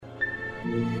Oh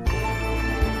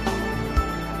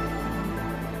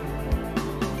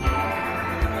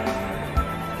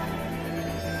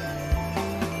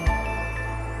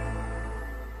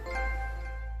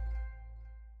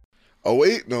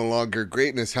wait, no longer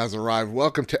greatness has arrived.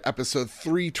 Welcome to episode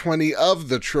 320 of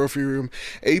The Trophy Room,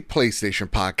 a PlayStation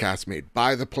podcast made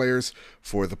by the players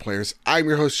for the players. I'm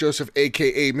your host, Joseph,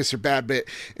 aka Mr. Badbit,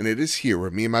 and it is here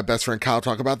where me and my best friend Kyle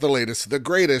talk about the latest, the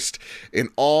greatest in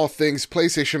all things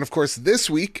PlayStation. Of course, this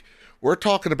week, we're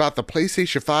talking about the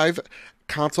PlayStation 5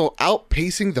 console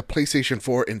outpacing the PlayStation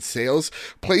 4 in sales.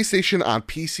 PlayStation on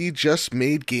PC just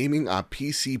made gaming on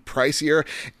PC pricier,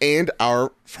 and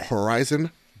our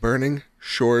Horizon Burning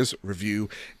Shores review,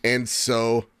 and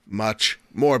so much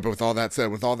more. But with all that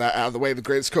said, with all that out of the way, the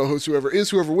greatest co-host, whoever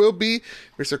is, whoever will be,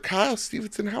 Mr. Kyle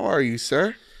Stevenson. How are you,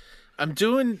 sir? I'm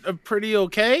doing pretty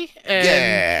okay. And,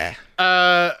 yeah.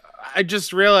 I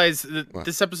just realized that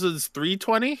this episode is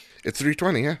 320. It's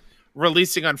 320, yeah.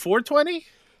 Releasing on 420.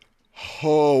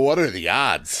 Oh, what are the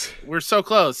odds? We're so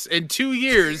close. In 2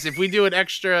 years, if we do an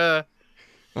extra...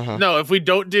 No, if we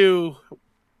don't do...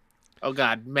 Oh,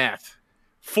 God, math.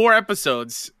 4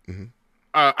 episodes,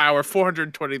 our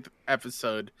 420th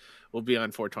episode will be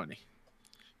on 420.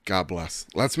 God bless.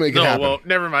 Let's make it happen. Well,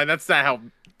 never mind. That's not how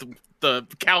the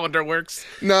calendar works.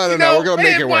 No. We're going to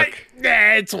make it work.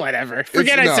 Nah, it's whatever.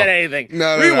 Forget I said anything.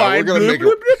 No. Rewind. We're going to make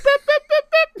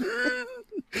it.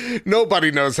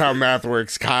 Nobody knows how math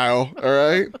works, Kyle. All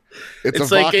right?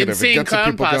 It's like Insane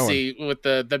Clown Posse with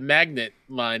the magnet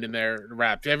line in their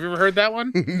rap. Have you ever heard that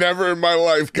one? Never in my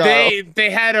life, Kyle. They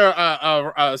had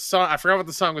a song. I forgot what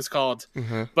the song was called,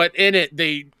 but in it,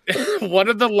 one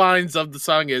of the lines of the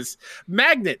song is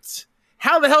magnets.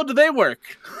 How the hell do they work?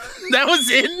 That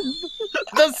was in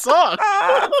the song.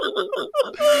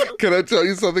 Can I tell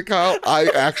you something, Kyle? I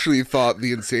actually thought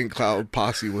the Insane Clown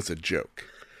Posse was a joke.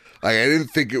 Like, I didn't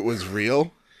think it was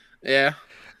real. Yeah.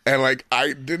 And, like,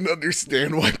 I didn't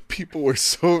understand why people were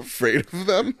so afraid of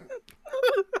them.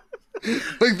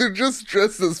 Like, they're just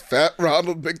dressed as Fat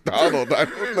Ronald McDonald. I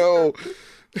don't know.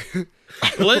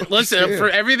 Listen, for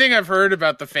everything I've heard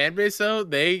about the fan base, though,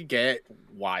 they get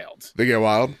wild. They get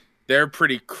wild? They're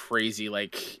pretty crazy,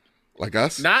 like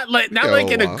us? Not like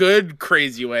in a good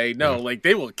crazy way. No, like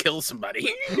they will kill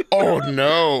somebody. Oh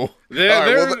no!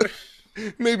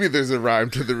 Maybe there's a rhyme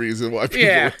to the reason why people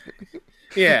are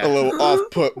a little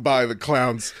off-put by the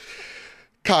clowns.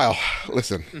 Kyle,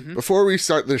 listen. Before we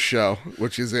start this show,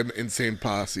 which is an Insane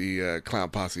Posse, Clown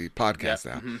Posse podcast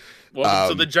now.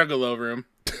 Welcome to the Juggalo Room.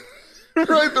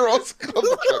 Right, they're all called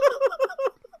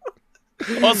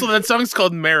Also, that song's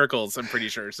called Miracles, I'm pretty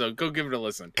sure, so go give it a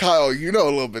listen. Kyle, you know a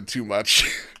little bit too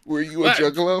much. Were you a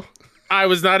juggalo? I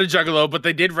was not a juggalo, but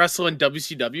they did wrestle in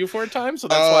WCW for a time, so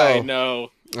that's why I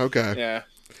know. Okay. Yeah.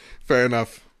 Fair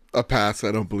enough. A pass.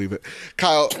 I don't believe it.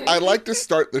 Kyle, I like to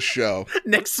start the show.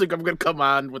 Next week, I'm going to come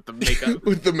on with the makeup.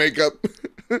 With the makeup.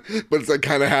 But it's like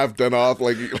kind of half done off,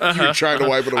 like you're trying to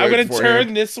wipe it away. I'm going to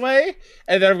turn this way,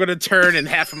 and then I'm going to turn, and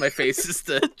half of my face is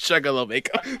the juggalo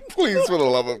makeup. Please, for the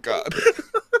love of God.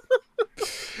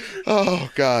 Oh,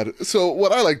 God. So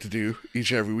what I like to do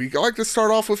each and every week, I like to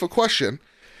start off with a question.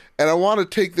 And I want to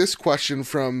take this question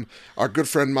from our good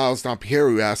friend Miles Dampierre,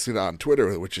 who asked it on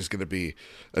Twitter, which is going to be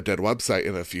a dead website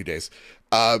in a few days.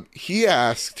 He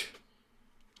asked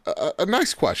a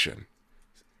nice question.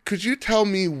 Could you tell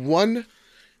me one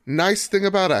nice thing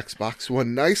about Xbox,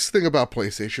 one nice thing about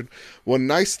PlayStation, one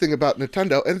nice thing about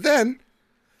Nintendo, and then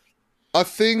a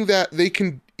thing that they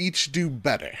can each do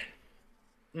better?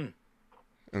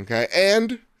 Okay?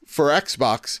 And for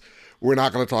Xbox, we're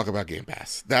not going to talk about Game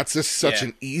Pass. That's just such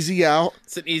an easy out.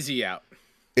 It's an easy out.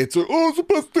 It's it's the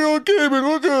best deal in gaming.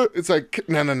 Look at it. It's like,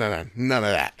 no. None of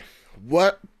that.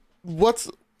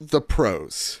 What's the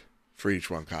pros for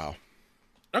each one, Kyle?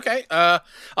 Okay.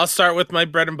 I'll start with my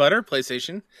bread and butter,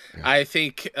 PlayStation. Yeah. I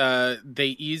think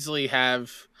they easily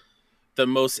have the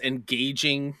most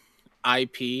engaging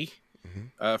IP,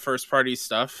 first-party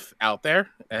stuff out there.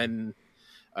 And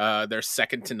they're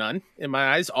second to none in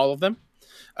my eyes, all of them.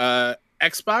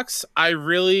 Xbox, I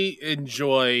really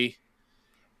enjoy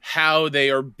how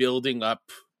they are building up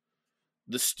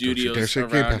the studios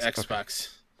around Xbox.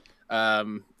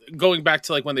 Going back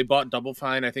to like when they bought Double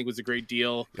Fine, I think was a great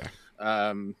deal. Yeah.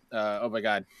 Oh my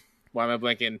God, why am I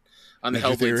blanking on the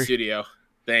Hellblade studio?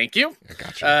 Thank you. I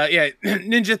gotcha.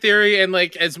 Ninja Theory, and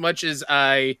like as much as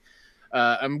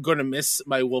I'm going to miss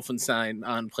my Wolfenstein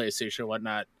on PlayStation and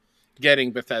whatnot,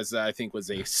 getting Bethesda I think was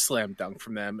a slam dunk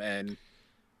from them, and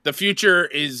the future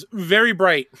is very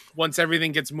bright once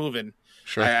everything gets moving.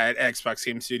 Sure. At Xbox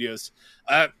Game Studios.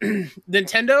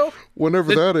 Nintendo,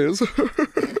 whenever that is.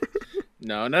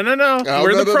 No. We're no, in the no,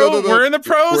 pro. no, no, no. We're in the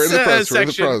pros. We're in the pros. We're in the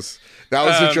Section. pros. That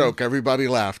was a joke. Everybody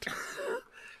laughed.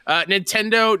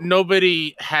 Nintendo.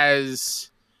 Nobody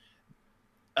has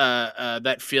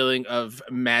that feeling of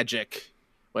magic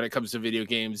when it comes to video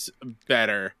games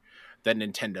better than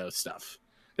Nintendo stuff.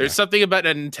 There's something about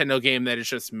a Nintendo game that is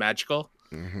just magical,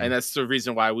 and that's the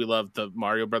reason why we love the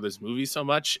Mario Brothers movie so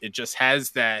much. It just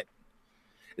has that.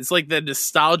 It's like the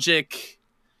nostalgic.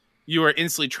 You are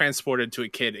instantly transported to a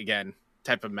kid again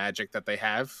type of magic that they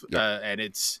have, and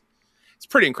it's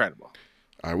pretty incredible.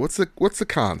 All right, what's the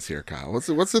cons here, Kyle?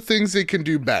 What's the things they can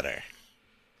do better?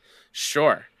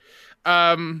 Sure.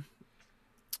 Xbox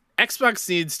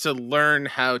needs to learn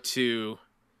how to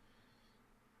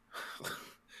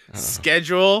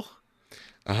schedule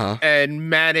and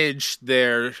manage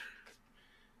their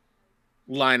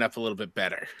lineup a little bit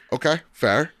better. Okay,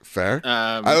 fair.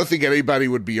 I don't think anybody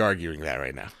would be arguing that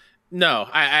right now. No,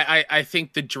 I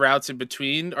think the droughts in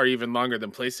between are even longer than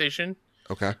PlayStation.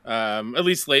 Okay. At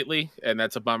least lately, and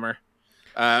that's a bummer.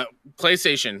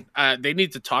 PlayStation, they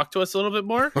need to talk to us a little bit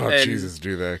more. Oh, Jesus,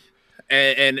 do they?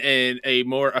 And in a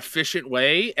more efficient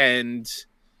way, and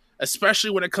especially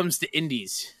when it comes to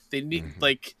indies. They need,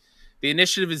 like, the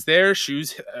initiative is there,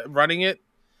 Shoes running it,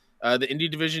 the indie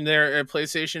division there at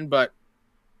PlayStation, but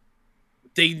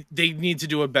they need to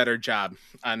do a better job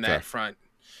on that front.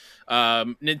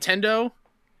 Nintendo,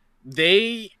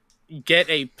 they get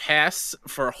a pass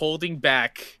for holding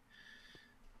back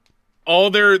all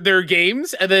their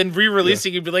games and then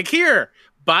re-releasing and be like, here,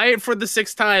 buy it for the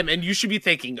 6th time, and you should be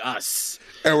thanking us.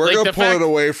 And we're gonna pull it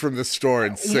away from the store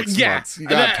in 6 months. You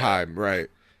got time, right?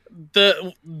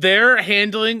 Their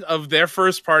handling of their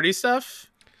first party stuff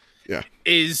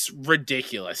is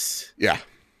ridiculous. Yeah.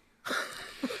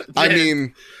 I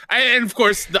mean, and of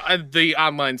course the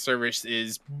online service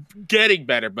is getting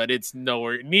better, but it's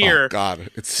nowhere near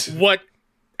it's what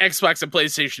Xbox and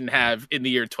PlayStation have in the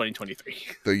year 2023.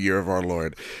 The year of our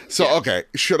Lord. So, okay,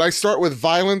 should I start with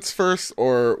violence first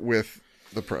or with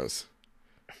the pros?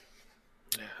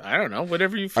 I don't know,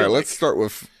 whatever you feel. All right, let's start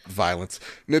with violence.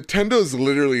 Nintendo's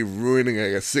literally ruining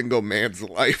a single man's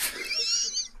life.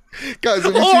 Guys,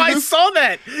 have you seen I this? saw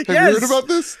that. Have you heard about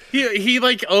this? He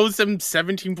like owes them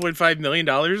 $17.5 million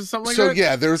or something like that. So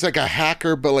yeah, there was like a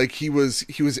hacker, but like he was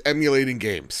emulating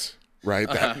games, right?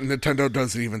 That Nintendo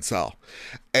doesn't even sell,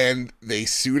 and they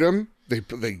sued him.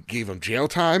 They gave him jail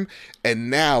time, and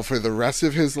now for the rest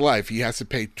of his life, he has to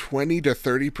pay 20 to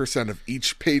 30% of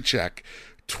each paycheck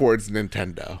towards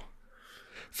Nintendo.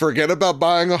 Forget about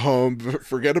buying a home.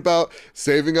 Forget about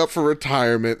saving up for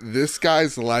retirement. This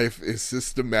guy's life is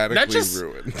systematically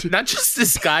ruined. Not just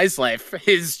this guy's life,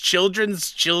 his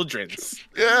children's.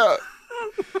 Yeah.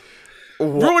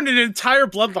 Ruined an entire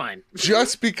bloodline.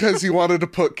 Just because he wanted to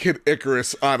put Kid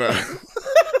Icarus on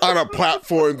a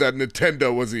platform that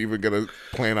Nintendo wasn't even going to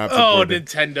plan on supporting.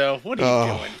 Nintendo. What are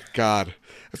you doing? God.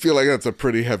 I feel like that's a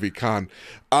pretty heavy con.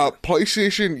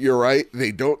 PlayStation, you're right.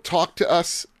 They don't talk to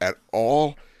us at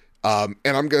all. And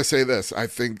I'm going to say this. I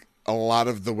think a lot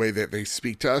of the way that they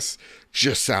speak to us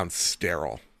just sounds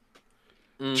sterile.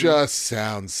 Just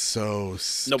sounds so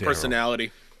sterile. No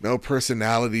personality. No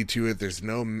personality to it. There's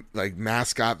no, like,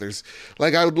 mascot. There's,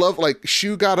 like, I would love, like,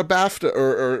 Shu got a BAFTA,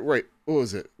 or wait, what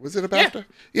was it? Was it a BAFTA?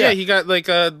 Yeah, he got, like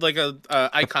a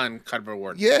icon kind of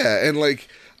award. Yeah, and, like,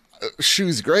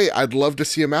 Shu's great. I'd love to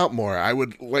see him out more. I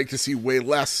would like to see way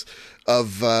less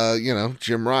of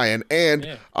Jim Ryan,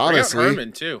 and honestly,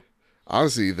 Herman too.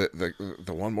 Honestly, the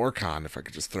one more con, if I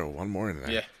could just throw one more in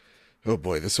there. Yeah. Oh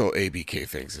boy, this whole ABK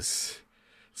thing's this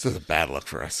is a bad look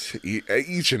for us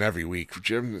each and every week.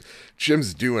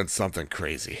 Jim's doing something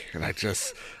crazy, and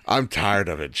I'm tired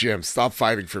of it. Jim, stop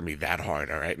fighting for me that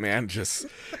hard. All right, man.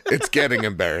 It's getting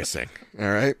embarrassing. All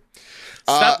right.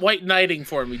 Stop white knighting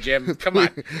for me, Jim. Come on.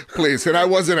 Please. And I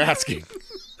wasn't asking.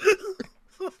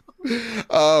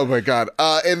 Oh, my God.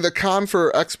 And the con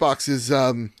for Xbox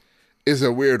is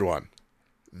a weird one.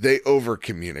 They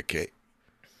over-communicate.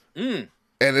 And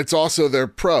it's also their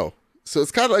pro. So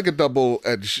it's kind of like a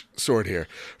double-edged sword here.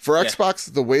 For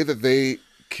Xbox, the way that they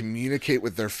communicate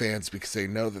with their fans, because they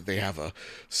know that they have a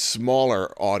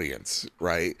smaller audience,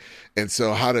 right? And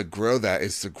so how to grow that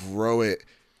is to grow it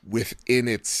within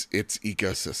its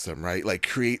ecosystem, right? Like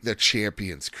create the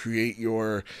champions, create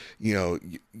your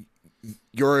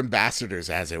ambassadors,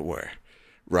 as it were,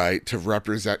 right? To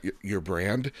represent your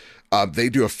brand. They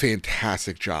do a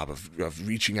fantastic job of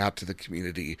reaching out to the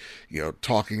community,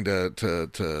 talking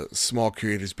to small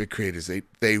creators, big creators.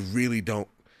 They really don't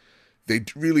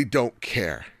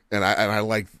care. And I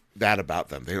like that about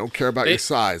them. They don't care about your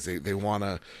size. They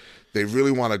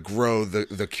really want to grow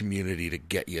the community to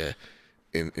get you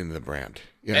in the brand.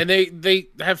 Yeah. And they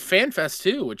have FanFest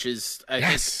too, which is I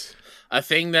think a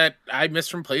thing that I miss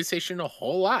from PlayStation a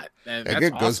whole lot. And that's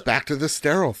Again, awesome. goes back to the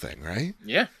sterile thing, right?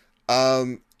 Yeah.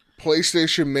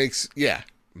 PlayStation makes,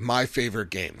 my favorite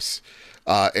games.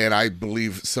 And I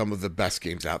believe some of the best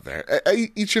games out there.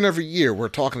 Each and every year, we're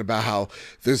talking about how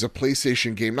there's a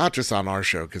PlayStation game, not just on our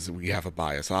show, because we have a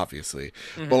bias, obviously,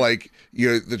 but like,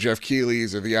 the Jeff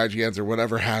Keighley's or the IGNs or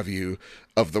whatever have you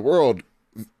of the world,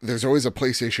 there's always a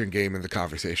PlayStation game in the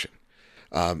conversation.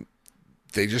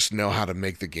 They just know how to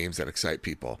make the games that excite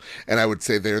people. And I would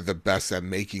say they're the best at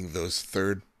making those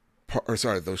those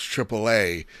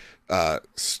AAA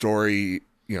story,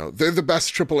 they're the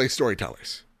best AAA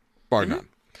storytellers, bar none.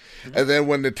 And then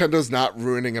when Nintendo's not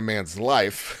ruining a man's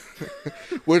life,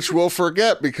 which we'll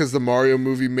forget because the Mario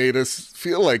movie made us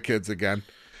feel like kids again.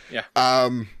 Yeah.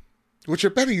 Which I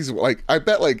bet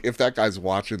if that guy's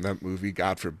watching that movie,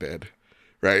 God forbid,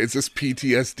 right? It's just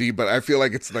PTSD, but I feel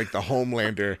like it's like the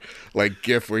Homelander like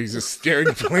gif where he's just staring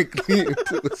blankly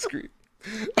into the screen.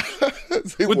 Like,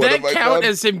 would that count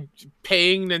as him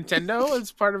paying Nintendo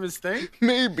as part of his thing?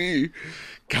 Maybe.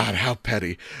 God, how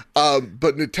petty.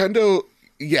 But Nintendo,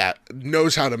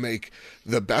 knows how to make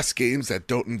the best games that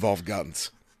don't involve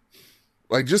guns.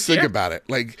 Like, just think about it.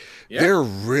 Like, they're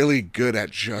really good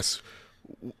at just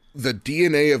the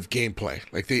DNA of gameplay.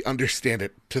 Like, they understand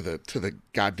it to the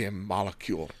goddamn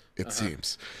molecule, it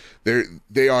seems.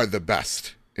 They are the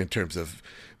best in terms of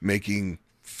making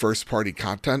first party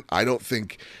content. I don't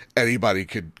think anybody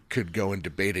could go and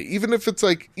debate it. Even if it's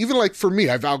like, for me,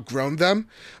 I've outgrown them,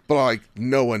 but like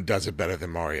no one does it better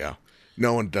than Mario.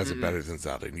 No one does it better than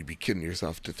Zelda. And you'd be kidding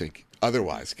yourself to think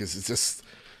otherwise, because it's just,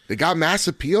 they got mass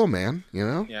appeal, man,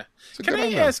 Yeah. Can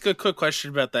I ask a quick question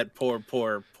about that poor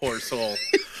soul?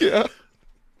 Yeah.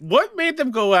 What made them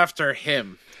go after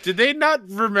him? Did they not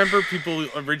remember people who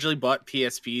originally bought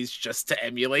PSPs just to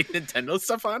emulate Nintendo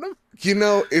stuff on them?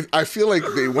 I feel like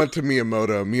they went to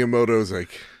Miyamoto. Miyamoto's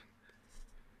like,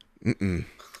 I'm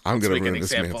going to ruin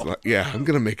this man's life. Yeah, I'm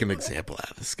going to make an example out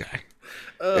of this guy.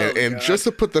 And just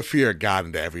to put the fear of God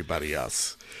into everybody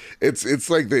else.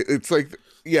 It's like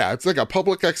a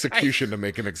public execution to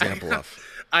make an example of.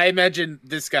 I imagine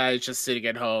this guy is just sitting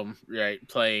at home, right,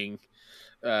 playing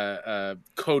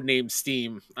codename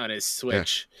Steam on his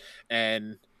Switch,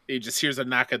 and he just hears a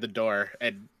knock at the door,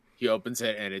 and he opens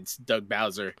it, and it's Doug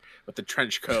Bowser with the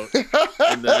trench coat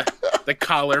and the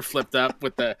collar flipped up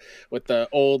with the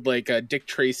old like Dick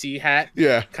Tracy hat,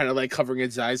 kind of like covering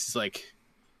his eyes. He's like,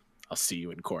 "I'll see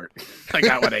you in court. I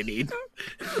got what I need."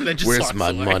 Then just where's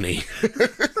my money?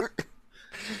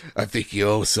 I think you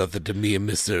owe something to me and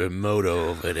Mr. Emoto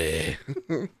over there.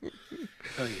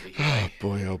 Oh,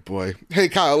 boy, oh, boy. Hey,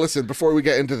 Kyle, listen, before we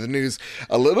get into the news,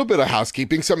 a little bit of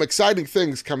housekeeping. Some exciting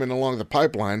things coming along the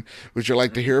pipeline. Would you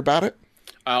like to hear about it?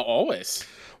 Always.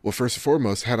 Well, first and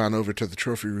foremost, head on over to the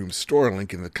Trophy Room store,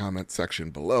 link in the comment section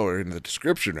below, or in the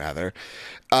description, rather.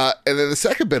 And then the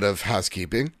second bit of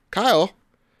housekeeping, Kyle,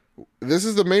 this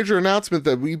is the major announcement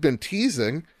that we've been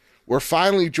teasing. We're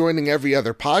finally joining every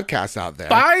other podcast out there.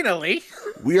 Finally!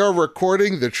 We are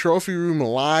recording the Trophy Room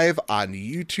live on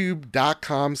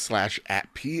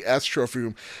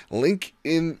youtube.com/@PSTrophyRoom. Link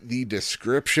in the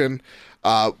description.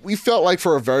 We felt like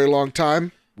for a very long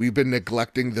time, we've been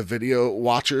neglecting the video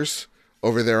watchers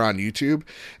over there on YouTube.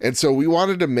 And so we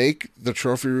wanted to make the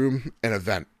Trophy Room an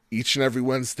event each and every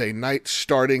Wednesday night,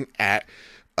 starting at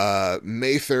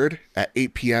May 3rd at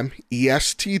 8 p.m.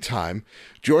 EST time.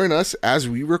 Join us as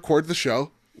we record the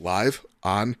show live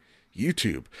on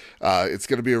YouTube. It's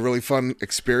going to be a really fun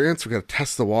experience. We're going to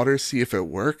test the waters, see if it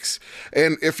works.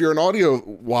 And if you're an audio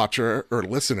watcher or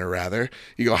listener, rather,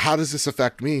 you go, how does this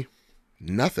affect me?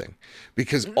 Nothing,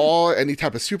 because any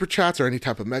type of super chats or any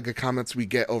type of mega comments we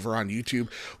get over on YouTube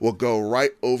will go right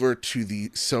over to the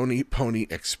Sony Pony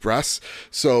Express.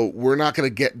 So we're not going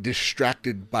to get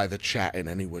distracted by the chat in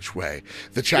any which way.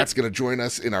 The chat's going to join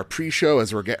us in our pre-show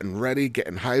as we're getting ready,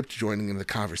 getting hyped, joining in the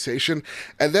conversation.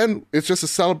 And then it's just a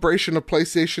celebration of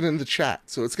PlayStation in the chat.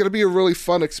 So it's going to be a really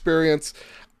fun experience.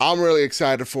 I'm really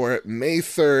excited for it. May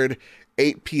 3rd.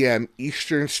 8 p.m.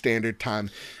 Eastern Standard Time.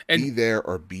 And be there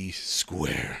or be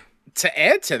square. To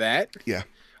add to that,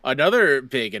 another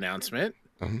big announcement.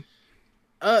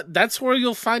 That's where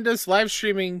you'll find us live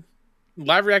streaming,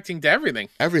 live reacting to everything.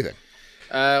 Everything.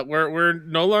 We're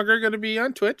no longer going to be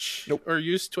on Twitch or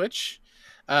use Twitch.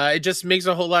 It just makes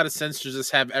a whole lot of sense to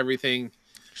just have everything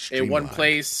in one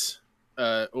place,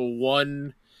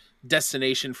 one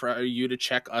destination for you to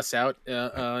check us out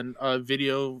on a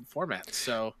video format.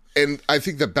 So. And I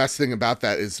think the best thing about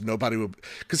that is nobody would,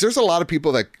 because there's a lot of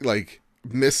people that like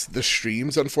miss the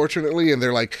streams, unfortunately, and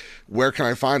they're like, "Where can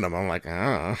I find them?" I'm like,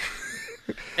 "Ah,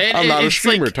 I'm not a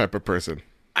streamer like, type of person."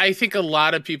 I think a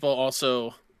lot of people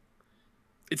also,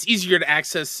 it's easier to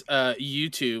access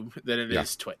YouTube than it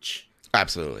is Twitch.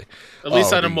 Absolutely. At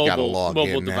least on a you gotta mobile log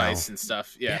in device now. and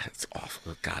stuff. Yeah. It's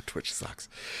awful. God, Twitch sucks.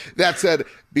 That said,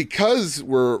 because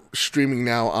we're streaming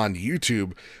now on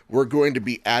YouTube, we're going to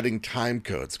be adding time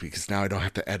codes because now I don't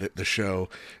have to edit the show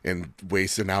and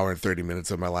waste an hour and 30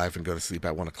 minutes of my life and go to sleep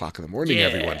at 1 o'clock in the morning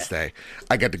every Wednesday.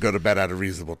 I get to go to bed at a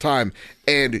reasonable time,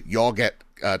 and y'all get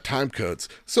time codes.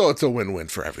 So it's a win-win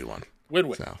for everyone.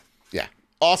 Win-win. So, yeah.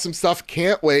 Awesome stuff.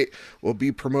 Can't wait. We'll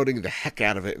be promoting the heck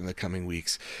out of it in the coming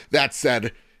weeks. That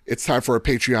said, it's time for a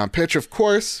Patreon pitch. Of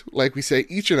course, like we say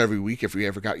each and every week, if we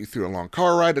ever got you through a long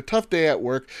car ride, a tough day at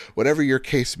work, whatever your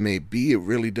case may be,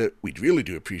 we'd really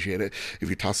do appreciate it if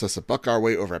you toss us a buck our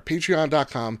way over at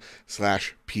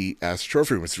patreon.com/PS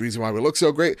Trophy Room. It's the reason why we look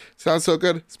so great, sound so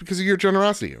good. It's because of your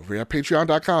generosity over at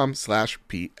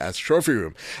patreon.com/PS Trophy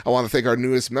Room. I want to thank our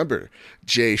newest member,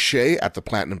 Jay Shea at the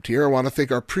Platinum tier. I want to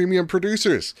thank our premium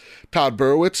producers, Todd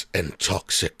Burowitz and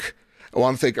Toxic. I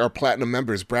want to thank our platinum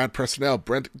members, Brad Presnell,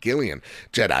 Brent Gillian,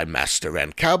 Jedi Master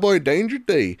and Cowboy Danger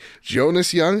Day,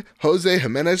 Jonas Young, Jose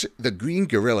Jimenez, The Green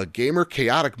Gorilla Gamer,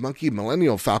 Chaotic Monkey,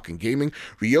 Millennial Falcon Gaming,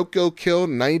 Ryoko Kill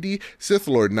 90, Sith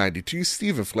Lord 92,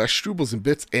 Stephen Flesh, Strubles and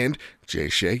Bits, and Jay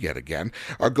Shea yet again.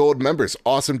 Our gold members,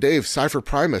 Awesome Dave, Cypher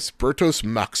Primus, Bertos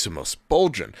Maximus,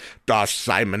 Bulgin, Dosh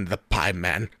Simon the Pie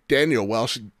Man, Daniel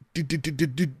Welsh,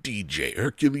 DJ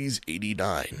Hercules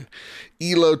 89,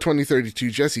 Elo 2032,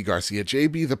 Jesse Garcia,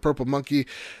 JB the Purple Monkey,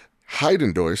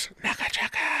 Heidendors,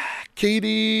 Nakachaka,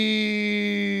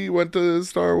 Katie went to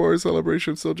Star Wars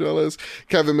Celebration, so jealous,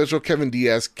 Kevin Mitchell, Kevin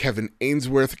Diaz, Kevin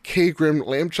Ainsworth, K Grim,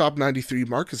 Lamb Chop 93,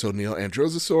 Marcus O'Neill,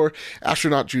 Androsasaur,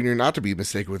 Astronaut Jr., not to be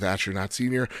mistaken with Astronaut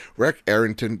Sr., Rec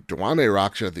Arrington, Dwane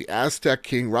Raksha, The Aztec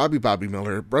King, Robbie Bobby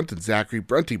Miller, Brunton Zachary,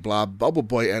 Brunty Blob, Bubble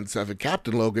Boy N7,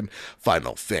 Captain Logan,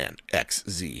 Final Fan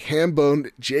XZ,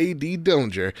 Hambone, JD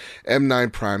Dillinger,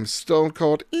 M9 Prime, Stone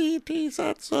Cold, E.T.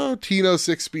 Satso, Tino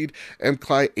 6 Speed, M.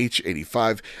 Cly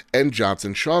H85, N.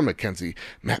 Johnson, Sean McKenzie,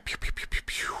 Matt Pew Pew Pew Pew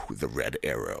Pew, The Red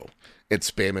Arrow,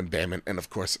 it's Spammin' Bammin', and of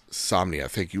course, Somnia.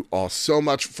 Thank you all so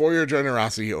much for your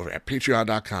generosity over at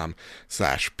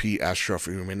patreon.com/PS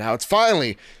Trophy Room. And now it's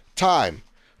finally time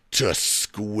to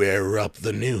square up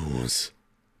the news.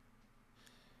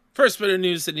 First bit of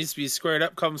news that needs to be squared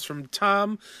up comes from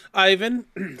Tom Ivan.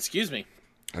 Excuse me.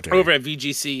 Over at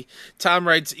VGC, Tom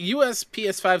writes, U.S.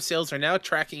 PS5 sales are now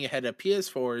tracking ahead of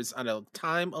PS4s on a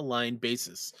time-aligned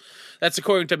basis. That's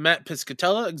according to Matt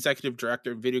Piscatella, Executive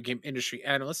Director and Video Game Industry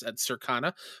Analyst at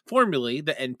Circana, formerly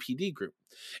the NPD Group.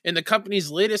 In the company's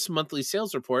latest monthly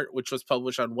sales report, which was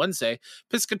published on Wednesday,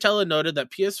 Piscatella noted that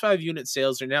PS5 unit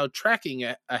sales are now tracking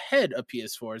ahead of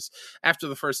PS4s after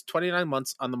the first 29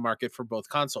 months on the market for both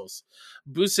consoles.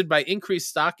 Boosted by increased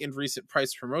stock and recent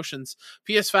price promotions,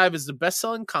 PS5 is the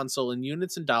best-selling console in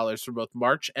units and dollars for both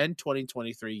March and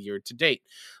 2023 year-to-date.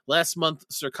 Last month,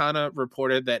 Circana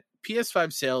reported that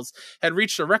PS5 sales had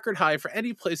reached a record high for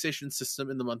any PlayStation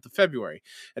system in the month of February.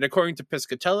 And according to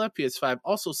Piscatella, PS5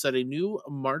 also set a new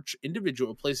March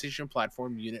individual PlayStation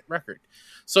platform unit record.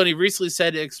 Sony recently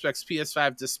said it expects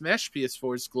PS5 to smash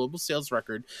PS4's global sales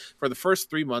record for the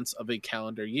first 3 months of a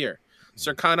calendar year.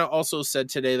 Circana also said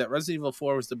today that Resident Evil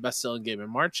 4 was the best-selling game in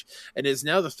March and is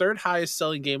now the third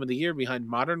highest-selling game of the year behind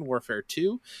Modern Warfare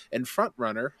 2 and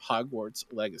frontrunner Hogwarts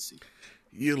Legacy.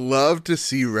 You love to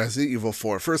see Resident Evil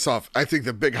 4. First off, I think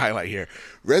the big highlight here,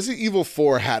 Resident Evil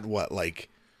 4 had what, like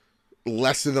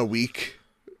less than a week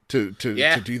to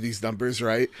do these numbers,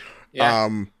 right? Yeah.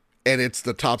 And it's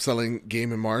the top selling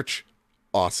game in March.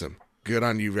 Awesome. Good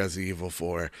on you, Resident Evil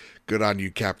 4. Good on you,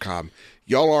 Capcom.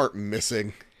 Y'all aren't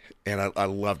missing, and I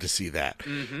love to see that.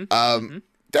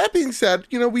 That being said,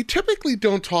 we typically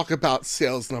don't talk about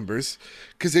sales numbers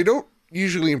because they don't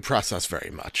usually impress us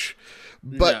very much.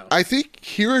 But No. I think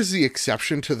here is the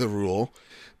exception to the rule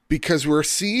because we're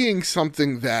seeing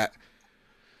something that,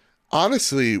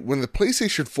 honestly, when the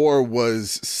PlayStation 4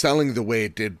 was selling the way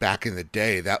it did back in the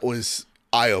day, that was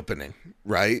eye-opening,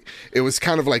 right? It was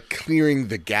kind of like clearing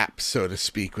the gap, so to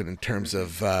speak, in terms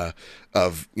of the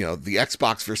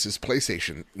Xbox versus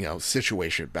PlayStation,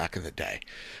 situation back in the day.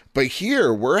 But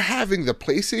here we're having the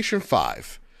PlayStation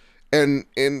 5, and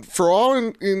for all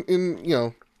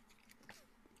in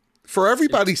for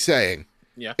everybody saying,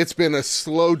 it's been a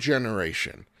slow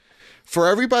generation. For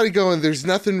everybody going, there's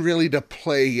nothing really to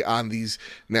play on these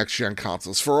next-gen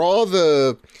consoles. For all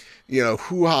the,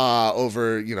 hoo-ha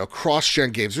over, cross-gen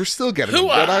games, we're still getting them.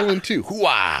 Dead Island 2,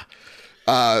 hoo-ha!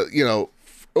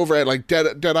 over at like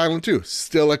Dead Island 2,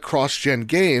 still a cross-gen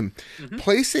game.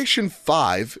 PlayStation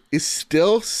 5 is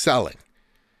still selling.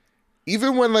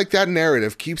 Even when like that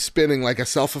narrative keeps spinning like a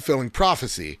self-fulfilling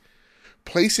prophecy,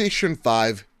 PlayStation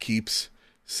 5 keeps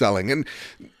selling. And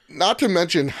not to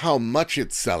mention how much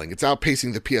it's selling. It's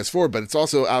outpacing the PS4, but it's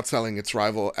also outselling its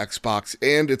rival Xbox,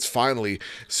 and it's finally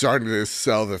starting to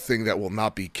sell the thing that will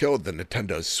not be killed, the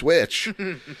Nintendo Switch.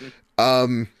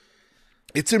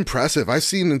 It's impressive. I've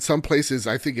seen in some places,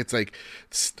 I think it's like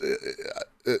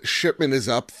shipment is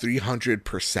up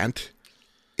 300%.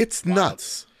 It's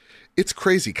nuts. It's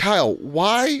crazy. Kyle,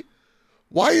 why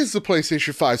is the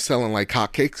PlayStation 5 selling like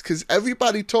hotcakes? Because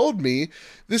everybody told me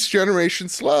this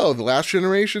generation's slow. The last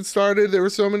generation started, there were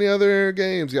so many other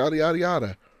games, yada, yada,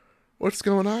 yada. What's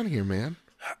going on here, man?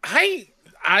 I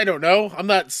don't know. I'm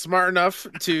not smart enough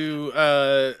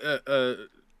to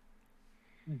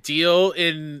deal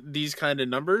in these kind of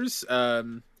numbers.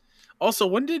 Also,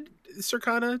 when did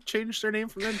Circana change their name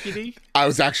from NPD? I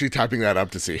was actually typing that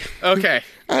up to see. Okay.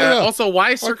 Also,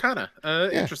 why Circana?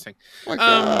 Interesting. You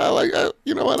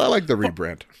know what? I like the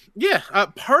rebrand. Yeah.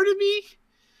 Part of me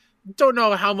don't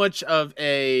know how much of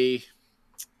a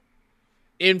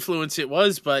influence it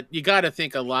was, but you got to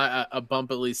think a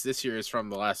bump at least this year is from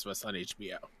The Last of Us on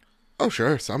HBO. Oh,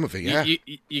 sure. Some of it, yeah.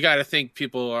 You got to think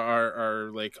people are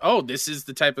like, oh, this is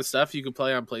the type of stuff you can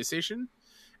play on PlayStation,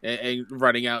 and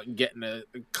running out and getting a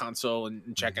console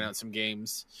and checking out some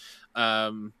games.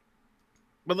 But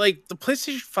like the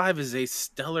PlayStation 5 is a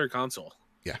stellar console.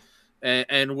 Yeah.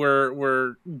 And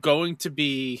we're going to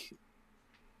be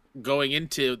going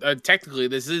into technically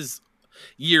this is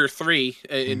year 3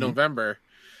 in November,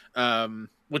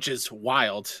 which is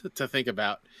wild to think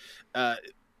about.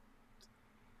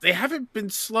 They haven't been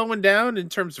slowing down in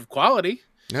terms of quality.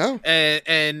 No.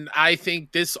 And I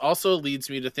think this also leads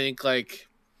me to think like,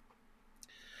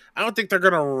 I don't think they're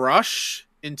going to rush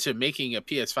into making a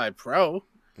PS5 Pro.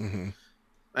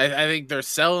 I think they're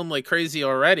selling like crazy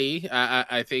already.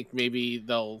 I think maybe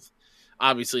they'll,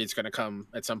 obviously it's going to come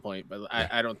at some point, but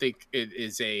I don't think it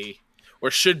is or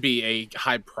should be a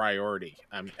high priority,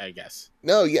 I guess.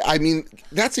 No, yeah, I mean,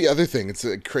 that's the other thing. It's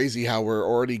crazy how we're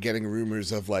already getting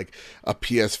rumors of like a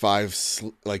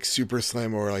PS5 like super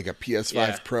slim or like a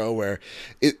PS5 Pro where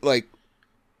it like,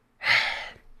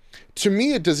 to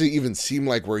me, it doesn't even seem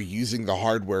like we're using the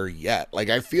hardware yet. Like,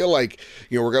 I feel like,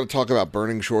 you know, we're going to talk about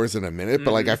Burning Shores in a minute,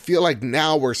 but like, I feel like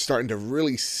now we're starting to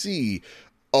really see,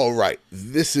 oh, right,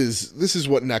 this is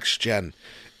what next gen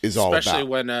is all about. Especially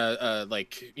when,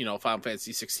 like, you know, Final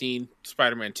Fantasy 16,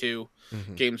 Spider-Man 2,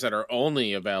 games that are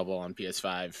only available on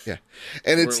PS5. Yeah.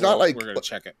 And it's not like... We're going to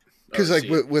check it. Because, like,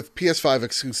 with PS5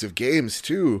 exclusive games,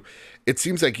 too, it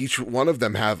seems like each one of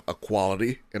them have a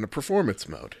quality and a performance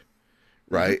mode.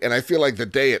 Right. And I feel like the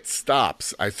day it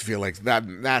stops, I feel like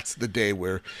that's the day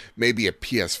where maybe a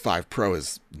PS5 Pro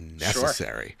is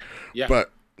necessary. Sure. Yeah.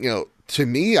 But, you know, to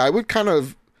me, I want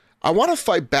to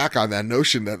fight back on that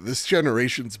notion that this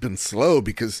generation's been slow,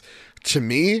 because to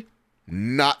me,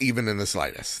 not even in the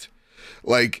slightest.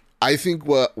 Like, I think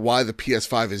why the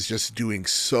PS5 is just doing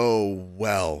so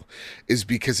well is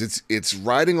because it's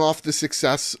riding off the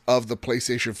success of the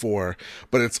PlayStation 4,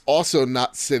 but it's also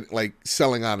not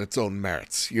selling on its own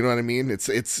merits. You know what I mean?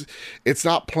 It's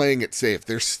not playing it safe.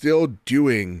 They're still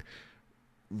doing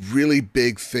really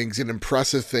big things and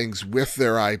impressive things with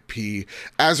their IP,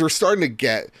 as we're starting to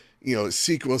get, you know,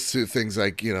 sequels to things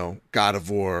like, you know, God of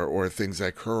War or things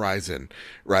like Horizon,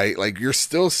 right? Like, you're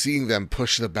still seeing them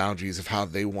push the boundaries of how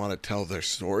they want to tell their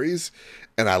stories.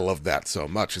 And I love that so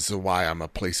much. This is why I'm a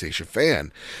PlayStation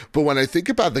fan. But when I think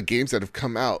about the games that have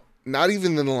come out, not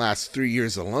even in the last 3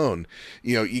 years alone,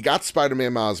 you know, you got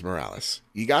Spider-Man Miles Morales,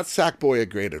 you got Sackboy: A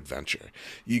Great Adventure,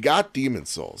 you got Demon's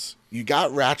Souls, you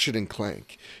got Ratchet and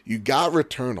Clank, you got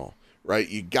Returnal, right?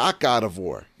 You got God of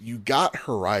War, you got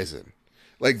Horizon.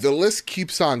 Like, the list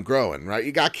keeps on growing, right?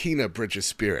 You got Kena Bridge of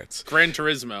Spirits. Gran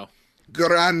Turismo.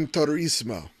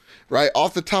 Right?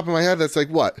 Off the top of my head, that's like,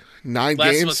 what, 9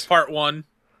 Last games? was part 1.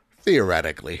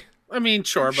 Theoretically. I mean,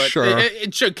 sure, but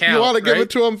it should count. You want to right? give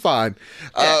it to them, fine.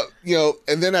 Yeah. You know,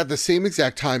 and then at the same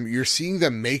exact time, you're seeing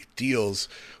them make deals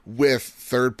with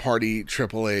third-party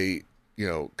AAA, you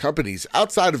know, companies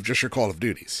outside of just your Call of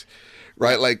Duties.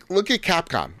 Right, like, look at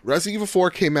Capcom. Resident Evil 4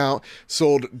 came out,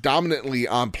 sold dominantly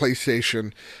on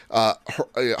PlayStation.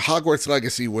 Hogwarts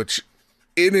Legacy, which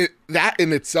in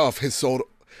itself has sold,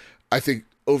 I think,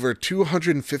 over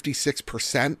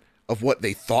 256% of what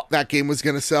they thought that game was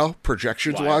going to sell,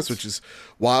 projections-wise, which is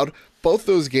wild. Both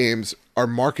those games are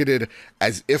marketed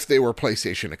as if they were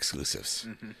PlayStation exclusives.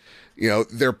 You know,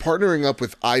 they're partnering up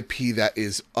with IP that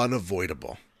is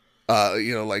unavoidable.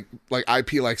 Like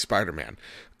IP like Spider-Man.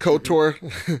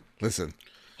 KOTOR, listen,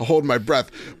 I'll hold my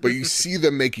breath, but you see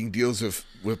them making deals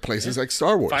with places like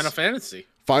Star Wars.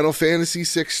 Final Fantasy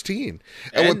 16.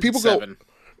 And when people 7.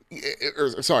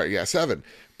 go 7.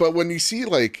 But when you see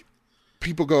like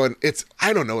people going,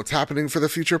 I don't know what's happening for the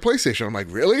future of PlayStation. I'm like,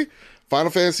 really?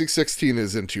 Final Fantasy 16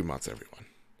 is in 2 months, everyone.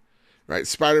 Right?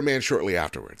 Spider-Man shortly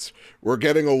afterwards. We're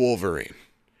getting a Wolverine.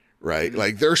 Right?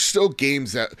 Like, there's still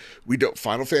games that we don't.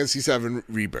 Final Fantasy 7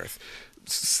 Rebirth,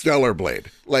 Stellar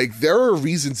Blade. Like, there are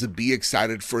reasons to be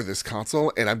excited for this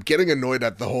console, and I'm getting annoyed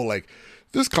at the whole, like,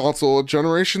 this console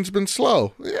generation's been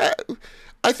slow. Yeah,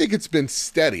 I think it's been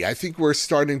steady. I think we're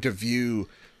starting to view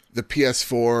the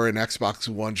PS4 and Xbox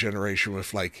One generation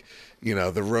with, like,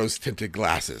 the rose-tinted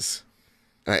glasses.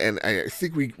 And I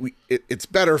think it's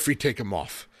better if we take them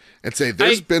off and say,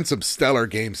 there's been some stellar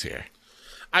games here.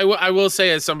 I will say,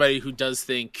 as somebody who does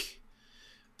think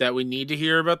that we need to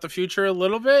hear about the future a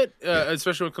little bit,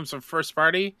 especially when it comes to first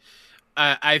party,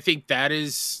 I think that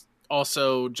is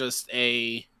also just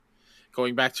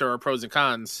going back to our pros and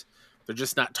cons. They're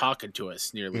just not talking to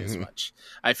us nearly as much.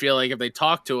 I feel like if they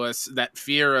talk to us, that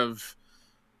fear of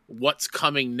what's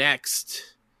coming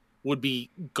next would be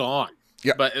gone.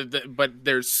 Yeah. But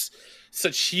there's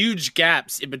such huge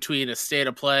gaps in between a state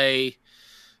of play,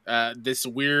 this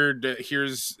weird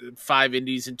here's 5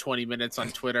 indies in 20 minutes on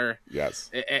Twitter, yes,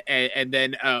 and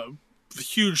then a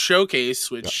huge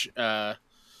showcase, which I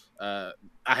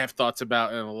have thoughts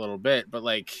about in a little bit, but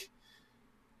like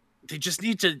they just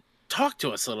need to talk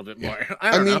to us a little bit more.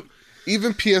 I mean,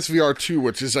 even PSVR 2,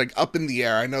 which is like up in the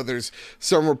air. I know there's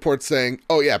some reports saying,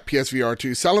 oh yeah, PSVR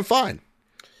 2 selling fine.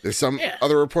 There's some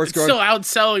other reports going, still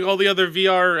outselling all the other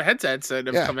VR headsets that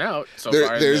have come out so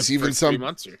far. There's even some 3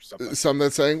 months or something. Some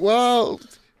that's saying, well,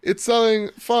 it's selling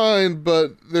fine,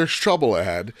 but there's trouble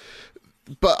ahead.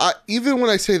 But even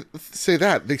when I say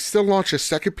that, they still launch a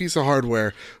second piece of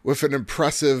hardware with an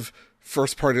impressive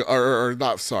first party first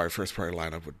party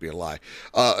lineup would be a lie.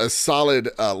 A solid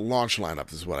launch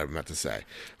lineup is what I meant to say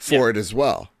for it as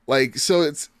well. Like, so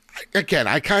it's, again,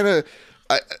 I kind of.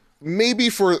 Maybe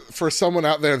for someone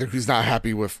out there who's not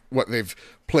happy with what they've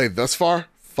played thus far,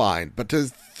 fine. But to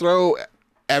throw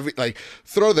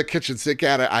the kitchen sink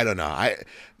at it, I don't know.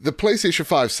 The PlayStation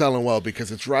 5 selling well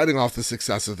because it's riding off the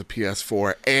success of the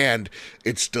PS4 and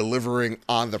it's delivering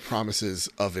on the promises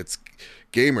of its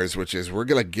gamers, which is we're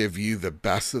gonna give you the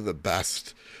best of the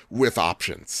best with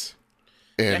options.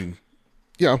 And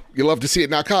you love to see it.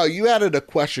 Now, Kyle, you added a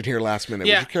question here last minute.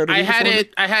 Yeah, Would you care to I had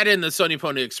it. I had it in the Sony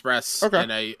Pony Express,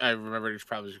 and I remembered it's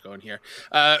probably going here.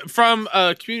 From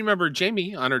community member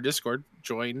Jamie on our Discord.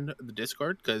 Join the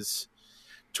Discord because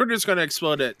Twitter's going to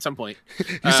explode at some point.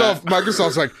 You saw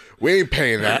Microsoft's like, we ain't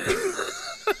paying that.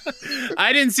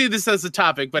 I didn't see this as a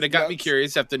topic, but it got me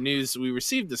curious after the news we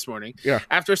received this morning. Yeah.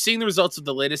 After seeing the results of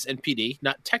the latest NPD,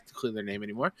 not technically their name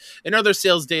anymore, and other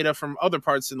sales data from other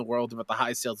parts in the world about the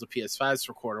high sales of PS5s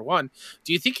for Q1,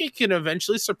 do you think it can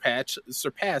eventually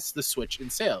surpass the Switch in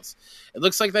sales? It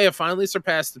looks like they have finally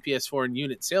surpassed the PS4 in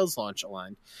unit sales launch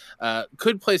line.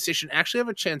 Could PlayStation actually have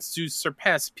a chance to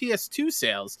surpass PS2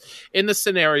 sales in the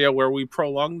scenario where we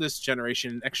prolong this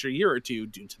generation an extra year or two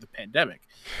due to the pandemic?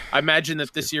 I imagine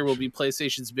that this year will be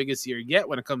PlayStation's biggest year yet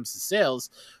when it comes to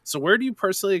sales. So where do you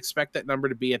personally expect that number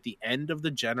to be at the end of the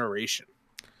generation?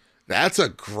 That's a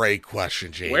great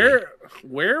question, Jamie.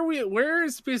 Where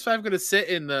is the PS5 going to sit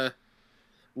in the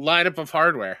lineup of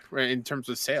hardware in terms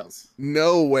of sales?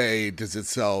 No way does it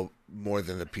sell more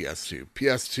than the PS2.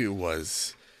 PS2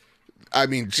 was,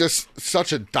 just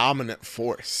such a dominant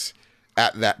force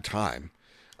at that time.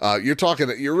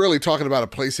 You're really talking about a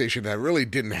PlayStation that really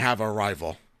didn't have a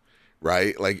rival,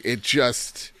 right? Like it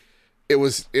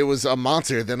was a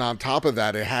monster. Then on top of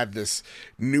that, it had this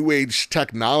new age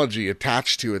technology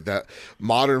attached to it that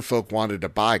modern folk wanted to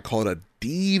buy called a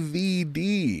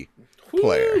DVD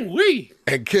player. Woo-wee.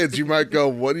 And kids, you might go,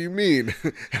 what do you mean?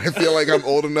 And I feel like I'm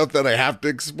old enough that I have to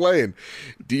explain.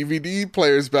 DVD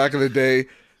players back in the day,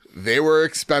 they were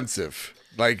expensive.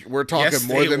 Like, we're talking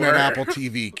more than an Apple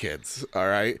TV, kids, all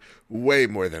right? Way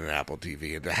more than an Apple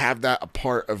TV. And to have that a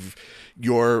part of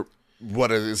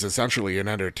what is essentially an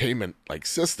entertainment,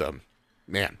 system,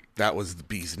 man, that was the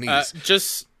bee's knees.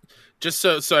 Just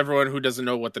so everyone who doesn't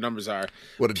know what the numbers are,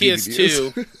 what a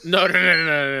PS2 DVD is? No.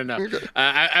 Okay.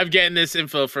 I'm getting this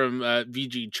info from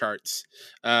VG Charts.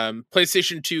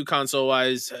 PlayStation 2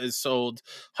 console-wise has sold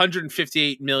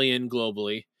 158 million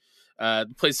globally.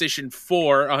 PlayStation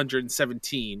 4,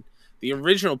 117. The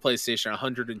original PlayStation,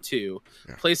 102.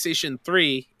 Yeah. PlayStation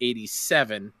 3,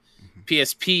 87.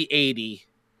 PSP, 80.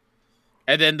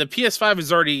 And then the PS5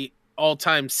 is already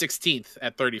all-time 16th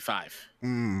at 35.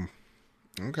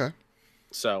 Okay.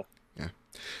 So yeah.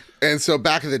 And so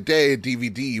back in the day,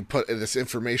 DVD, you put this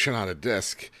information on a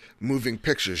disc, moving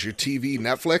pictures. Your TV,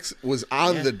 Netflix was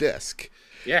on the disc.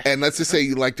 Yeah. And let's just say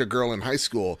you liked a girl in high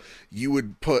school, you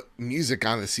would put music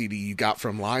on the CD you got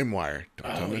from LimeWire.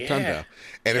 Don't tell Nintendo. Yeah.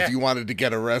 And if you wanted to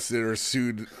get arrested or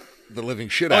sued the living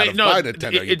shit out of by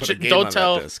Nintendo, you put a game on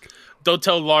that disc. Don't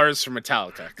tell Lars from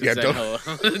Metallica. Yeah,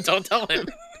 don't tell him.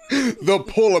 They'll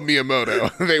pull a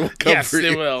Miyamoto. They will come for you.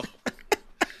 Yes, they will.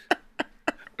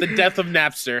 The death of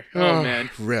Napster. Oh, man.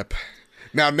 Rip.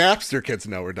 Now, Napster kids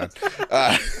know we're done.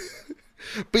 But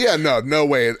yeah, no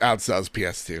way it outsells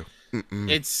PS2.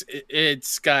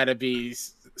 It's got to be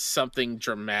something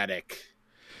dramatic.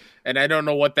 And I don't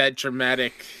know what that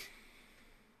dramatic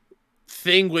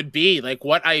thing would be. Like,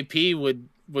 what IP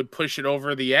would push it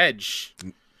over the edge?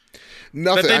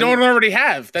 Nothing. That they don't already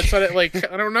have. That's what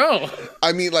I don't know.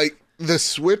 I mean, like, the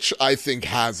Switch, I think,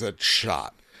 has a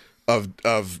shot of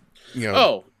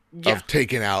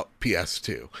taking out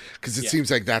PS2. Because it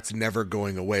seems like that's never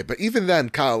going away. But even then,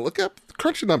 Kyle, look up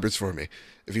crunch the numbers for me,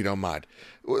 if you don't mind.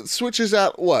 Switch is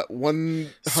at what?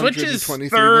 123 Switch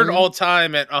is third all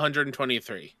time at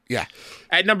 123. Yeah.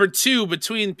 At number 2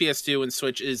 between PS2 and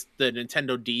Switch is the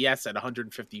Nintendo DS at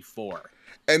 154.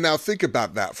 And now think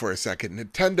about that for a second.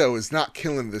 Nintendo is not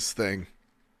killing this thing,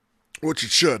 which it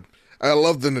should. I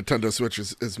love the Nintendo Switch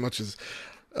as much as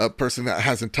a person that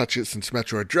hasn't touched it since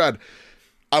Metroid Dread.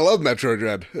 I love Metroid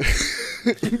Dread.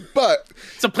 But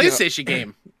it's a PlayStation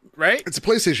game. Right? It's a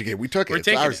PlayStation game. We took it. It's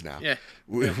ours now. Yeah.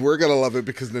 We're going to love it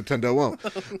because Nintendo won't.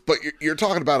 But you're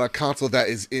talking about a console that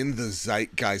is in the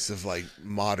zeitgeist of like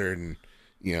modern,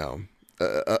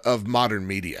 of modern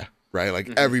media, right? Like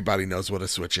everybody knows what a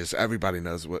Switch is. Everybody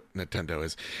knows what Nintendo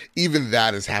is. Even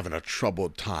that is having a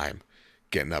troubled time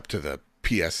getting up to the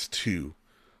PS2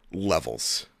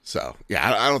 levels. So,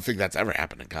 yeah, I don't think that's ever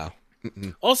happening, Kyle.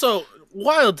 Also,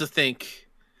 wild to think.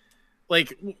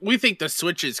 Like, we think the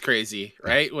Switch is crazy,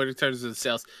 right? When in terms of the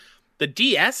sales. The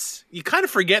DS, you kind of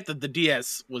forget that the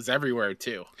DS was everywhere,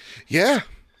 too. Yeah.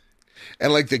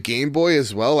 And, like, the Game Boy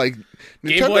as well. Like,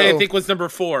 Nintendo, Game Boy, I think, was number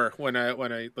 4 when I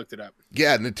looked it up.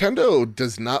 Yeah, Nintendo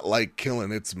does not like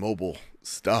killing its mobile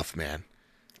stuff, man.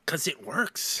 Because it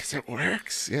works. Because it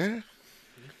works, yeah.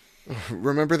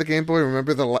 Remember the Game Boy?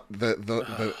 Remember the what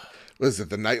is it,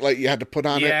 the nightlight you had to put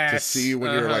on it to see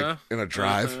when you were, like, in a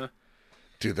drive?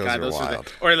 Dude, those are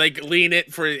wild. Or like lean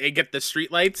it and get the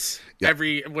street lights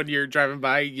when you're driving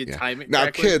by, you time it now,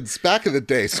 correctly. Kids, back in the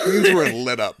day, screens were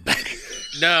lit up.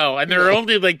 No, and they were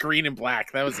only like green and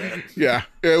black. That was it. Yeah,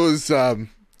 it was.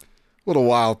 What a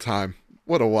wild time!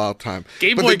 What a wild time!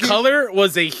 Game Boy Color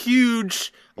was a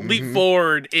huge leap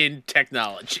forward in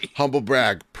technology. Humble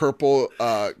brag, purple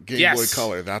Game Boy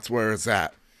Color. That's where it's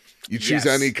at. You choose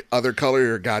any other color,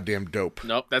 you're goddamn dope.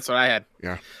 Nope, that's what I had.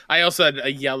 Yeah. I also had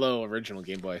a yellow original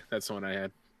Game Boy. That's the one I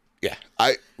had. Yeah.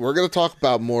 We're going to talk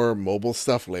about more mobile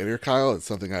stuff later, Kyle. It's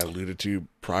something I alluded to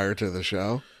prior to the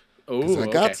show. Oh, I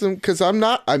got some, because I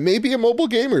may be a mobile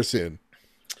gamer soon.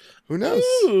 Who knows?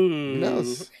 Ooh, who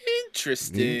knows?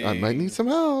 Interesting. I might need some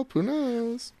help. Who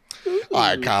knows? Ooh. All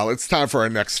right, Kyle, it's time for our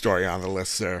next story on the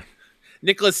list, sir.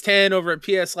 Nicholas Tan over at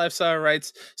PS Lifestyle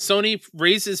writes, Sony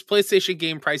raises PlayStation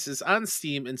game prices on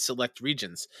Steam in select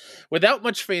regions. Without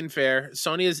much fanfare,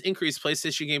 Sony has increased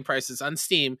PlayStation game prices on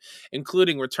Steam,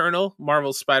 including Returnal,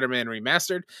 Marvel's Spider-Man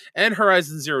Remastered, and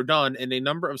Horizon Zero Dawn in a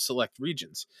number of select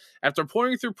regions. After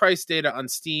pouring through price data on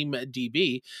Steam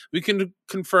DB, we can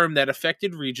confirm that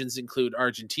affected regions include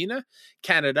Argentina,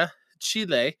 Canada,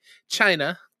 Chile,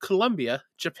 China, Colombia,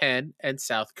 Japan, and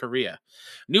South Korea.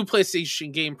 New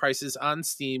PlayStation game prices on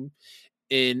Steam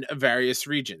in various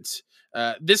regions.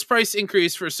 This price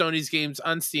increase for Sony's games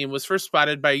on Steam was first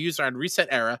spotted by a user on Reset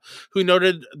Era who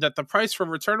noted that the price for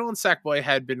Returnal and Sackboy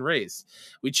had been raised.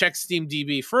 We checked Steam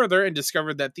DB further and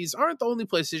discovered that these aren't the only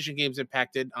PlayStation games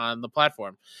impacted on the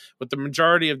platform, with the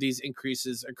majority of these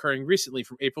increases occurring recently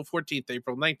from April 14th to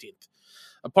April 19th.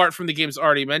 Apart from the games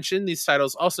already mentioned, these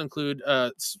titles also include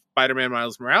Spider-Man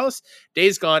Miles Morales,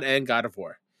 Days Gone, and God of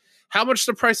War. How much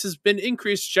the price has been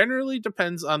increased generally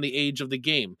depends on the age of the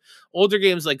game. Older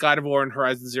games like God of War and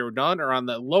Horizon Zero Dawn are on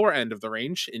the lower end of the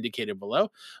range, indicated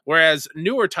below, whereas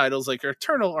newer titles like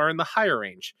Eternal are in the higher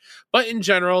range. But in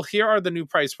general, here are the new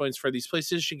price points for these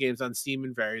PlayStation games on Steam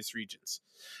in various regions.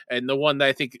 And the one that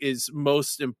I think is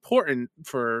most important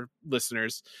for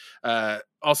listeners,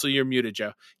 also you're muted,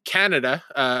 Joe.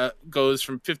 Canada goes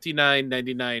from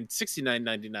 $59.99,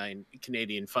 $69.99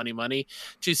 Canadian funny money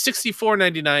to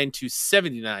 $64.99 to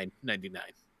 $79.99.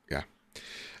 Yeah.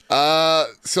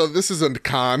 So this is a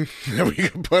con that we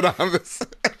can put on this.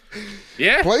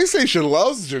 Yeah. PlayStation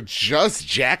loves to just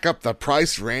jack up the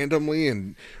price randomly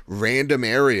in random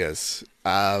areas.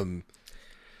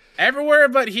 Everywhere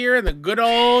but here in the good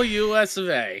old US of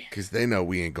A. Because they know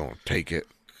we ain't going to take it.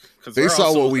 Because They we're saw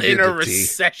also what we did in a to T.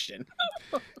 recession.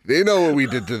 They know what we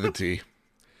did to the T.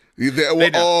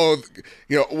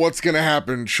 What's going to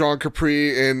happen? Sean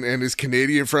Capri and his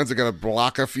Canadian friends are going to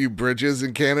block a few bridges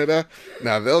in Canada.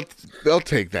 Now they'll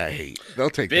take that hate.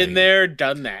 They'll take that Been there,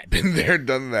 done that. Been there,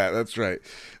 done that. That's right.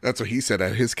 That's what he said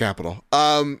at his capital.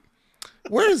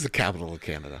 Where is the capital of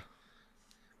Canada?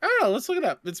 I don't know. Let's look it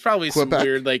up. It's probably Quebec? some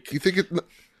weird, like, You think it?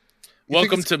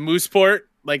 Welcome to Mooseport,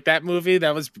 like that movie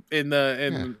that was in the.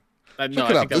 No, I Look it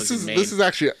think up. that was in Maine. This is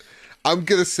actually. I'm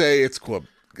gonna say it's Quebec.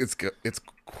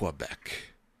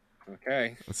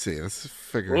 Okay. Let's see. Let's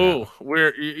figure it out.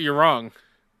 You're wrong.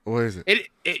 What is it?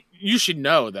 You should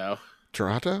know though.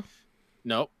 Toronto?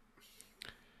 Nope.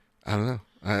 I don't know.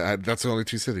 I that's the only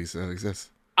two cities that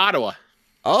exist. Ottawa.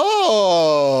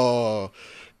 Oh,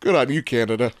 good on you,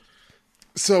 Canada.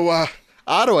 So,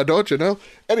 Ottawa, don't you know?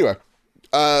 Anyway,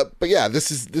 but yeah,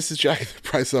 this is jacking the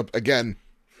price up again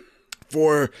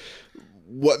for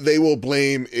what they will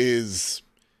blame is,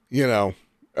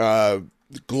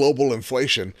 global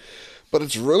inflation. But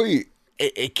it's really,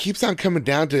 it keeps on coming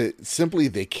down to simply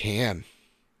they can.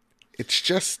 It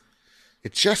just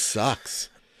sucks.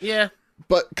 Yeah.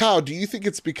 But Kyle, do you think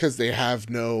it's because they have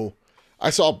no? I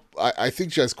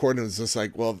think Jez Corden was just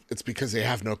like, well, it's because they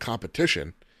have no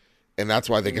competition, and that's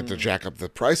why they get to jack up the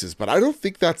prices. But I don't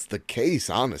think that's the case,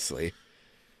 honestly,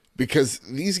 because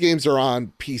these games are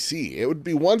on PC. It would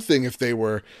be one thing if they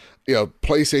were,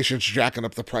 PlayStation's jacking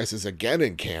up the prices again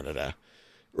in Canada,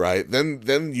 right?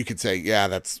 Then you could say, yeah,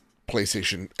 that's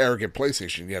arrogant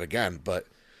PlayStation yet again. But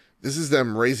this is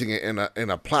them raising it in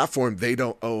a platform they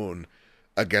don't own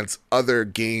against other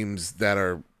games that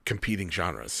are competing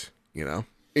genres,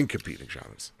 in competing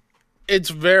genres. It's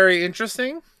very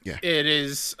interesting. Yeah. It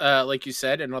is, like you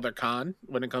said, another con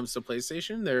when it comes to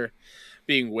PlayStation. They're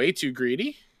being way too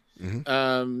greedy.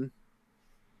 Mm-hmm.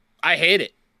 I hate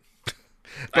it.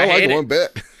 Don't like it one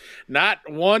bit. Not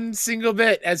one single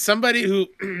bit. As somebody who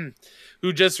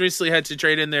who just recently had to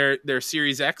trade in their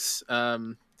Series X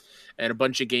and a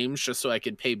bunch of games just so I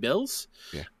could pay bills.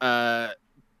 Yeah.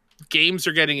 Games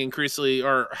are getting increasingly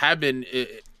or have been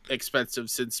expensive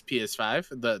since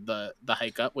PS5, the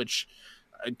hike up, which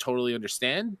I totally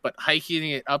understand, but hiking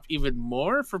it up even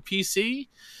more for PC,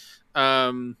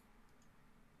 I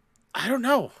don't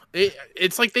know.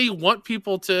 It's like they want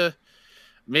people to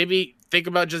maybe think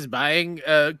about just buying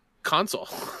a console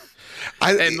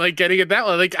and like getting it that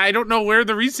way. Like, I don't know where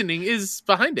the reasoning is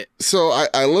behind it. So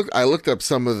I looked up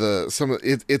some of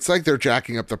it's like they're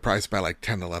jacking up the price by like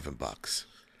 $10-11.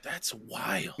 That's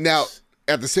wild. Now,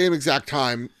 at the same exact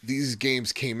time, these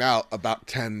games came out about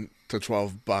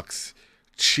 $10-12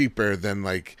 cheaper than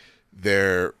like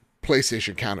their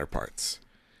PlayStation counterparts,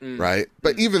 right?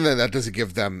 But even then, that doesn't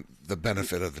give them the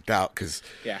benefit of the doubt because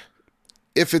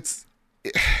if it's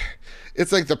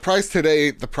like the price today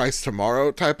ain't the price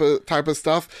tomorrow type of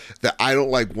stuff that I don't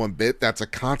like one bit. That's a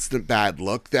constant bad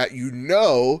look that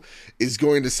is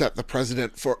going to set the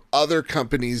precedent for other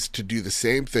companies to do the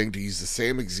same thing, to use the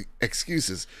same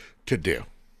excuses to do.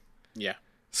 Yeah.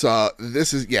 So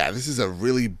this is a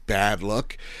really bad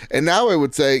look. And now I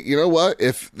would say, you know what?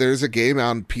 If there's a game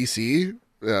on PC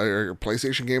or a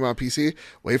PlayStation game on PC,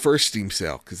 wait for a Steam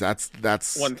sale because that's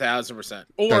 1,000%.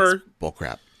 Or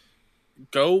bullcrap.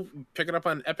 Go pick it up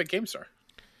on Epic Game Store.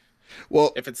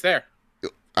 Well, if it's there.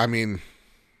 I mean,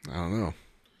 I don't know.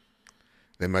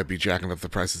 They might be jacking up the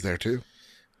prices there too.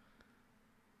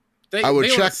 I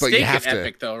would check, but you have to.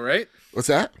 Epic, though, right? What's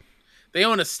that? They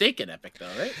own a stake in Epic,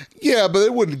 though, right? Yeah, but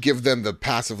it wouldn't give them the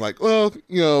passive, like, well,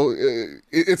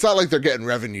 it's not like they're getting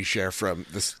revenue share from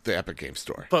the Epic Game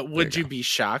Store. But would you be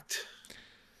shocked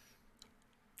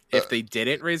if they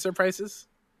didn't raise their prices?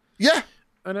 Yeah.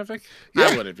 On Epic? Yeah.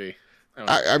 I wouldn't be.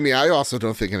 I mean, I also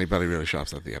don't think anybody really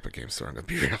shops at the Epic Game Store, to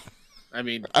be real. I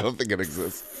mean, I don't think it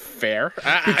exists. Fair.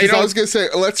 I was going to say,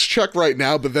 let's check right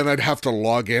now, but then I'd have to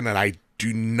log in, and I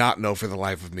do not know for the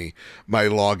life of me my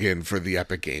login for the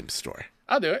Epic Game Store.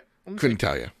 I'll do it. Couldn't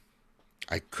tell you.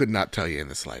 I could not tell you in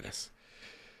the slightest.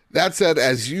 That said,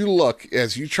 as you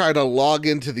try to log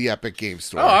into the Epic Game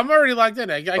Store. Oh, I'm already logged in.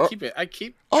 I keep it. I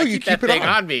keep that thing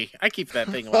on me. I keep that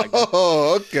thing logged in.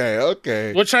 Oh,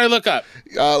 okay. What should I look up?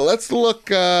 Let's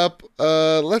look up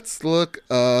a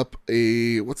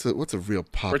what's a real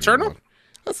popular Returnal? one?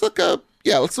 Let's look up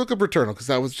Returnal because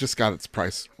that was just got its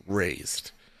price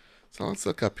raised. So let's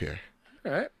look up here.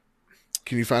 All right.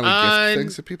 Can you finally gift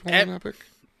things to people on Epic?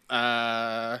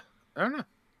 I don't know.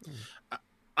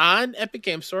 on Epic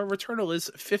Game Store, Returnal is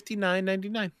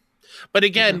 $59.99. But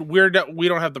again, we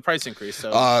don't have the price increase,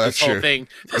 so That's this whole true. thing,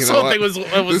 You know what? was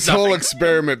This nothing. whole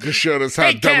experiment just showed us how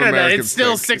Hey, dumb Canada, Americans it's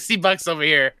still think. $60 over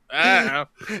here. I don't know.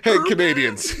 Hey,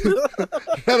 Canadians,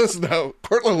 let us know.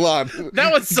 Portland Lawn.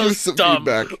 That was so give us some dumb.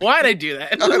 feedback. Why'd I do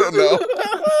that? I don't know.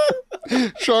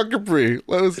 Sean Capri,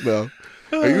 let us know.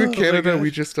 Are you in Canada?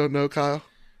 We just don't know, Kyle.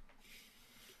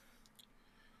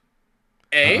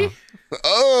 A?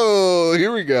 Oh,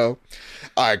 here we go.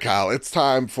 All right, Kyle, it's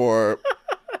time for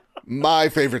my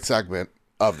favorite segment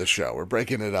of the show. We're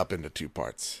breaking it up into two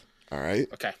parts. All right?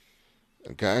 Okay?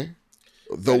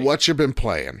 The Ready. what you've been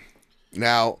playing.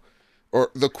 Now,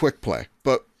 or the quick play.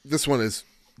 But this one is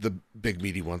the big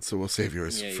meaty one, so we'll save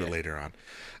yours for later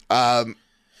on.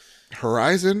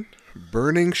 Horizon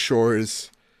Burning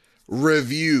Shores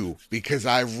review, because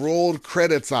I rolled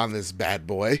credits on this bad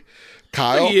boy.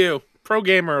 Kyle? Look at you. Pro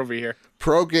gamer over here.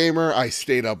 Pro gamer. I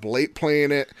stayed up late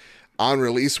playing it on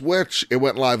release, which it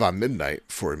went live on midnight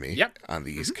for me on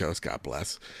the East Coast. God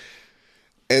bless.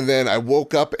 And then I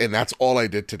woke up, and that's all I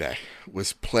did today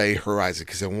was play Horizon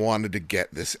because I wanted to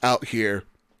get this out here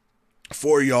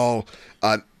for y'all.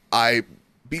 I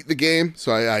beat the game,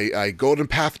 so I golden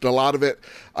pathed a lot of it.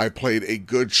 I played a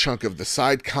good chunk of the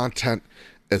side content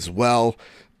as well.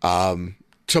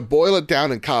 To boil it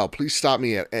down, and Kyle, please stop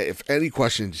me if any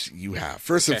questions you have.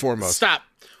 First and foremost. Stop.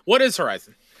 What is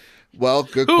Horizon? Well,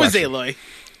 good Who is question. Aloy?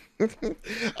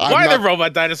 Why are there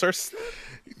robot dinosaurs?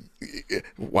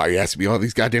 Why are you asking me all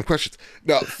these goddamn questions?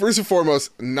 No, first and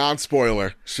foremost,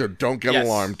 non-spoiler, so don't get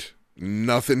alarmed.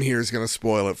 Nothing here is going to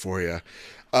spoil it for you.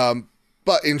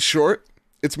 But in short,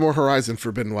 it's more Horizon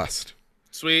Forbidden West.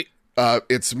 Sweet.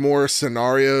 It's more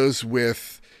scenarios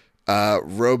with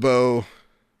robo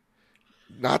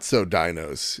not-so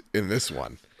dinos in this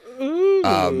one.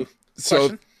 Ooh.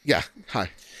 So, yeah, hi.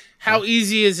 How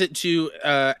easy is it to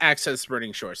access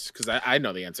Burning Shores? Because I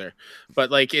know the answer.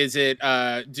 But, like, is it,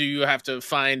 do you have to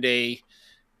find a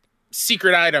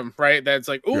secret item, right? That's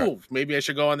like, ooh, maybe I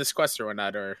should go on this quest or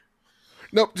whatnot, or...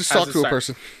 Nope, just talk to a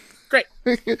person. Great.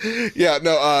 Yeah,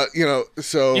 no,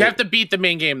 so... You have to beat the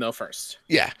main game, though, first.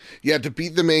 Yeah, you have to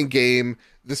beat the main game.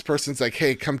 This person's like,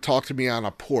 hey, come talk to me on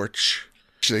a porch.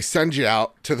 They send you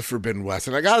out to the Forbidden West.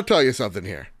 And I got to tell you something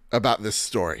here about this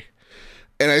story.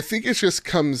 And I think it just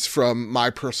comes from my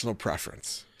personal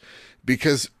preference.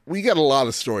 Because we get a lot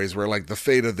of stories where, like, the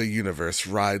fate of the universe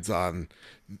rides on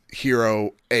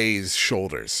hero A's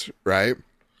shoulders, right?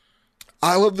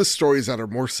 I love the stories that are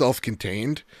more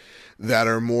self-contained, that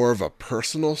are more of a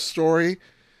personal story,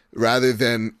 rather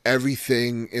than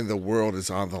everything in the world is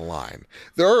on the line.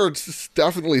 There are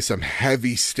definitely some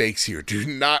heavy stakes here. Do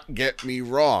not get me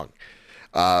wrong.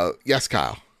 Yes,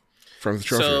 Kyle, from the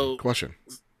trophy room. Question.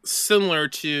 Similar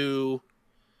to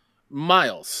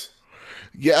Miles.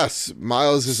 Yes,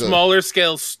 Miles is smaller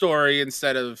scale story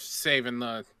instead of saving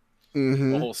the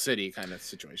whole city kind of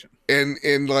situation.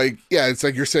 And like, yeah, it's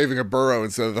like you're saving a borough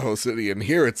instead of the whole city. And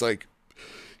here it's like,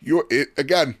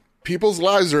 again, people's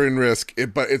lives are in risk,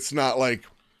 but it's not like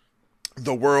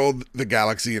the world, the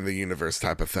galaxy, and the universe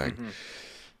type of thing.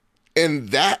 And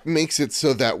that makes it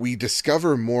so that we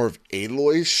discover more of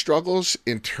Aloy's struggles,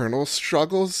 internal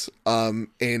struggles,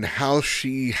 and how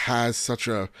she has such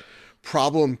a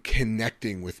problem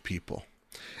connecting with people.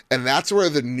 And that's where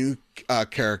the new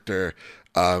character,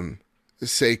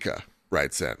 Seika,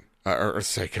 writes in. Or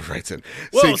Seika writes in.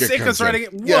 Whoa, Seika's writing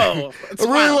it. Whoa. Yeah. I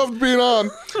really loved being on.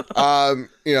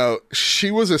 She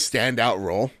was a standout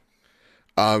role.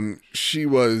 She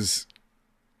was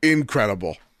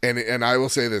incredible. And I will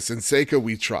say this, in Seika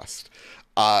we trust.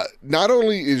 Not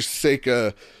only is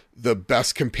Seika the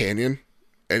best companion,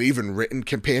 and even written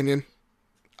companion,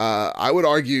 I would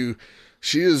argue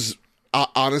she is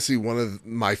honestly one of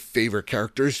my favorite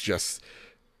characters just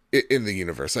in the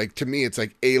universe. Like, to me, it's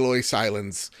like Aloy,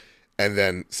 Silence, and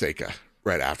then Seika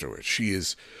right afterwards. She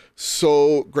is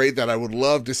so great that I would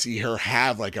love to see her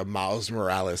have like a Miles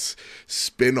Morales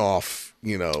spin-off,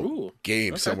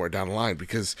 game somewhere down the line,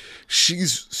 because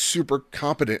she's super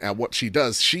competent at what she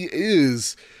does. She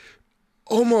is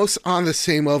almost on the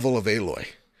same level of Aloy.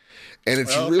 And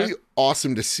it's really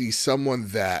awesome to see someone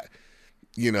that,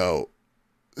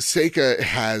 Seika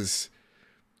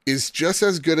is just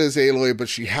as good as Aloy, but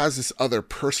she has this other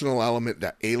personal element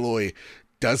that Aloy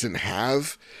doesn't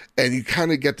have. And you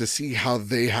kind of get to see how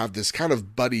they have this kind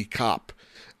of buddy cop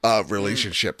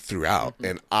relationship throughout.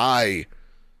 And I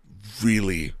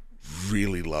really,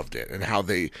 really loved it, and how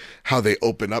they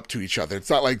open up to each other.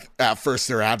 It's not like at first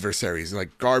they're adversaries,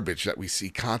 like garbage that we see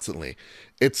constantly.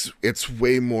 It's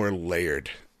way more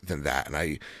layered than that.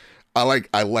 And I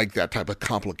like that type of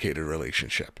complicated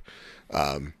relationship.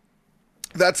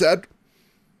 That said,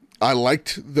 I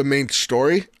liked the main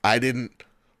story. I didn't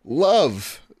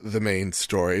love the main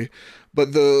story,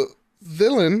 but the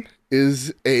villain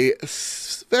is a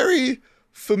very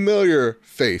familiar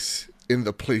face in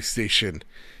the PlayStation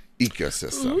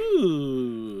ecosystem.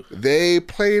 Ooh. They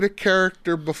played a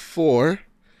character before,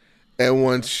 and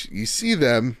once you see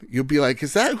them, you'll be like,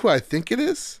 is that who I think it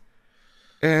is?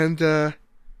 And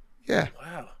yeah,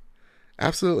 Wow.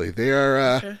 absolutely. They are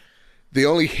Okay. the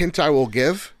only hint I will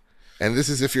give, and this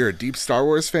is if you're a deep Star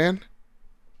Wars fan,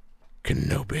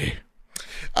 Kenobi.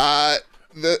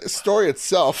 The story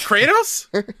itself. Kratos?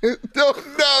 No,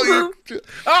 you.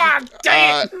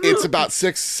 Dang it! It's about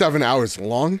 6-7 hours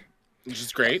long. Which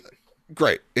is great.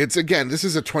 Great. This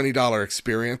is a $20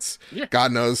 experience. Yeah.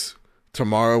 God knows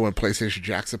tomorrow when PlayStation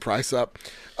jacks the price up.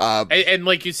 And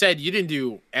like you said, you didn't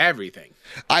do everything.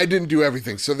 I didn't do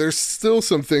everything, so there's still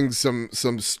some things, some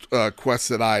quests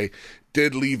that I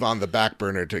did leave on the back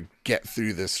burner to get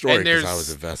through this story because I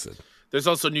was invested. There's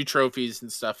also new trophies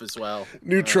and stuff as well.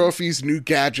 New trophies, new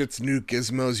gadgets, new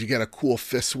gizmos. You get a cool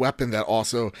fist weapon that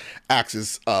also acts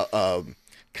as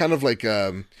kind of like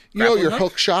your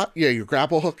hook shot. Yeah, your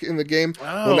grapple hook in the game.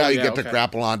 Oh, Now you get to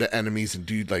grapple onto enemies and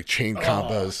do like chain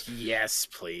combos. Yes,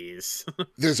 please.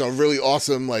 There's a really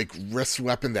awesome like wrist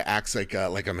weapon that acts like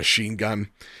a machine gun.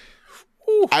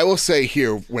 Ooh. I will say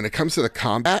here, when it comes to the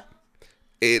combat,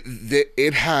 it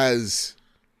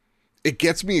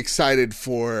gets me excited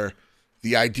for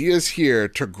the ideas here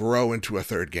to grow into a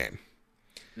third game.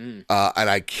 And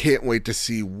I can't wait to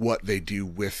see what they do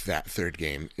with that third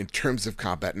game in terms of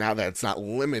combat now that it's not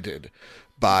limited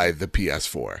by the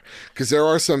PS4. Because there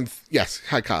are some... Yes,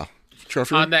 hi, Kyle.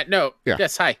 Trophy? On that note, Yeah.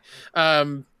 Yes, hi.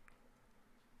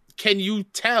 Can you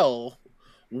tell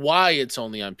why it's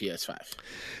only on PS5?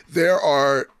 There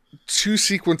are two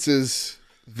sequences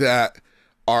that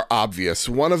are obvious.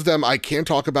 One of them I can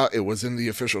talk about. It was in the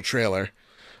official trailer.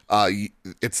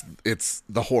 It's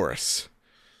the Horus,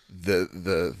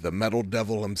 the metal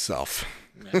devil himself.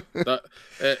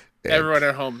 Everyone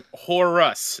at home,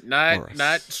 Horus, Horus.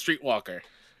 not Streetwalker.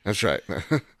 That's right.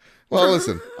 Well,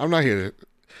 listen, I'm not here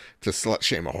to slut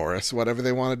shame a Horus. Whatever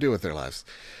they want to do with their lives.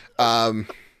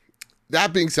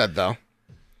 That being said, though,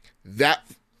 that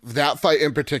fight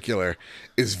in particular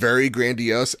is very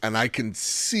grandiose, and I can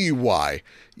see why.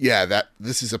 Yeah, that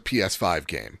this is a PS5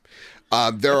 game.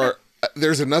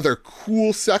 There's another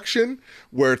cool section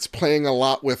where it's playing a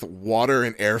lot with water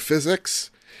and air physics,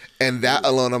 and that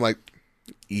alone, I'm like,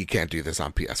 you can't do this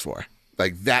on PS4.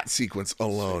 Like that sequence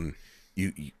alone,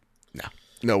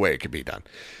 no way it could be done.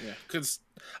 Yeah, because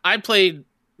I played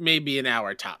maybe an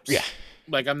hour tops. Yeah.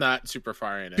 Like, I'm not super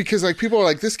far in it. Because like people are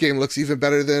like, this game looks even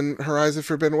better than Horizon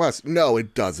Forbidden West. No,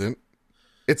 it doesn't.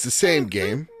 It's the same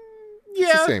game.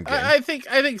 Yeah, the same game. I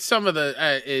think some of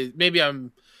the maybe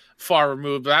I'm far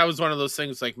removed, but that was one of those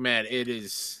things. Like, man, it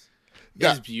is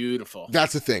beautiful.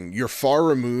 That's the thing. You're far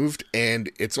removed,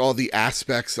 and it's all the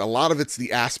aspects. A lot of it's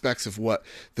the aspects of what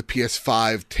the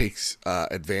PS5 takes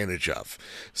advantage of.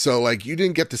 So, like, you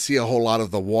didn't get to see a whole lot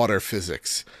of the water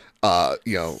physics,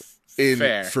 in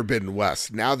Fair. Forbidden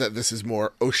West. Now that this is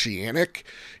more oceanic,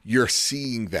 you're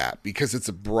seeing that because it's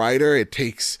brighter. It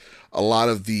takes a lot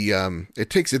of the it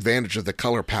takes advantage of the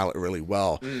color palette really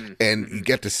well, and you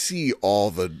get to see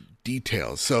all the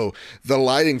details. So the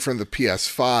lighting from the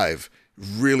PS5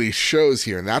 really shows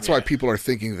here, and that's why people are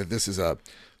thinking that this is a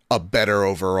better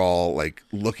overall like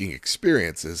looking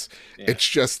experiences. It's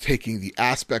just taking the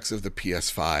aspects of the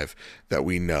PS5 that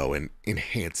we know and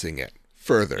enhancing it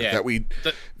further,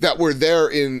 that were there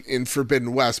in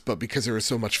Forbidden West, but because there was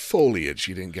so much foliage,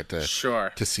 you didn't get to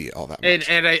see it all that much.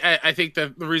 And I think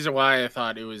the reason why I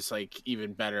thought it was like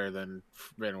even better than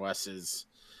Forbidden West is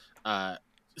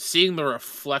seeing the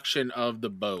reflection of the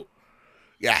boat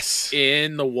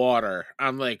in the water.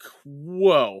 I'm like,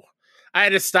 whoa. I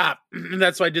had to stop. And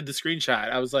that's why I did the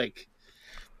screenshot. I was like,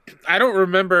 I don't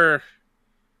remember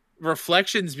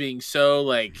reflections being so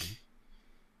like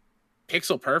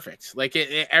pixel perfect. Like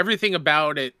everything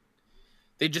about it,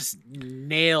 they just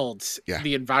nailed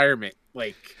the environment.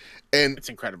 Like, and it's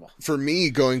incredible. For me,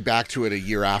 going back to it a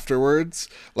year afterwards,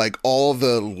 like all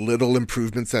the little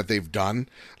improvements that they've done,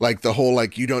 like the whole,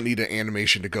 like, you don't need an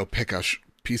animation to go pick a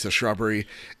piece of shrubbery.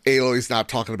 Aloy's not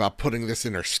talking about putting this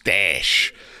in her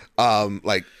stash.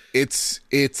 Like it's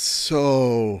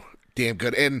so damn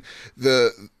good. And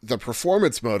the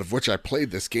performance mode of which I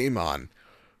played this game on,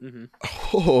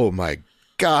 oh my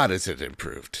God, is it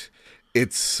improved.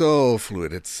 It's so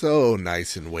fluid. It's so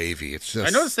nice and wavy. It's just... I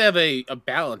noticed they have a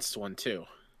balanced one too.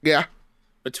 Yeah.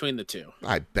 between the two.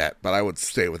 I bet, but I would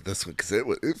stay with this one because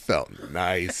it felt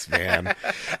nice, man.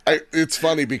 It's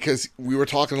funny because we were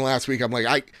talking last week. I'm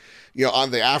like,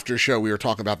 on the after show, we were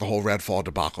talking about the whole Redfall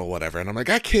debacle, whatever, and I'm like,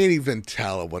 I can't even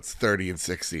tell what's 30 and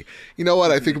 60. You know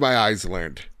what? I think my eyes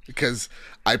learned because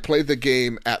I played the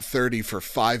game at 30 for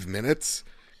 5 minutes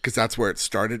because that's where it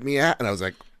started me at, and I was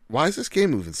like, why is this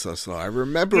game moving so slow? I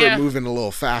remember it moving a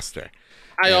little faster.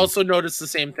 I also noticed the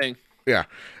same thing. Yeah,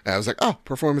 and I was like, oh,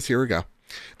 performance, here we go.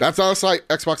 That's not a slight,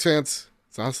 Xbox fans.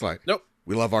 It's not a slight. Nope.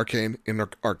 We love Arcane. In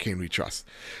Arcane we trust.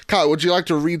 Kyle, would you like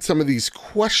to read some of these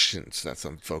questions that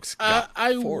some folks got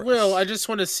I for will. us? I just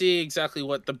want to see exactly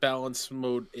what the balance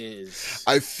mode is.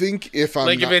 I think if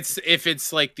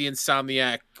it's like the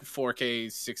Insomniac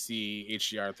 4K 60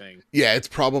 HDR thing. Yeah, it's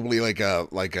probably like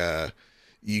a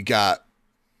you got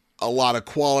a lot of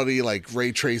quality, like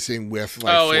ray tracing with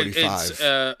like 45. It's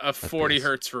a 40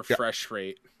 hertz refresh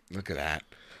rate. Look at that.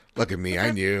 Look at me. Okay.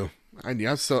 I knew.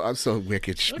 I'm so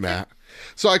wicked, Matt.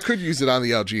 So I could use it on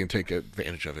the LG and take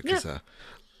advantage of it because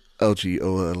LG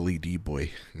OLED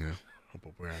boy,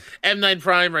 M9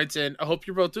 Prime writes in, I hope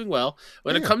you're both doing well.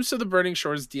 When it comes to the Burning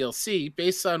Shores DLC,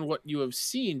 based on what you have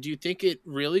seen, do you think it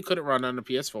really couldn't run on a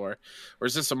PS4? Or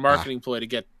is this a marketing ploy to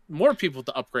get more people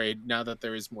to upgrade now that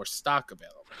there is more stock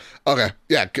available? Okay.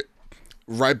 Yeah.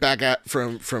 Right back at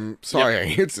from sorry, I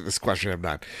answered this question. I'm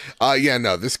not.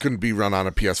 No, this couldn't be run on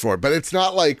a PS4. But it's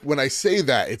not like when I say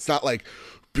that, it's not like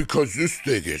because this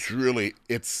thing is really.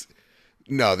 It's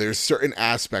no. There's certain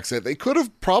aspects that they could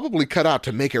have probably cut out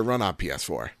to make it run on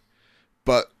PS4,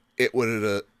 but it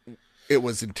would it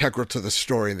was integral to the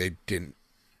story, and they didn't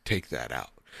take that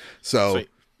out. So Sweet.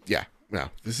 Yeah,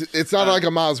 no, it's not like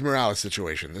a Miles Morales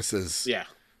situation. This is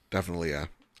definitely a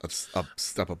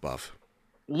step above.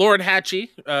 Lord Hatchie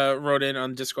wrote in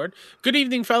on Discord. Good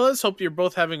evening, fellas. Hope you're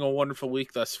both having a wonderful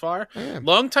week thus far.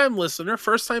 Long-time listener,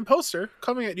 first-time poster,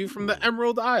 coming at you from the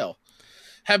Emerald Isle.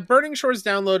 Have Burning Shores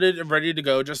downloaded and ready to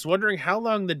go. Just wondering how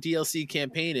long the DLC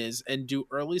campaign is, and do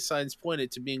early signs point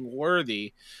it to being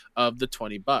worthy of the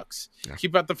 $20? Yeah.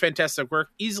 Keep up the fantastic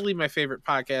work. Easily my favorite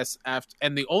podcast,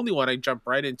 and the only one I jump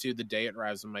right into the day it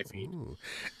arrives on my feed. Ooh.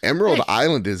 Emerald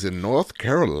Island is in North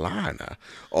Carolina.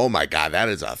 Oh my God, that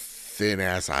is a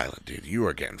thin-ass island, dude. You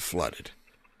are getting flooded.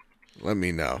 Let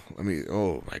me know.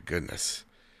 Oh, my goodness.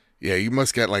 Yeah, you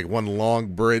must get like one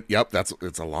long bridge. Yep,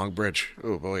 it's a long bridge.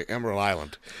 Oh, boy, Emerald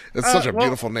Island. It's such a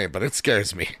beautiful name, but it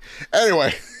scares me.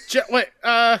 Anyway. Wait,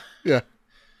 yeah.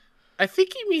 I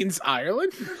think he means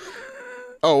Ireland.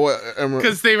 Oh, Emerald.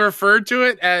 Because they referred to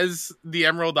it as the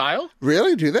Emerald Isle.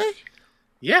 Really? Do they?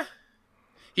 Yeah.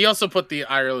 He also put the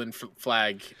Ireland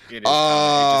flag in his comment.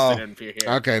 It just didn't appear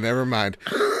here. Okay, never mind.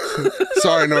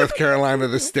 Sorry, North Carolina,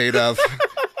 the state of.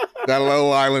 That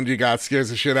little island you got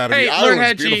scares the shit out of me.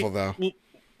 Ireland's beautiful, though.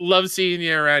 Love seeing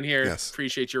you around here. Yes.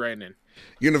 Appreciate you writing in.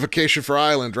 Unification for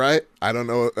Ireland, right? I don't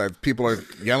know. People are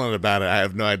yelling about it. I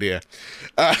have no idea.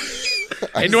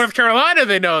 In North Carolina,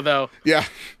 they know, though. Yeah.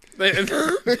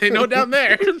 They know down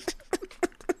there.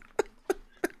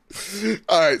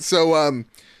 All right, so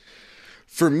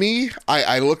for me,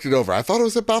 I looked it over. I thought it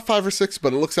was about 5 or 6,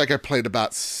 but it looks like I played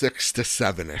about 6 to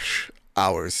 7-ish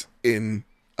hours in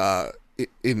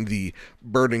the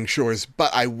Burning Shores.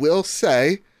 But I will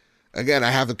say, again, I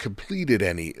haven't completed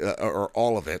any or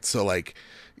all of it. So like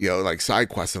side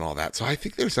quests and all that. So I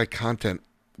think there's like content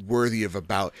worthy of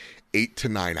about 8 to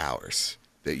 9 hours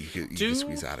that you can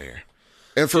squeeze out of here.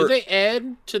 And do they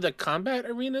add to the combat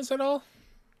arenas at all?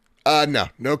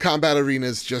 No combat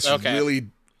arenas, just really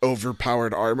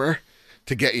overpowered armor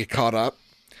to get you caught up.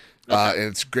 And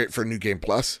it's great for New Game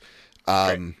Plus.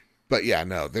 But yeah,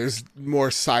 no, there's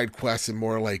more side quests and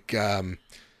more like, no,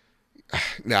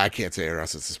 I can't say it or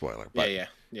else it's a spoiler. But yeah,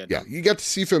 you get to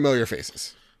see familiar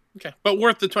faces. Okay, but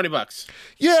worth the $20.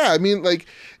 Yeah, I mean, like,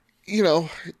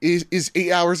 is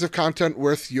 8 hours of content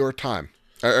worth your time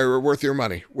or worth your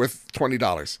money, worth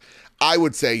 $20? I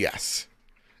would say yes,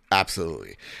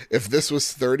 absolutely. If this was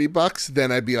 $30,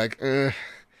 then I'd be like,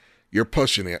 you're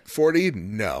pushing it. 40,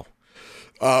 no.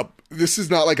 This is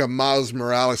not like a Miles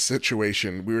Morales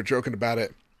situation. We were joking about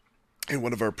it in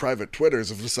one of our private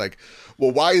Twitters of just like,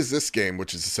 well, why is this game,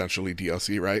 which is essentially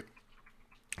DLC, right?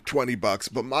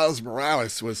 $20, but Miles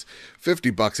Morales was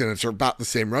 $50 and it's about the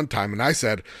same runtime. And I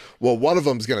said, well, one of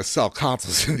them's going to sell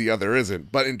consoles and the other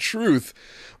isn't. But in truth,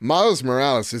 Miles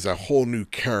Morales is a whole new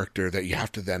character that you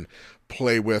have to then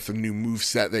play with, a new move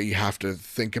set that you have to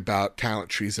think about, talent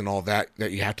trees and all that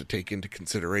you have to take into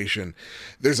consideration.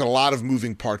 There's a lot of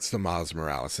moving parts to Miles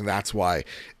Morales, and that's why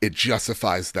it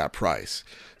justifies that price.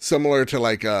 Similar to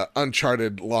like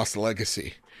Uncharted Lost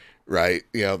Legacy, right?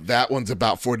 You know, that one's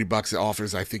about $40. It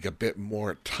offers, I think, a bit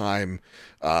more time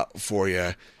for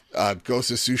you.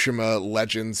 Ghost of Tsushima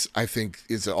Legends, I think,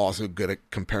 is also good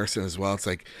at comparison as well. It's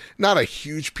like not a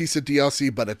huge piece of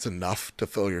DLC, but it's enough to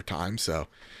fill your time. So,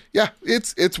 yeah,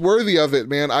 it's worthy of it,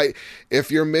 man. If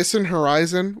you're missing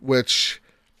Horizon, which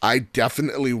I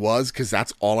definitely was, because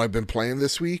that's all I've been playing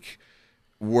this week,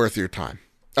 worth your time.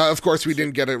 Of course, we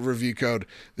didn't get a review code.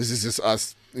 This is just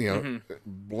us,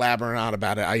 blabbering on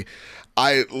about it.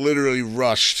 I literally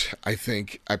rushed. I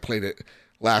think I played it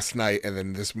last night and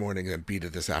then this morning and beat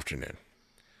it this afternoon.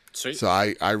 Sweet. So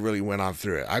I really went on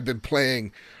through it. I've been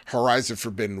playing Horizon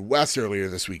Forbidden West earlier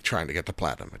this week trying to get the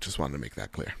platinum. I just wanted to make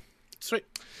that clear. Sweet.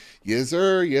 Yes,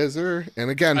 sir. Yes, sir. And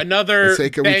again, another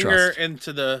banger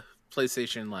into the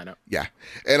PlayStation lineup. Yeah.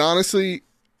 And honestly,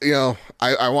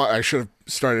 I should have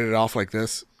started it off like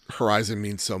this. Horizon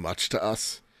means so much to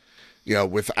us.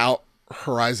 Without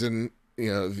Horizon,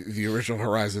 the original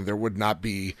Horizon, there would not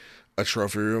be a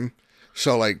trophy room.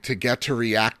 So like to get to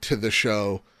react to the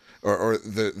show or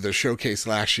the showcase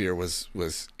last year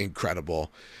was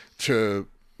incredible. To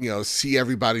see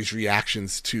everybody's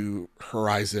reactions to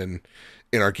Horizon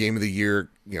in our Game of the Year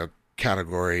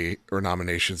category or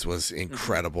nominations was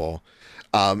incredible.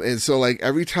 And so like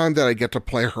every time that I get to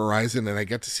play Horizon and I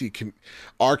get to see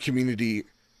our community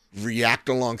react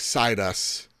alongside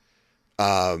us,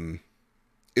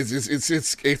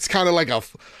 it's kind of like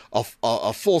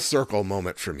a full circle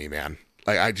moment for me, man.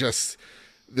 Like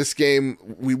this game,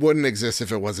 we wouldn't exist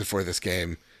if it wasn't for this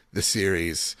game, the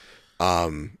series.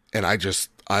 And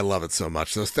I love it so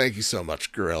much. So thank you so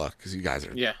much, Gorilla, because you guys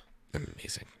are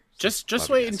amazing. Just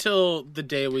wait until the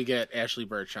day we get Ashley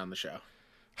Birch on the show.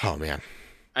 Oh man.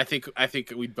 I think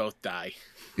we'd both die.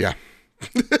 Yeah.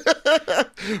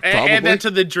 and then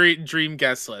to the dream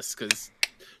guest list, because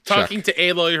talking to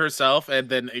Aloy herself and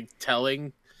then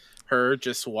telling her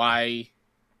just why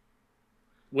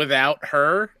without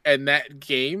her and that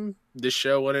game the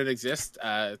show wouldn't exist.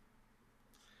 I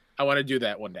want to do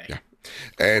that one day. Yeah.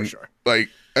 And for sure. Like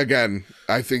again,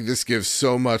 I think this gives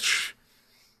so much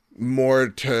more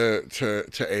to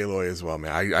Aloy as well,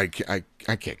 man. I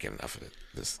can't get enough of it.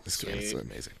 This game is so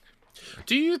amazing.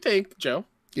 Do you think, Joe?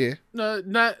 Yeah. No,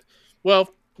 not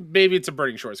well. Maybe it's a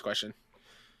Burning Shores question.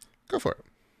 Go for it.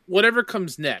 Whatever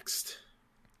comes next,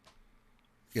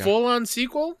 full on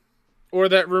sequel, or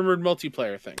that rumored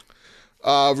multiplayer thing?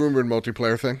 Rumored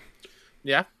multiplayer thing.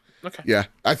 Yeah. Okay. Yeah,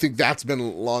 I think that's been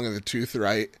long in the tooth,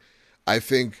 right? I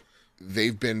think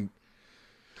they've been.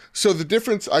 So the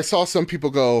difference, I saw some people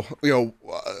go,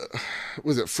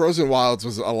 was it Frozen Wilds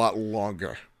was a lot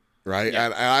longer, right? Yeah.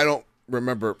 And I don't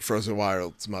remember Frozen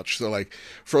Wilds much. So like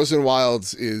Frozen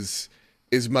Wilds is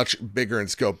much bigger in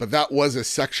scope, but that was a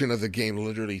section of the game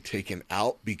literally taken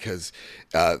out because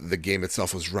the game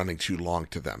itself was running too long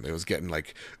to them. It was getting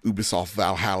like Ubisoft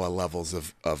Valhalla levels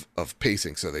of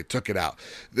pacing, so they took it out.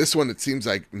 This one, it seems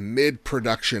like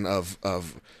mid-production of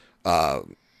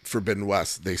Forbidden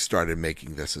West, they started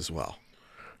making this as well.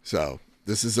 So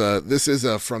this is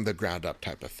a from the ground up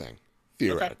type of thing,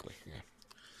 theoretically. Okay. Yeah.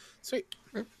 Sweet.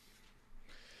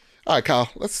 All right, Kyle,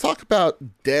 let's talk about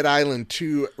Dead Island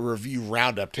 2 review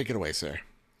roundup. Take it away, sir.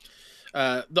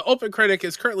 The Open Critic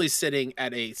is currently sitting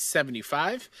at a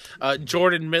 75.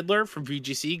 Jordan Midler from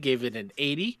VGC gave it an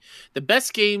 80. The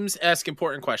best games ask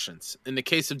important questions. In the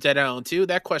case of Dead Island 2,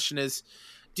 that question is,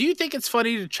 do you think it's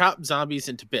funny to chop zombies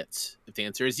into bits? If the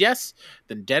answer is yes,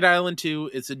 then Dead Island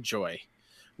 2 is a joy.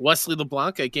 Wesley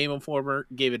LeBlanc at Game Informer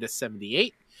gave it a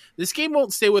 78. This game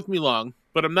won't stay with me long,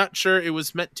 but I'm not sure it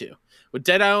was meant to. With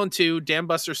Dead Island 2,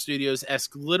 Dambuster Studios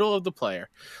ask little of the player,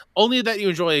 only that you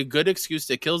enjoy a good excuse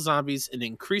to kill zombies in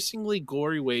increasingly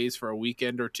gory ways for a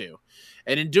weekend or two.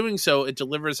 And in doing so, it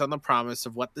delivers on the promise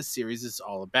of what the series is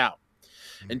all about.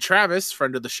 And Travis,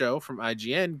 friend of the show from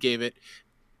IGN, gave it...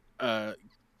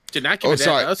 did not give it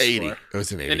an 80. It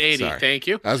was an 80. An 80, sorry. Thank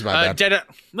you. That was my bad.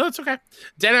 No, it's okay.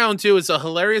 Dead Island 2 is a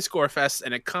hilarious gore fest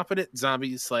and a competent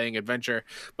zombie-slaying adventure,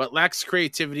 but lacks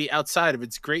creativity outside of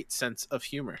its great sense of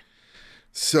humor.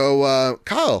 So,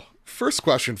 Kyle, first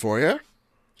question for you.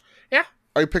 Yeah.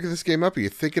 Are you picking this game up? Are you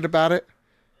thinking about it?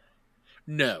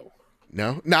 No.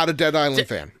 No? Not a Dead Island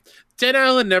fan? Dead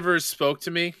Island never spoke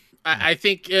to me. I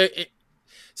think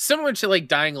similar to like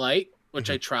Dying Light, which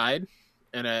I tried,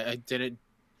 and I didn't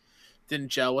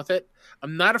gel with it.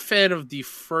 I'm not a fan of the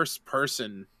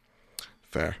first-person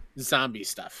zombie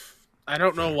stuff. I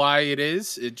don't know why it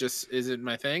is. It just isn't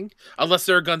my thing, unless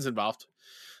there are guns involved.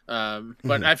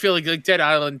 But I feel like Dead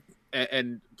Island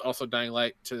and also Dying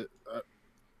Light to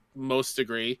most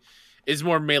degree is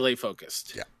more melee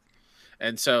focused. Yeah.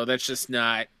 And so that's just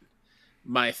not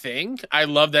my thing. I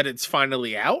love that it's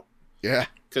finally out Yeah.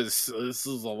 because this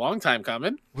is a long time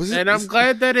coming, Was it? and I'm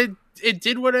glad that it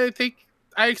did what I think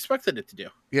I expected it to do.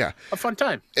 Yeah. A fun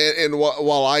time. And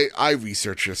while I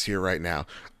research this here right now,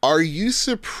 are you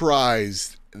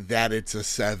surprised that it's a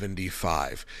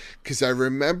 75? Because I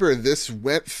remember this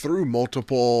went through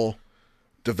multiple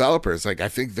developers. Like I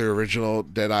think the original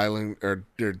Dead Island or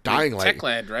their Dying Light,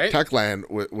 Techland, right? Techland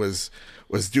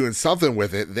was doing something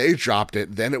with it. They dropped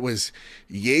it. Then it was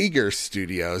Jaeger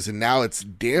Studios, and now it's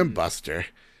Dambuster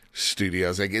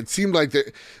Studios. Like it seemed like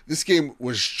this game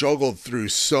was juggled through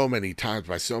so many times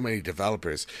by so many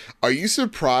developers. Are you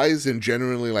surprised and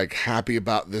genuinely like happy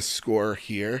about this score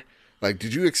here? Like,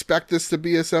 did you expect this to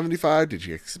be a 75? Did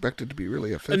you expect it to be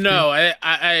really a 50? No,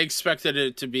 I expected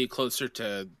it to be closer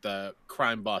to the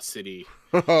Crime Boss City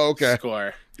Oh, okay.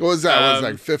 score. What was that? It was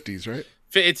like 50s, right?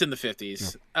 It's in the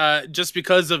 50s. Just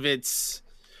because of its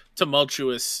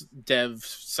tumultuous dev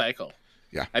cycle.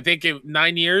 Yeah. I think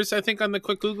 9 years, I think, on the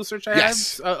quick Google search I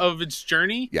Yes. have of its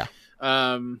journey. Yeah.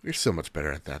 You're so much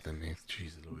better at that than me.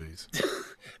 Jesus Louise.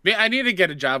 Man, I need to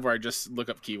get a job where I just look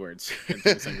up keywords and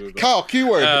things on Google. Kyle,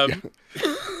 keyword.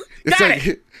 It's got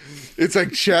like it's like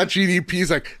ChatGPT's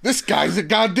like, this guy's a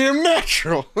goddamn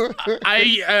natural.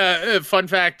 Fun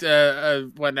fact,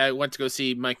 when I went to go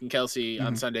see Mike and Kelsey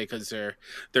on Sunday because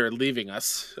they're leaving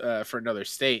us for another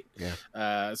state.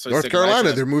 Yeah. So North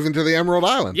Carolina, they're moving to the Emerald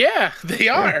Island. Yeah, they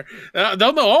are.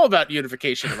 They'll know all about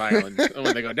unification of Ireland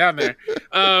when they go down there.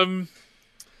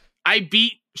 I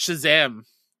beat Shazam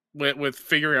with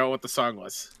figuring out what the song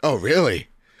was. Oh, really?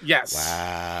 Yes.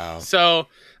 Wow. So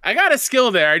I got a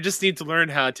skill there. I just need to learn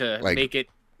how to make it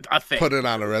a thing. Put it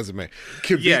on a resume.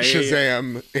 Can beat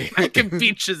Shazam. Yeah. I can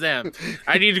beat Shazam.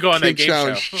 I need to go on that game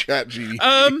show.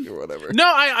 ChatGPT or whatever.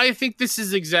 No, I think this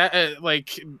is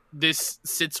like this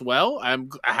sits well.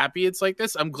 I'm happy it's like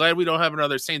this. I'm glad we don't have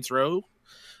another Saints Row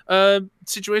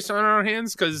situation on our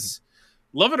hands because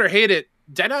love it or hate it,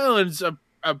 Dead Island's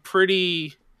a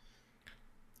pretty.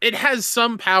 It has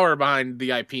some power behind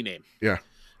the IP name. Yeah.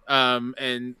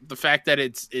 And the fact that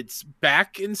it's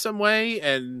back in some way,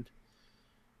 and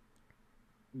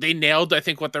they nailed, I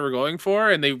think, what they were going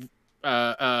for, and they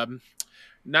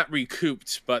not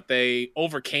recouped, but they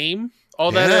overcame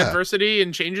all that adversity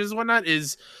and changes and whatnot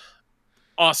is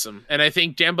awesome. And I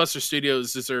think Dambuster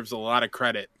Studios deserves a lot of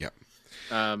credit. Yeah.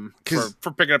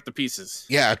 For picking up the pieces.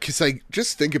 Yeah, because like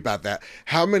just think about that.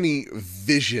 How many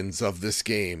visions of this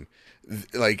game?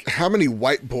 Like how many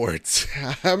whiteboards,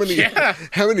 how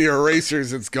many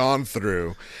erasers it's gone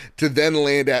through to then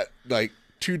land at like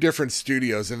two different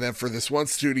studios, and then for this one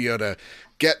studio to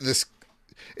get this,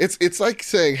 it's like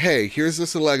saying, hey, here's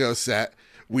this Lego set.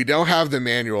 We don't have the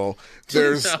manual.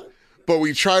 But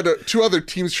we two other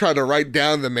teams try to write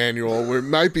down the manual. We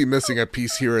might be missing a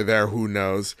piece here or there. Who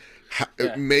knows?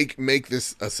 Make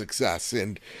this a success.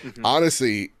 And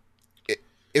honestly,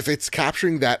 if it's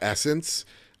capturing that essence,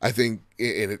 I think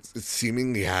it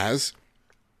seemingly has.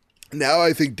 Now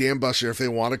I think Dambuster, if they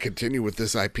want to continue with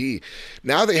this IP,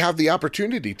 now they have the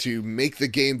opportunity to make the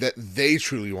game that they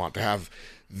truly want, to have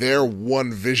their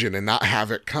one vision and not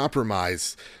have it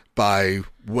compromised by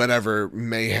whatever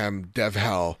mayhem dev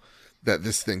hell that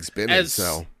this thing's been in.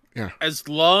 So, yeah. As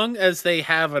long as they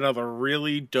have another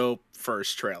really dope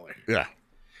first trailer. Yeah.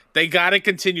 They got to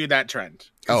continue that trend.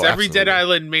 Because every Dead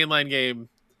Island mainline game,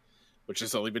 which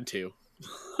has only been 2,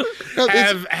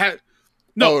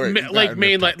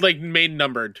 main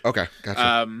numbered. Okay,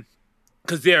 gotcha.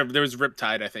 Because there was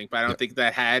Riptide, I think, but I don't think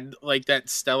that had like that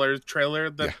stellar trailer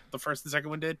that the first and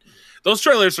second one did. Those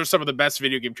trailers are some of the best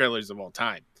video game trailers of all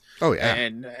time. Oh yeah,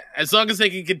 and as long as they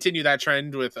can continue that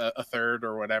trend with a third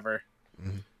or whatever,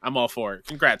 I'm all for it.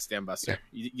 Congrats, Dambuster.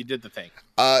 Yeah. You did the thing.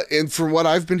 And from what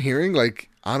I've been hearing, like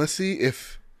honestly,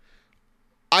 if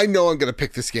I know I'm gonna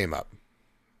pick this game up.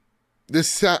 This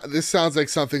sounds like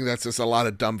something that's just a lot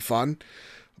of dumb fun,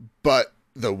 but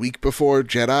the week before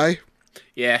Jedi,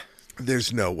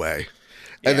 there's no way.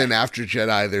 Yeah. And then after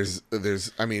Jedi,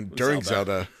 there's I mean during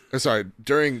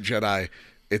during Jedi,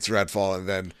 it's Redfall, and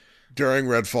then during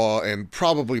Redfall, and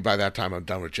probably by that time I'm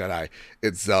done with Jedi,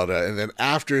 it's Zelda, and then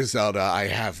after Zelda, I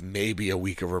have maybe a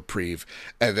week of reprieve,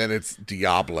 and then it's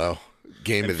Diablo.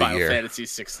 Game of the year. Final Fantasy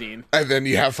 16. And then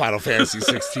you have Final Fantasy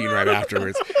 16 right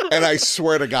afterwards. And I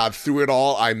swear to God, through it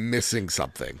all, I'm missing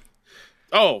something.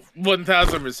 Oh,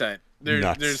 1,000%.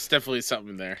 There's definitely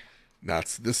something there.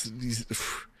 Nuts.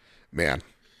 Man.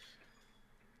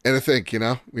 And I think,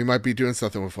 we might be doing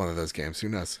something with one of those games. Who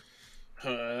knows?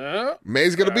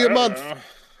 May's going to be a month.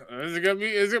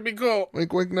 It's gonna be cool.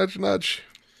 Wink, wink, nudge, nudge.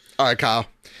 All right, Kyle.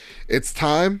 It's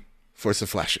time for some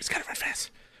flashes. Gotta run fast.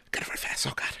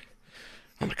 Oh, God.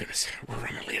 Oh my goodness, we're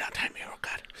running late on time here. Oh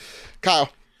God, Kyle,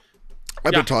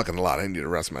 I've been talking a lot. I need to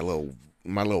rest my little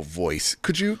voice.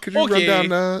 Could you run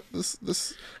down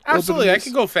this? Absolutely, I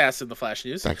can go fast in the Flash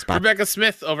News. Thanks, Bob. Rebecca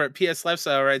Smith over at PS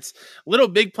Lifestyle writes, Little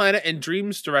Big Planet and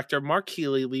Dreams director Mark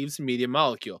Healy leaves Media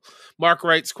Molecule. Mark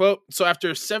writes, quote, so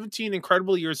after 17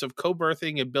 incredible years of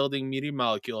co-birthing and building Media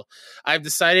Molecule, I've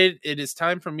decided it is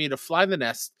time for me to fly the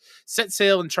nest, set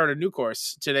sail and chart a new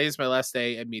course. Today is my last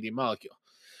day at Media Molecule.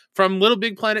 From Little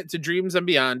Big Planet to Dreams and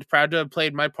Beyond, proud to have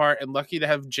played my part and lucky to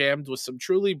have jammed with some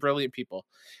truly brilliant people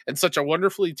and such a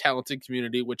wonderfully talented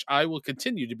community, which I will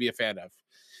continue to be a fan of.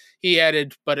 He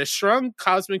added, but a strong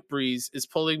cosmic breeze is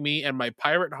pulling me and my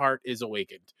pirate heart is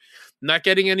awakened. I'm not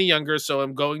getting any younger, so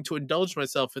I'm going to indulge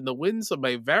myself in the winds of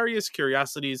my various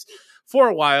curiosities for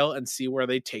a while and see where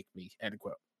they take me, end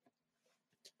quote.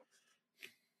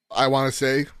 I want to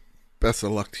say best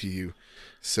of luck to you,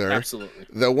 sir. Absolutely.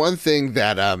 The one thing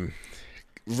that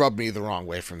rubbed me the wrong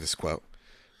way from this quote,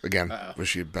 again,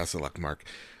 wish you best of luck, Mark,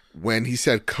 when he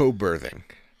said co-birthing,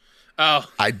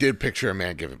 I did picture a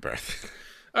man giving birth.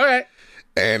 All right.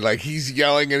 And like he's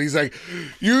yelling and he's like,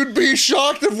 you'd be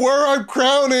shocked of where I'm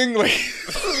crowning.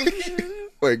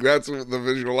 Like that's what the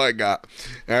visual I got.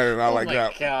 And I like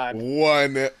that God.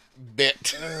 One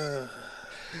bit.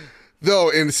 Though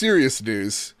in serious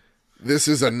news, this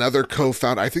is another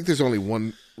co-founder. I think there's only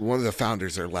one of the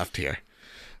founders are left here.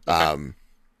 Okay.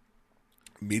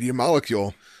 Media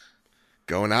Molecule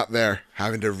going out there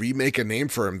having to remake a name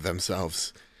for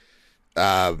themselves.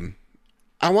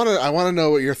 I want to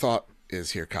know what your thought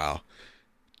is here, Kyle.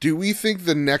 Do we think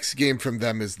the next game from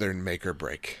them is their make or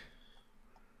break?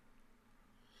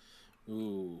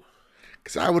 Ooh.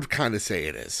 Because I would kind of say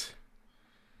it is.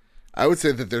 I would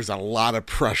say that there's a lot of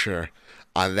pressure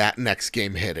on that next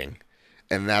game hitting.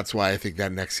 And that's why I think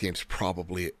that next game's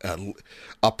probably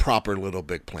a proper Little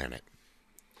Big Planet.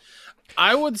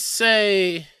 I would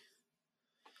say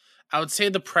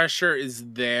the pressure is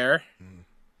there.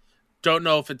 Don't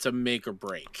know if it's a make or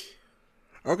break.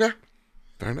 Okay.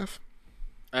 Fair enough.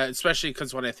 Especially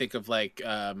because when I think of I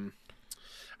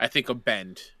think of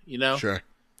Bend, you know? Sure.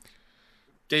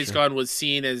 Days Gone was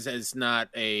seen as not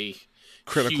a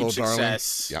critical huge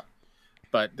success. Yep.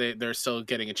 But they're still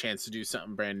getting a chance to do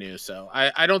something brand new. So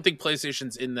I don't think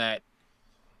PlayStation's in that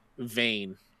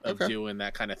vein of doing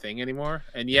that kind of thing anymore.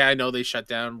 And yeah, I know they shut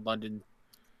down London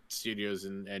studios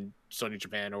and Sony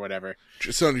Japan or whatever.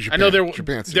 Sony Japan. I know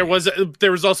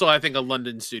there was also I think a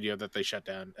London studio that they shut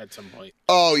down at some point.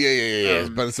 Oh yeah.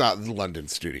 But it's not the London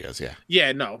studios. Yeah.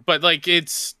 Yeah, no, but like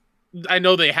I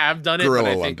know they have done it. Guerrilla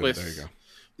but I London. think There you go.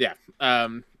 Yeah.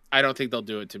 I don't think they'll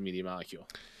do it to Media Molecule.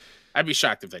 I'd be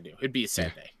shocked if they do. It'd be a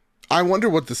sad day. I wonder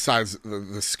what the size,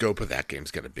 the scope of that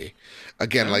game's going to be.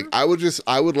 Again, I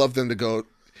would love them to go,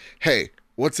 hey,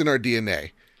 what's in our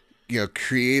DNA?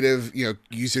 Creative,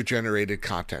 user-generated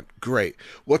content. Great.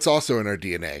 What's also in our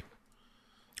DNA?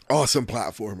 Awesome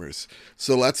platformers.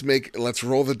 So let's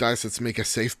roll the dice. Let's make a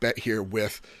safe bet here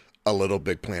with a Little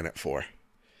Big Planet 4.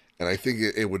 And I think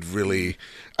it would really,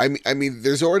 I mean,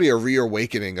 there's already a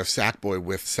reawakening of Sackboy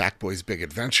with Sackboy's Big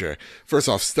Adventure. First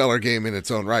off, stellar game in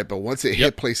its own right, but once it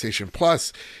hit PlayStation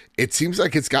Plus, it seems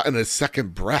like it's gotten a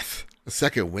second breath, a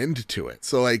second wind to it.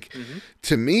 So,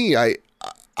 to me,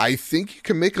 I think you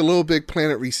can make a Little Big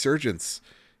Planet resurgence,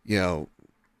 a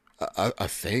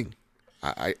thing.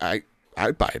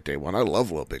 I'd buy it day one. I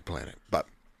love Little Big Planet, but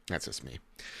that's just me.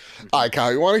 All right,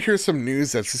 Kyle, you want to hear some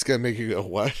news that's just gonna make you go,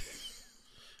 what?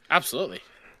 Absolutely.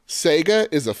 Sega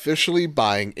is officially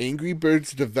buying Angry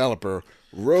Birds developer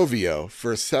Rovio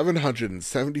for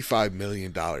 $775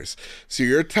 million. So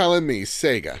you're telling me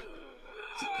Sega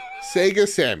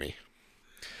Sammy,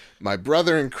 my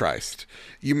brother in Christ,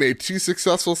 you made 2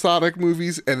 successful Sonic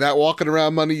movies and that walking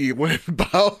around money you went and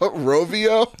bought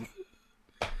Rovio?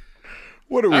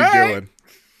 What are we doing?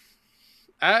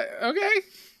 Okay.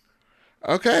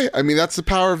 Okay. I mean, that's the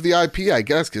power of the IP, I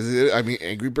guess, because,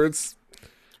 Angry Birds...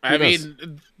 Are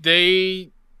they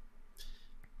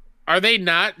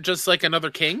not just like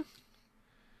another King?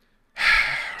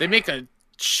 They make a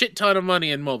shit ton of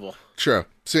money in mobile. True.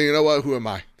 So you know what? Who am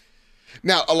I?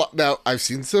 Now, I've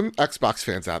seen some Xbox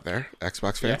fans out there.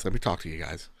 Xbox fans, Let me talk to you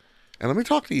guys. And let me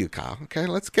talk to you, Kyle. Okay,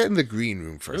 let's get in the green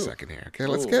room for a second here. Okay,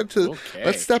 let's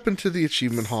step into the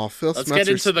achievement hall. Let's get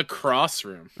into the cross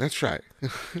room. That's right.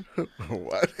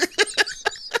 What?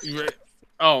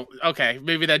 Oh, okay.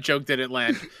 Maybe that joke didn't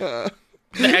land. The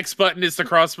X button is the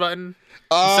cross button.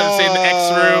 Instead of saying the X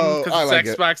room, because it's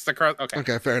Xbox, the cross.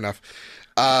 Okay, fair enough.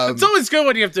 It's always good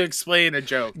when you have to explain a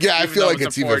joke. Yeah, I feel like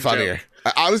it's even funnier.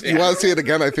 Honestly, you want to say it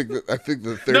again? I think the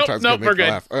third time's gonna make me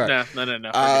laugh. All right.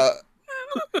 No.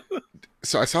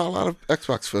 So I saw a lot of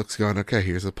Xbox folks going, okay,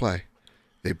 here's a play.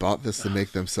 They bought this to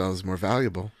make themselves more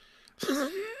valuable.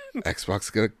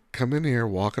 Xbox gonna come in here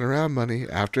walking around money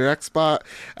after the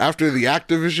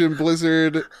Activision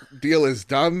Blizzard deal is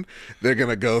done. They're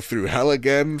gonna go through hell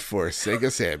again for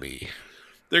Sega Sammy.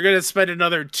 They're gonna spend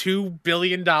another $2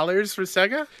 billion for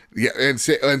Sega. Yeah, and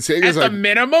Sega's at the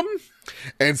minimum.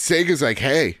 And Sega's like,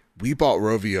 hey, we bought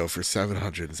Rovio for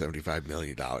 $775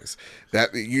 million.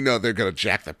 That they're gonna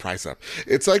jack the price up.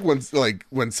 It's like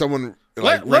when someone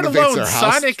renovates their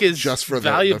house Sonic is just for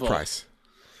the price.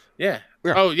 Yeah.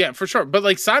 Oh yeah, for sure. But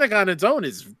like Sonic on its own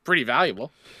is pretty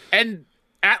valuable, and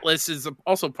Atlas is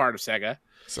also part of Sega.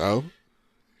 So,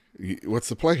 what's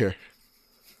the play here?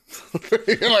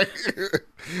 Like,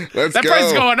 let's that go. price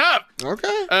is going up.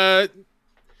 Okay.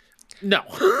 No,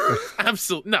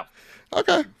 absolutely no.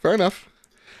 Okay, fair enough.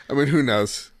 I mean, who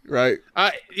knows, right?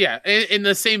 Yeah. In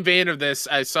the same vein of this,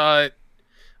 I saw it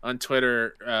on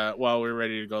Twitter while we were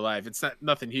ready to go live. It's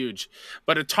nothing huge,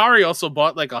 but Atari also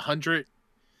bought like 100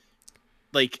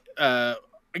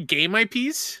 game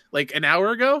IPs like an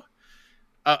hour ago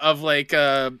of like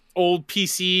old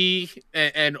PC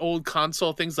and old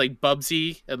console things like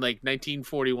Bubsy and like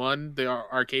 1941, the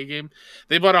arcade game.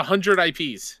 They bought 100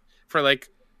 IPs for like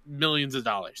millions of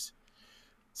dollars.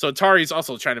 So Atari's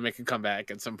also trying to make a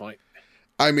comeback at some point.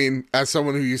 I mean, as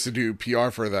someone who used to do PR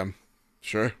for them,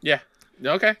 sure. Yeah.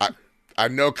 Okay. I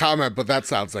have no comment, but that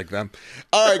sounds like them.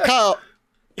 All right, Kyle.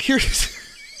 Here's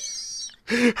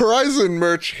Horizon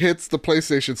merch hits the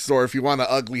PlayStation Store. If you want an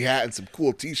ugly hat and some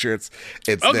cool T-shirts,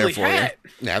 it's ugly there for hat? you.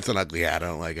 Yeah, it's an ugly hat. I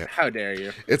don't like it. How dare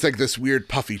you? It's like this weird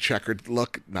puffy checkered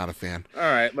look. Not a fan. All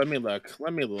right, let me look.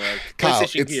 Kyle,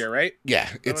 PlayStation gear, right? Yeah,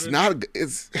 it's not.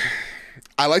 It's.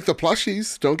 I like the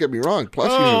plushies. Don't get me wrong. Plushies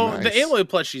are nice. The Aloy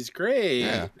plushie's great.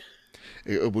 Yeah,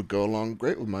 it would go along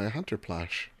great with my Hunter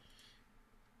plush.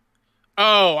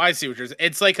 Oh, I see what you're saying.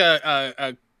 It's like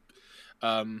a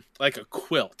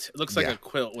quilt. It looks like a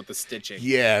quilt with the stitching.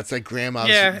 Yeah, it's like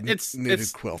grandma's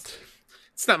knitted quilt.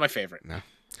 It's not my favorite. No.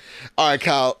 All right,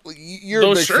 Kyle, you're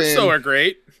those a big shirts fan. though are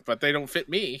great, but they don't fit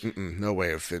me. No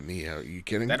way it fit me. Are you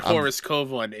kidding? That Horace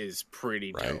Cove one is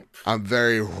pretty dope. I'm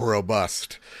very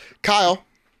robust. Kyle,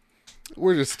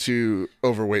 we're just two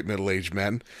overweight middle-aged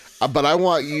men, but I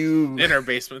want you in our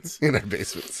basements. In our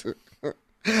basements.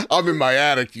 I'm in my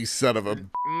attic, you son of a.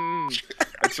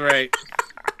 That's right.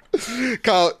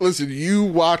 Kyle, listen, you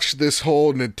watch this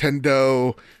whole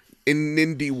Nintendo in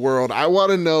indie world. I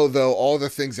want to know though all the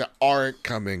things that aren't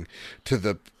coming to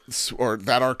the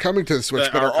that are coming to the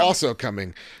Switch, but are also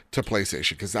coming to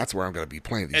PlayStation, because that's where I'm going to be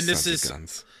playing these. And this is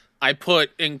guns. I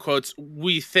put in quotes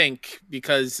 "we think"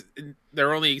 because there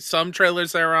are only some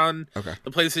trailers that are on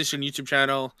the PlayStation YouTube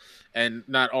channel, and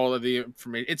not all of the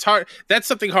information. It's hard. That's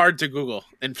something hard to Google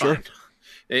and find. Sure.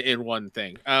 In one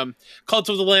thing. Cult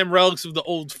of the Lamb Relics of the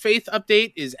Old Faith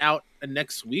update is out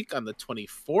next week on the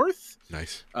 24th.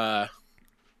 Nice. Cult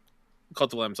of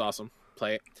the Lamb's awesome.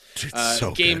 Play it. It's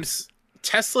so games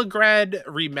good. Teslagrad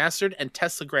Remastered and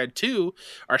Teslagrad 2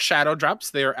 are shadow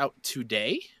drops. They are out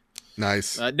today.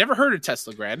 Nice. Never heard of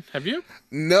Teslagrad. Have you?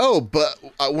 No, but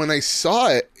when I saw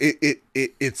it,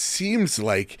 it seems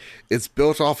like it's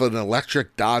built off an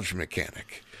electric Dodge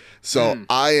mechanic. So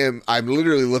I'm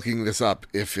literally looking this up.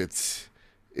 If it's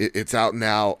out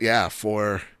now,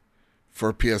 for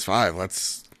PS5.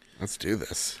 Let's do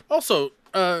this. Also,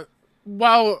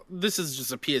 while this is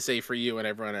just a PSA for you and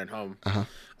everyone at home,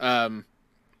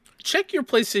 check your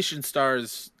PlayStation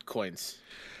Stars coins.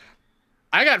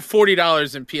 I got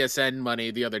 $40 in PSN money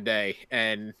the other day,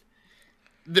 and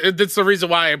that's the reason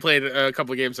why I played a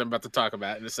couple of games I'm about to talk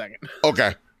about in a second.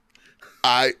 Okay,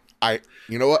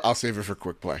 you know what? I'll save it for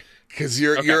quick play, because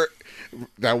you're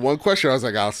that one question. I was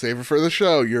like, I'll save it for the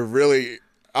show.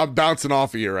 I'm bouncing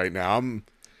off of you right now.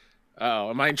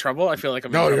 Am I in trouble? I feel like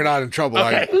I'm. No, you're not in trouble.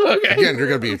 Okay. Again, you're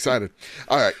gonna be excited.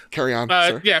 All right, carry on.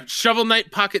 Sir. Yeah, Shovel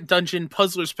Knight Pocket Dungeon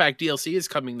Puzzlers Pack DLC is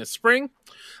coming this spring.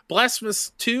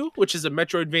 Blasphemous 2, which is a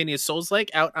Metroidvania Souls-like,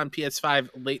 out on PS5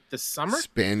 late this summer.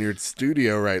 Spaniard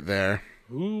Studio right there.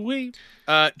 Ooh-wee.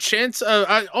 I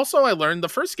learned the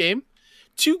first game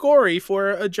too gory for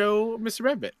a Joe Mr.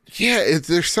 Redbit. Yeah,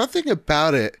 there's something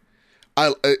about it.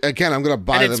 I'm gonna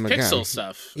buy them again. It's pixel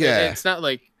stuff. Yeah, it's not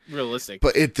like realistic.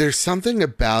 But there's something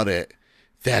about it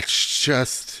that's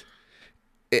just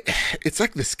it's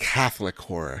like this Catholic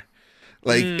horror.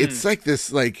 Like it's like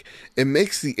this, like it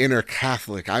makes the inner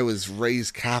Catholic. I was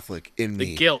raised Catholic in me.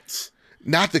 The guilt.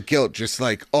 Not the guilt, just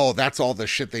like, oh, that's all the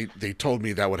shit they told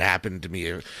me that would happen to me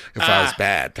if I was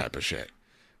bad type of shit.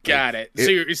 Got it. So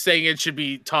you're saying it should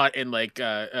be taught in like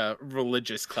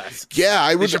religious classes? Yeah,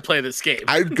 I would. They should play this game.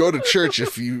 I'd go to church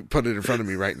if you put it in front of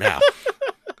me right now.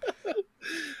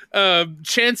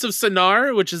 Chance of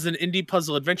Sonar, which is an indie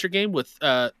puzzle adventure game with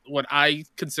what I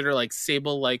consider like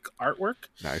Sable-like artwork.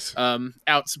 Nice.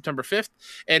 Out September 5th.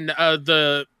 And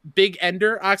the Big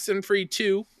Ender Oxenfree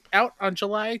 2 out on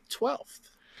July 12th.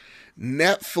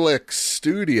 Netflix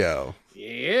Studio.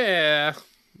 Yeah.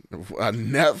 A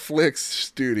Netflix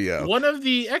Studio. One of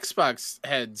the Xbox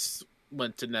heads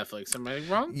went to Netflix. Am I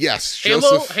wrong? Yes.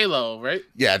 Halo, right?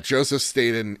 Yeah, Joseph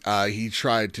Staten, he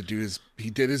tried to do he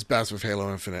did his best with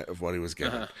Halo Infinite of what he was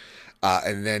given.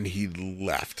 And then he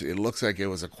left. It looks like it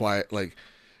was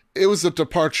it was a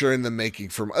departure in the making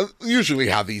from usually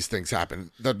how these things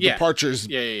happen. The departures,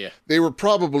 they were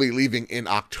probably leaving in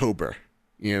October,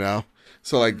 you know?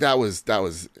 So like that was that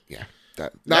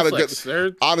not Netflix, a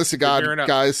good. Honest to God,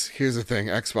 guys, here's the thing: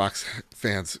 Xbox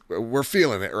fans, we're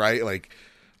feeling it, right? Like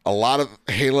a lot of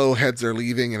Halo heads are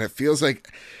leaving, and it feels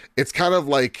like it's kind of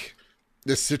like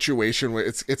this situation where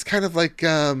it's kind of like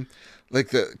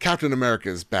the Captain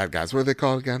America's bad guys. What are they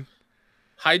called again?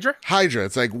 Hydra.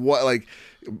 It's like what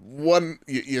one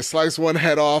you slice one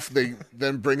head off, they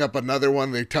then bring up another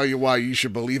one, they tell you why you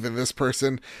should believe in this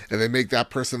person, and they make that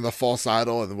person the false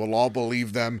idol, and we'll all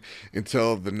believe them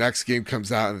until the next game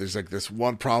comes out, and there's like this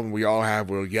one problem we all have,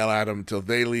 we'll yell at them until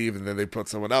they leave, and then they put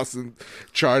someone else in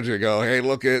charge and go, hey,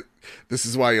 look, this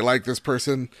is why you like this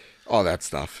person, all that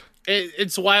stuff.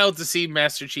 It's wild to see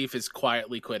Master Chief is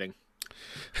quietly quitting.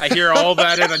 I hear all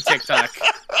about it on TikTok,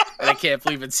 and I can't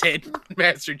believe it's hit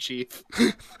Master Chief.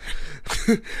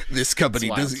 This company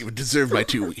doesn't even deserve my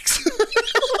 2 weeks.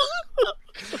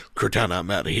 Cortana,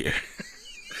 I'm out of here.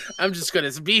 I'm just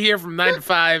going to be here from 9 to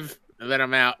 5, and then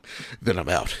I'm out.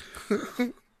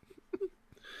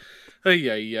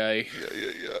 Ay.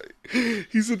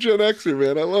 He's a Gen Xer,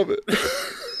 man. I love it.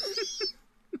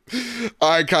 All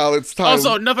right, Kyle, it's time.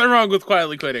 Also, nothing wrong with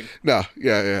quietly quitting. No,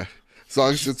 yeah. As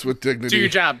long as it's with dignity. Do your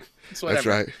job. That's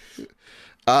right.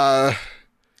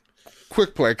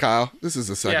 Quick play, Kyle. This is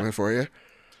a segment for you.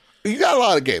 You got a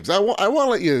lot of games. I want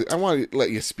to let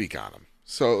you speak on them.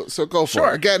 So go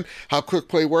for it. Again, how quick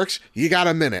play works, you got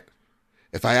a minute.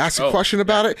 If I ask a question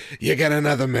about it, you get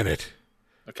another minute.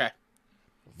 Okay.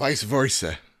 Vice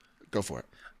versa. Go for it.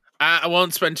 I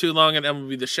won't spend too long on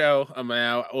MLB The Show. I'm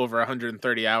now over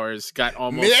 130 hours. Got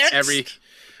almost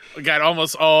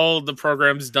all the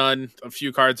programs done. A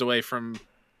few cards away from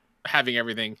having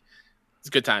everything. It's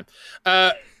a good time.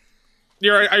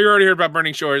 You already heard about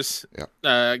Burning Shores.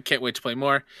 Yeah. Can't wait to play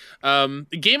more. The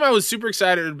game I was super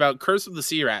excited about, Curse of the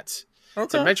Sea Rats. Okay.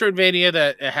 It's a Metroidvania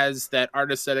that has that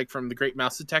art aesthetic from The Great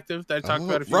Mouse Detective that I talked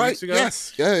about a few weeks ago.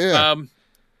 Yes. Yeah.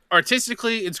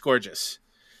 Artistically, it's gorgeous.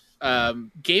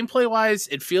 Gameplay wise,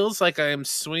 it feels like I'm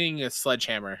swinging a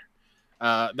sledgehammer.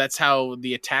 That's how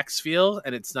the attacks feel,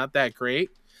 and it's not that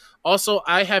great. Also,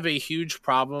 I have a huge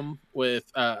problem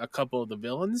with a couple of the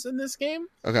villains in this game.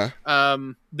 Okay.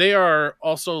 They are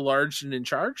also large and in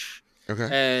charge. Okay.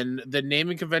 And the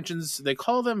naming conventions, they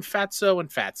call them Fatso and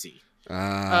Fatsy.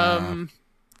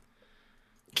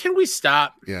 Can we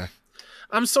stop? Yeah.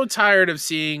 I'm so tired of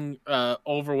seeing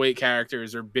overweight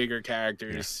characters or bigger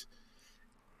characters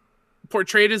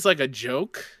portrayed as like a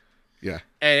joke. Yeah.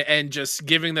 And just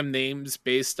giving them names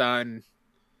based on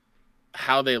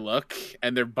how they look,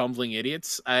 and they're bumbling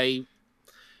idiots. I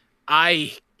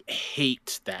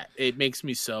hate that. It makes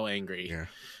me so angry.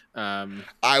 Yeah.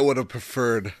 I would have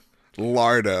preferred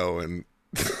Lardo and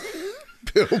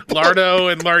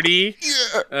Lardo and Lardy.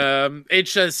 Yeah.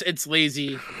 It's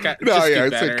lazy.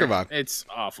 It's like, come on. It's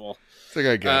awful. I think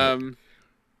I get it.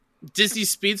 Disney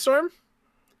Speedstorm.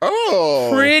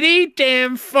 Oh, pretty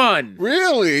damn fun.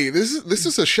 Really? This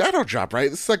is a shadow drop,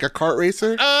 right? This is like a kart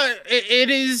racer.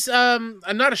 It is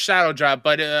not a shadow drop,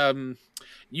 but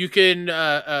you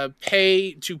can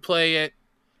pay to play it.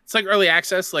 It's like early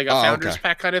access, like a founders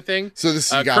pack kind of thing. So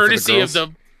this is courtesy of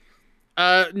the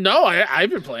no,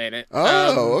 I've been playing it.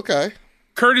 Oh, okay.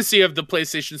 Courtesy of the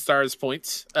PlayStation Stars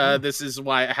points. This is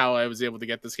how I was able to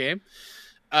get this game.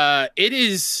 It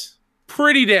is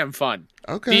pretty damn fun.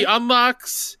 Okay. The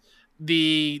unlocks,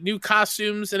 the new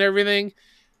costumes and everything,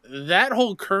 that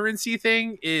whole currency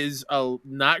thing is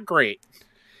not great.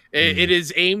 It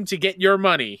is aimed to get your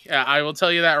money. I will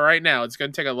tell you that right now. It's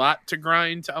going to take a lot to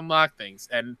grind to unlock things,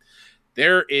 and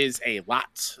there is a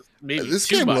lot. Maybe this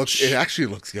too game much. It actually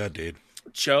looks good, dude.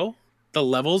 Joe, the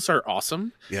levels are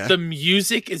awesome. Yeah. The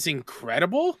music is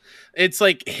incredible. It's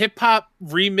like hip hop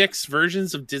remix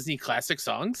versions of Disney classic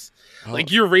songs.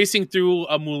 Like you're racing through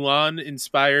a Mulan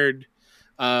inspired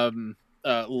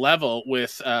level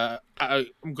with I'm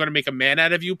going to make a man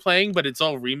out of you playing, but it's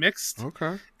all remixed.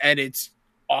 Okay. And it's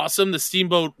awesome. The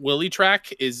Steamboat Willie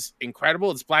track is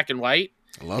incredible. It's black and white.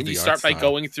 I love And the you art start by style.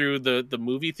 going through the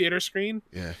movie theater screen.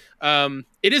 Yeah.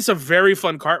 It is a very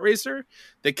fun kart racer.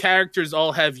 The characters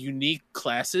all have unique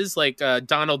classes. Like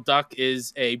Donald Duck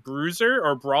is a bruiser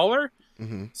or brawler.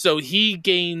 Mm-hmm. So he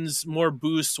gains more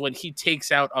boosts when he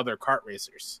takes out other kart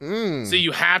racers. So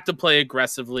you have to play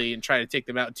aggressively and try to take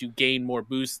them out to gain more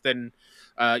boosts than,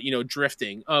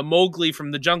 drifting. Mowgli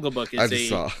from the Jungle Book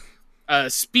is a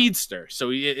speedster. So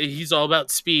he's all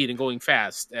about speed and going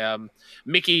fast.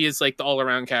 Mickey is like the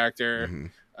all-around character.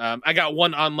 Mm-hmm. I got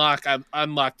one unlock. I've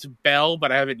unlocked Belle,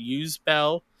 but I haven't used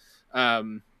Belle.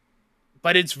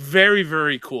 But it's very,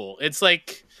 very cool. It's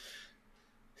like,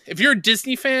 if you're a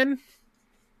Disney fan,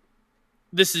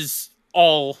 this is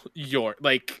all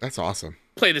that's awesome.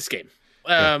 Play this game.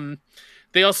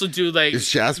 They also do like, is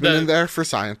Jasmine in there for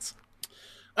science?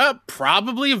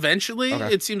 Probably eventually.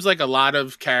 Okay. It seems like a lot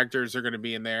of characters are going to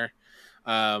be in there.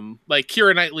 Like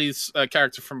Keira Knightley's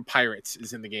character from Pirates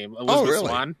is in the game. Elizabeth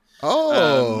Swann.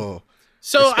 Oh,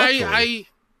 so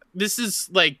this is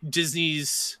like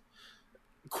Disney's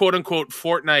quote unquote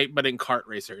Fortnite, but in kart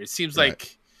racer. It seems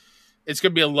like it's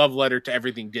going to be a love letter to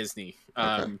everything Disney.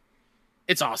 Okay.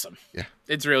 It's awesome. Yeah.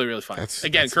 It's really, really fun.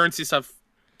 That's currency stuff,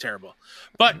 terrible.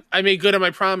 But I made good on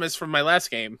my promise from my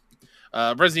last game,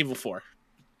 Resident Evil 4.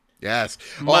 Yes.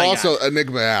 God.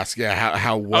 Enigma asked,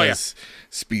 how was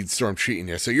Speedstorm treating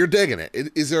you? So you're digging it.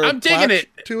 Is there a digging it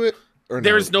to it? Or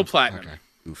there is no platinum. Okay.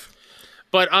 Oof.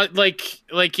 But like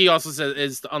he also says,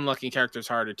 is the unlocking characters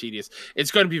hard or tedious?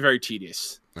 It's going to be very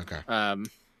tedious. Okay.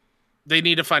 They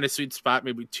need to find a sweet spot,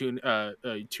 maybe tune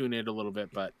it a little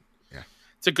bit, but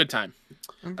it's a good time.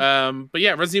 But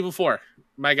yeah, Resident Evil 4.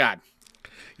 My God.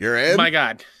 You're in? My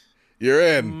God. You're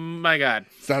in. My God.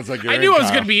 Sounds like you're I knew in, I was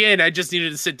Kyle. going to be in. I just needed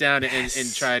to sit down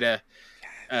and try to,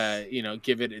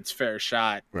 give it its fair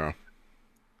shot. Yeah.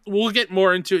 We'll get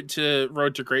more into it to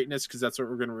Road to Greatness because that's what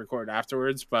we're going to record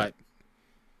afterwards. But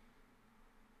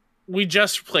we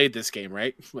just played this game,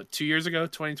 right? 2 years ago,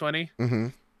 2020? Mm-hmm.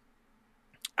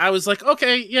 I was like,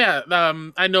 okay, yeah,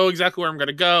 I know exactly where I'm going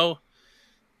to go.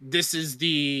 This is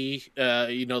the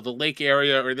the lake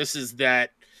area, or this is that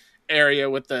area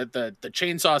with the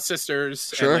Chainsaw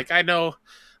Sisters. Sure. And like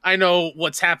I know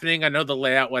what's happening. I know the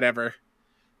layout, whatever.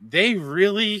 They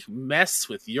really mess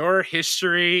with your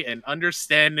history and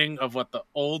understanding of what the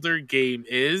older game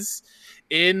is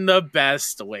in the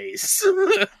best ways.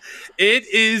 It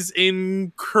is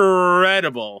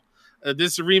incredible.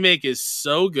 This remake is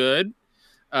so good.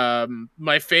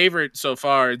 My favorite so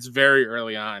far, it's very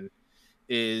early on,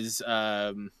 is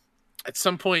at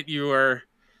some point you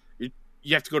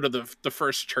have to go to the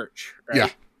first church,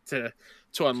 right? Yeah.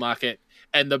 To unlock it.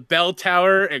 And the bell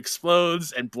tower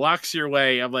explodes and blocks your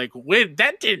way. I'm like, wait,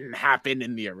 that didn't happen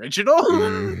in the original.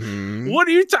 Mm-hmm. What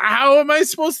are you how am I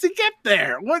supposed to get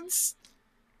there? What?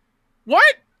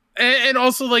 And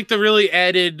also like the really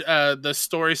added the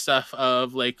story stuff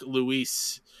of like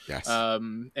Luis. Yes.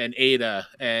 And Ada,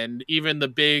 and even the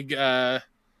big the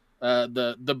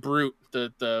brute,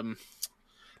 the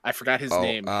I forgot his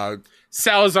name.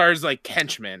 Salazar's like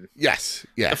henchman. Yes.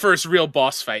 Yeah. The first real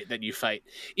boss fight that you fight.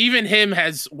 Even him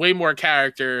has way more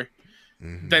character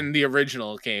than the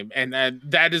original game, and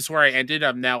that is where I ended.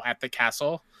 I'm now at the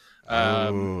castle.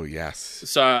 Yes.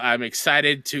 So I'm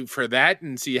excited for that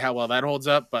and see how well that holds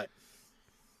up. But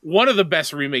one of the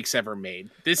best remakes ever made.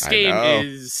 This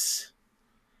game's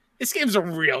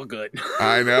real good.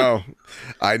 I know.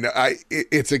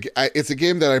 It's a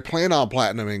game that I plan on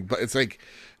platinuming, but it's like,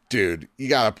 dude, you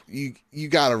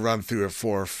gotta run through it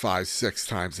 4, 5, 6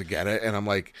 times to get it. And I'm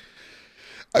like,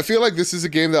 I feel like this is a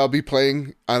game that I'll be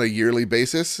playing on a yearly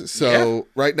basis. So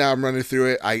right now I'm running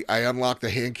through it. I unlocked the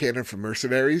hand cannon from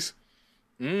Mercenaries.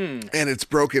 And it's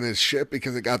broken as shit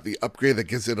because it got the upgrade that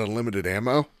gives it unlimited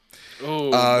ammo.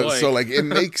 Oh, boy. So like it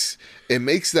makes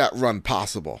that run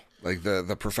possible. Like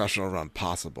the professional run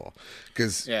possible.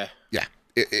 Because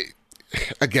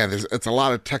again, it's a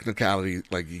lot of technicality.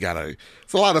 Like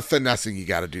it's a lot of finessing you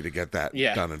gotta do to get that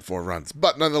done in 4 runs.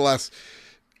 But nonetheless,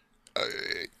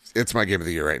 it's my game of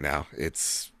the year right now.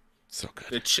 It's so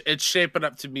good. It's shaping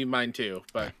up to be mine too.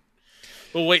 But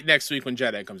we'll wait next week when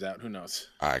Jedi comes out. Who knows?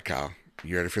 All right, Kyle,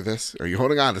 you ready for this? Are you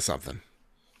holding on to something?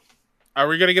 Are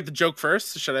we gonna get the joke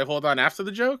first? Should I hold on after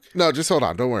the joke? No, just hold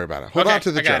on. Don't worry about it. Hold on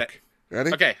to the joke.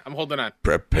 Ready? Okay, I'm holding on.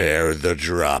 Prepare the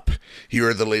drop. Here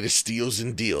are the latest steals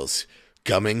and deals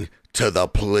coming to the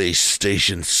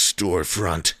PlayStation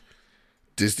storefront.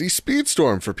 Disney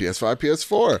Speedstorm for PS5,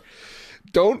 PS4.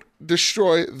 Don't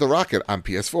destroy the rocket on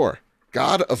PS4.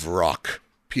 God of Rock,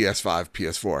 PS5,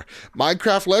 PS4.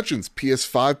 Minecraft Legends,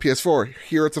 PS5, PS4.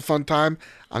 Here it's a fun time.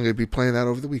 I'm going to be playing that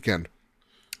over the weekend.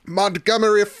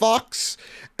 Montgomery Fox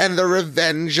and the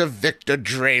Revenge of Victor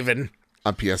Draven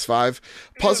on PS5.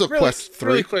 Puzzle Quest 3.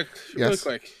 Really quick.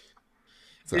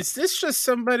 So. Is this just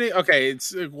somebody? Okay,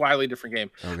 it's a wildly different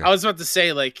game. Okay. I was about to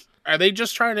say, like, are they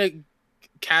just trying to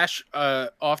cash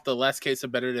off the last case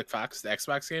of Benedict Fox, the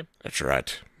Xbox game? That's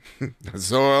right.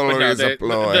 That's always a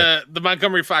ploy. The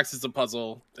Montgomery Fox is a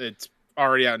puzzle. It's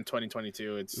already out in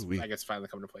 2022. It's, I guess, finally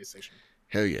coming to PlayStation.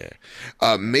 Hell yeah.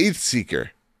 Maze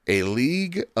Seeker, a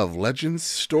League of Legends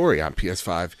story on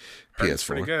PS5, PS4.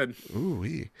 Pretty good.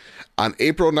 Ooh-wee. On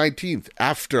April 19th,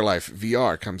 Afterlife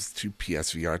VR comes to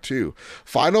PSVR 2.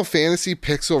 Final Fantasy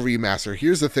Pixel Remaster.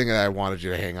 Here's the thing that I wanted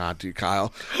you to hang on to,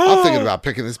 Kyle. I'm thinking about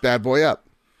picking this bad boy up.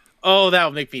 Oh, that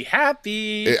would make me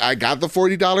happy. I got the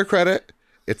 $40 credit.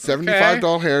 It's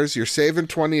 $75 hairs. You're saving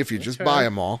 $20 if you just buy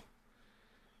them all.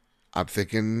 I'm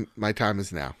thinking my time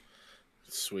is now.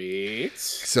 Sweet.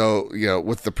 So,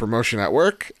 with the promotion at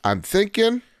work, I'm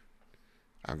thinking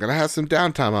I'm going to have some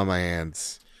downtime on my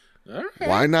hands. All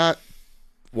right.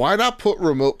 Why not put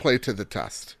remote play to the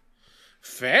test?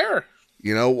 Fair.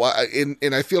 And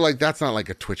I feel like that's not like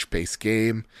a Twitch-based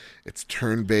game. It's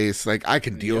turn-based. Like, I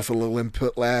can deal with a little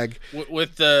input lag.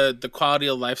 With the quality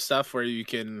of life stuff where you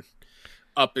can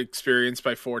up experience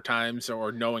by 4 times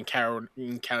or no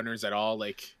encounters at all,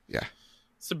 like, yeah,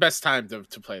 it's the best time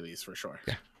to play these for sure.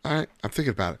 Yeah. All right. I'm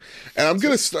thinking about it. And I'm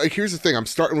going to start. Here's the thing. I'm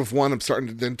starting with 1. I'm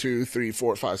starting then 2, 3,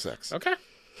 4, 5, 6. Okay.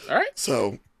 All right.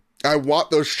 So I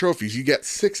want those trophies. You get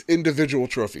 6 individual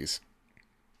trophies.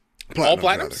 All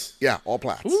platinums? Yeah, all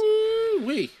plats.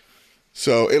 Woo-wee.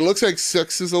 So it looks like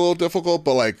 6 is a little difficult,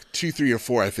 but like 2, 3, or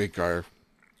 4, I think are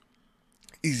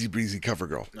easy breezy cover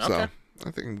girl. Okay. So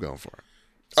I think I'm going for it.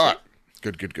 All right.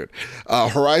 Good.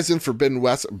 Horizon Forbidden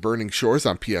West Burning Shores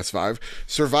on PS5.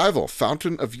 Survival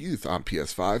Fountain of Youth on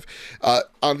PS5.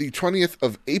 On the 20th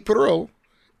of April,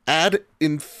 Ad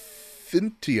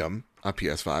Infinitum on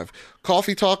PS5.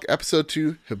 Coffee Talk Episode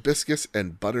 2, Hibiscus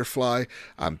and Butterfly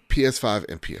on PS5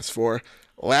 and PS4.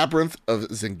 Labyrinth of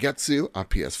Zangetsu on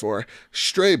PS4.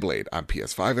 Stray Blade on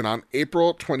PS5. And on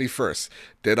April 21st,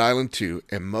 Dead Island 2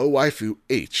 and Mo Waifu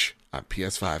H on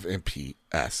PS5 and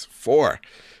PS4.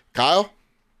 Kyle?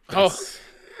 Oh.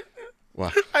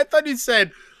 What? I thought you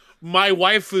said my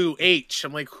waifu H.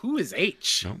 I'm like, who is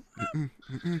H? No.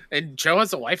 And Joe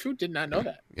has a waifu? Did not know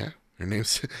that. Yeah. Her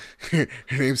name's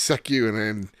Sekyu,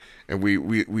 and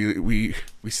we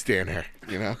stand her,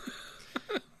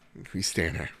 we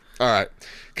stand her. All right,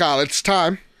 Kyle, it's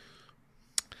time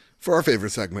for our favorite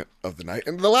segment of the night,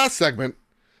 and the last segment,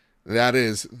 that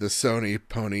is the Sony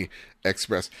Pony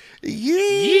Express.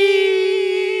 Yeehaw!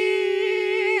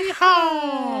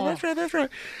 That's right.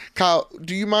 Kyle,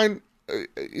 do you mind,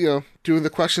 doing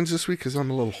the questions this week? Because I'm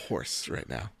a little hoarse right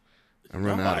now. I'm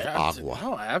running out of agua.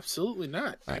 No, absolutely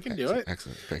not. I can do it.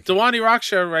 Excellent. Thank you. Dewani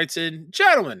Rockshow writes in,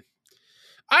 gentlemen,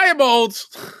 I am old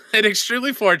and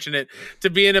extremely fortunate to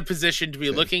be in a position to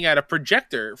be looking at a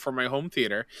projector for my home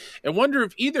theater and wonder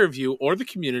if either of you or the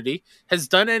community has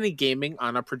done any gaming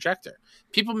on a projector.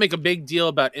 People make a big deal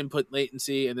about input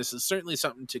latency, and this is certainly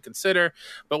something to consider.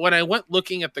 But when I went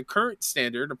looking at the current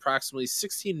standard, approximately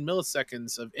 16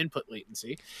 milliseconds of input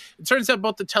latency, it turns out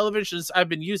both the televisions I've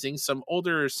been using, some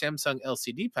older Samsung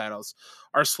LCD panels,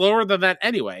 are slower than that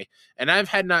anyway, and I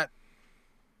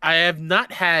have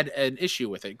not had an issue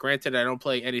with it. Granted, I don't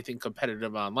play anything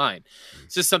competitive online.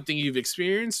 Is this something you've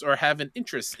experienced or have an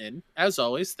interest in? As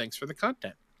always, thanks for the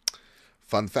content.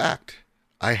 Fun fact,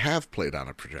 I have played on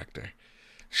a projector.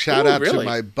 Shout out to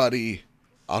my buddy,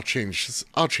 I'll change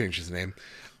his name,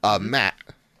 Matt.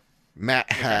 Matt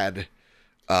had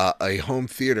a home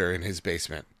theater in his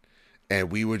basement, and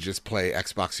we would just play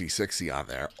Xbox 360 on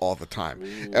there all the time.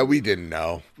 Ooh. And we didn't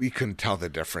know. We couldn't tell the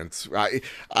difference.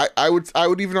 I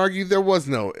would even argue there was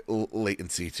no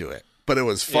latency to it. But it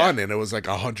was fun, and it was like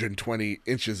 120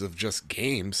 inches of just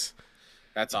games.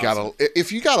 That's awesome.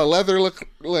 If you got a leather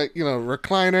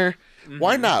recliner,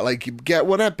 why not? Like, you get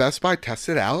one at Best Buy, test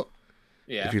it out.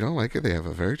 Yeah. If you don't like it, they have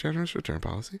a very generous return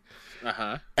policy.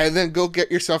 Uh-huh. And then go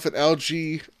get yourself an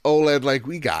LG OLED like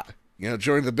we got.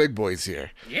 Join the big boys here.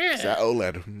 Yeah. It's that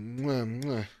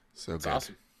OLED. So That's good.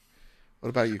 Awesome. What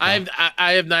about you, Kyle?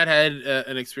 I have not had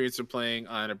an experience of playing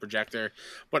on a projector,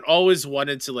 but always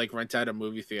wanted to rent out a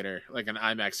movie theater, like an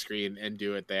IMAX screen, and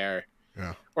do it there.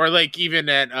 Yeah. Or even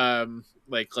at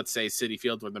let's say Citi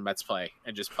Field when the Mets play,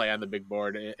 and just play on the big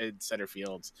board in center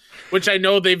field, which I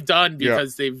know they've done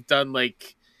because they've done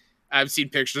I've seen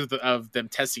pictures of them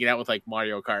testing it out with like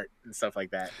Mario Kart and stuff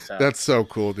like that. So That's so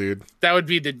cool, dude. that would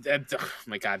be oh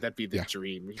my god, that'd be the Yeah.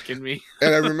 dream. Are you kidding me?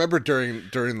 And I remember during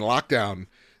the lockdown,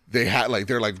 they had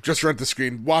they're like, just rent the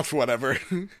screen, watch whatever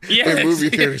Yeah, in movie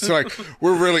theaters. So like,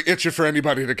 we're really itching for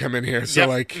anybody to come in here. So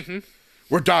like,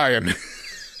 we're dying.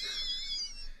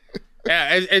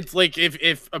 Yeah, it's like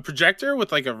if a projector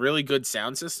with like a really good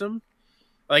sound system,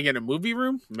 like in a movie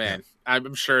room, man,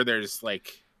 I'm sure there's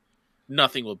like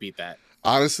nothing will beat that.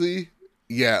 Honestly,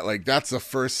 yeah, like that's the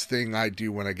first thing I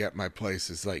do when I get my place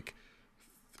is like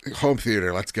home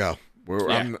theater. Let's go.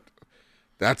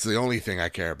 That's the only thing I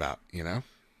care about, you know?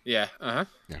 Yeah. Yeah.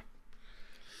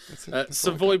 That's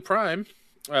Savoy Prime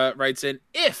writes in,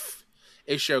 if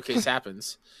a showcase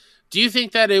happens, do you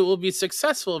think that it will be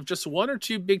successful if just one or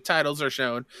two big titles are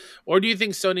shown, or do you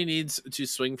think Sony needs to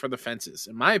swing for the fences?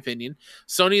 In my opinion,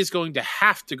 Sony is going to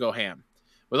have to go ham.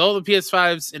 With all the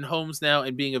PS5s in homes now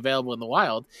and being available in the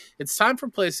wild, it's time for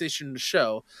PlayStation to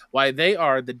show why they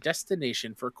are the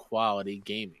destination for quality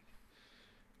gaming.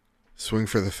 Swing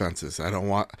for the fences. I don't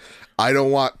want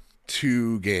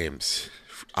two games.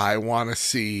 I want to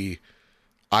see.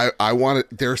 I want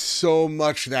it. There's so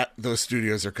much that those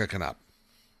studios are cooking up.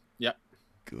 Yep.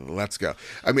 Let's go.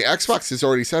 I mean, Xbox has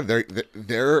already said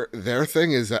their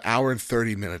thing is 1 hour and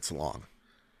 30 minutes long.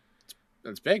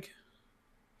 That's big.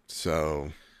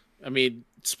 So, I mean,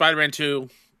 Spider-Man 2,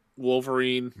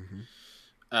 Wolverine,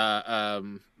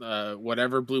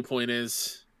 whatever Blue Point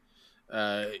is.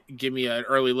 Give me an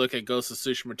early look at Ghost of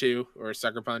Tsushima 2 or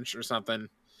Sucker Punch or something.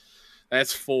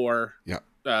 That's 4. Yeah.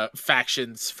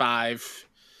 Factions 5.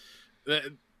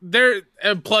 There,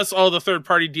 and plus all the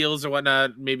third-party deals and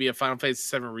whatnot. Maybe a Final Fantasy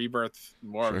 7 Rebirth,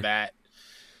 more of that.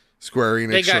 Square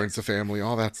Enix joins the family,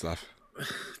 all that stuff.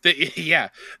 They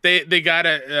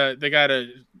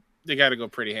gotta go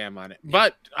pretty ham on it. Yeah.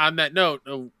 But on that note,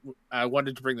 I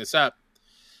wanted to bring this up.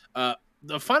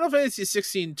 The Final Fantasy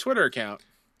 16 Twitter account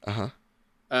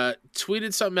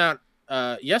tweeted something out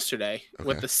yesterday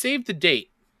with the save the date.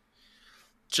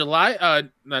 June 11th,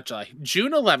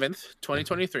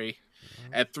 2023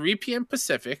 at 3 p.m.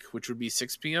 Pacific, which would be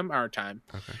 6 p.m. our time.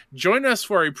 Okay. Join us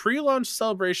for a pre-launch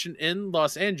celebration in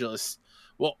Los Angeles.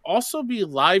 Will also be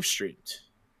live streamed.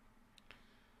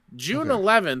 June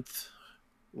 11th,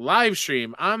 live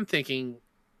stream. I'm thinking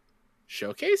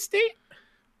showcase date?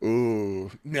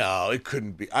 Ooh, no, it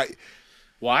couldn't be.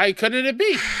 Why couldn't it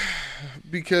be?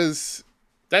 Because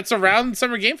that's around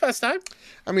Summer Game Fest time.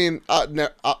 I mean,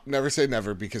 never say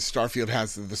never, because Starfield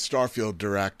has the Starfield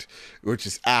Direct, which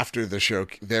is after their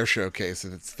showcase,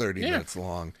 and it's 30 minutes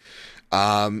long.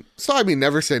 So I mean,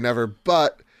 never say never,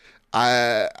 but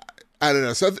I don't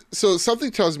know. So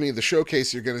something tells me the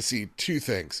showcase you're going to see two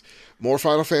things: more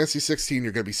Final Fantasy 16.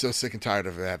 You're going to be so sick and tired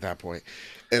of it at that point,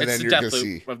 and it's then the you're going to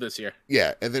see of this year.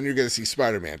 Yeah, and then you're going to see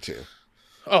Spider-Man 2.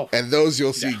 Oh, and those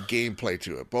you'll see gameplay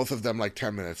to it. Both of them like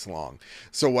 10 minutes long.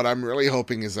 So what I'm really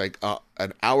hoping is like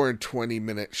an hour and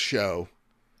 20-minute show,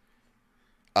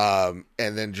 and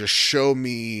then just show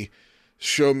me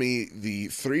the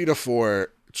 3 to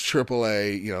 4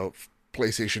 AAA,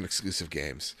 PlayStation exclusive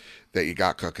games that you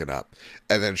got cooking up,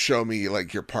 and then show me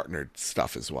like your partnered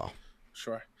stuff as well.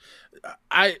 Sure.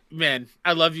 I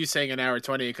love you saying an hour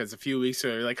 20 because a few weeks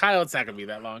ago you're like, Kyle, it's not gonna be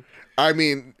that long. I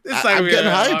mean, I'm getting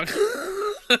hyped.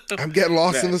 I'm getting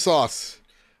lost in the sauce.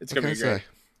 It's gonna be great.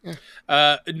 Yeah.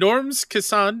 Norms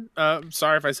Kassan,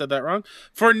 sorry if I said that wrong.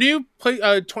 For new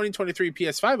 2023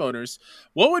 PS5 owners,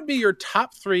 what would be your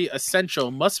top 3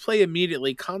 essential must-play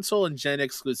immediately console and gen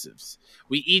exclusives?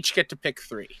 We each get to pick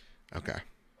 3. Okay,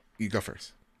 you go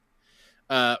first.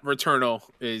 Returnal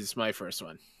is my first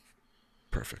one.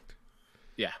 Perfect.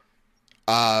 Yeah.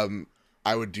 I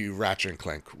would do Ratchet and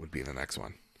Clank would be the next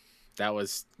one. That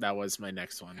was my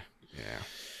next one. Yeah.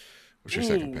 What's your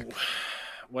second pick?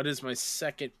 What is my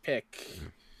second pick?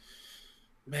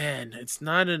 Man, it's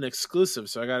not an exclusive,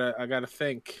 so I gotta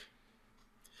think.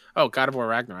 Oh, God of War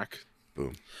Ragnarok.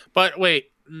 Boom. But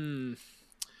wait.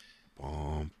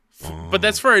 But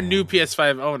that's for a new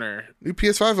PS5 owner. New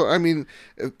PS5. I mean,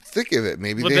 think of it.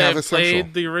 Maybe Would they have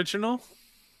played the original.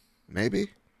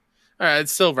 Maybe. All right.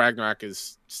 It's still Ragnarok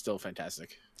is still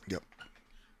fantastic. Yep.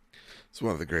 It's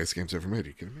one of the greatest games ever made. Are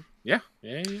you kidding me? Yeah.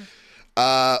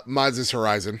 Mine's is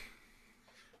Horizon.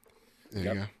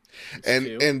 There you go.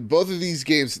 And both of these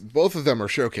games, both of them are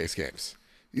showcase games.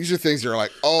 These are things that are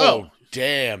like,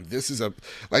 damn, this is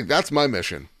that's my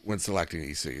mission when selecting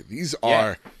EC. These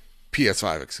are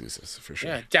PS5 exclusives for sure.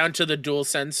 Yeah, down to the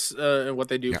DualSense and what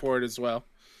they do for it as well.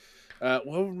 What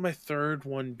would my third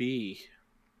one be?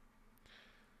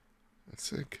 Let's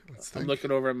think. I'm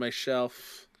looking over at my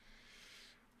shelf.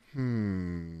 I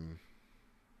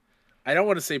don't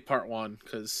want to say part 1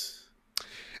 because.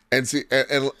 And see,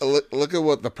 and look at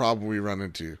what the problem we run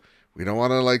into. We don't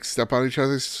want to like step on each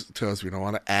other's toes. We don't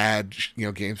want to add,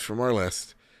 games from our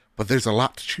list. But there's a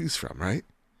lot to choose from, right?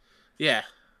 Yeah.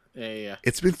 Yeah.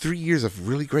 It's been 3 years of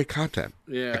really great content.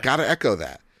 Yeah. I gotta echo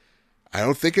that. I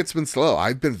don't think it's been slow.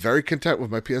 I've been very content with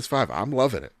my PS5. I'm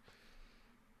loving it.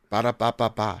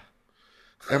 Ba-da-ba-ba-ba.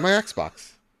 And my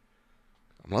Xbox.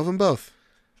 I'm loving both.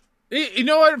 You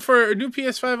know what? For a new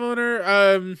PS5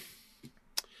 owner,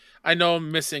 I know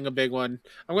I'm missing a big one.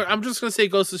 I'm just gonna say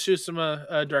Ghost of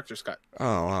Tsushima Director's Cut.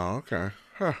 Oh, wow, okay.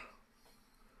 Huh.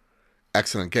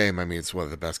 Excellent game. I mean, it's one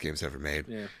of the best games ever made.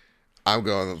 Yeah. I'm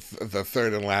going the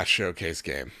third and last showcase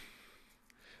game.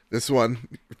 This one,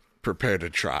 prepare to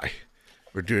try.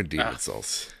 We're doing Demon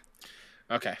Souls.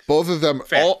 Okay. Both of them,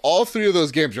 Fair. all three of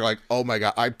those games are like, oh my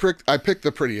god, I picked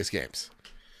the prettiest games.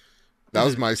 That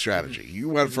was my strategy. You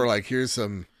went for like, here's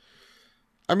some.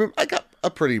 I mean, I got a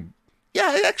pretty. Yeah,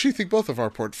 I actually think both of our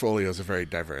portfolios are very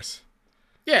diverse.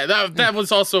 Yeah, that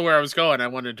was also where I was going. I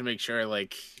wanted to make sure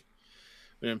like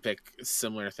we didn't pick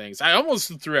similar things. I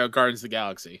almost threw out Guardians of the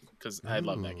Galaxy because I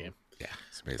love that game. Yeah,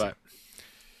 it's amazing. But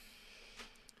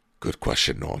good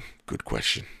question, Norm. Good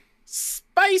question.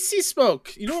 Spicy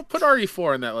Smoke. You know what? Put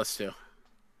RE4 in that list too.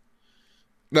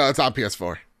 No, it's on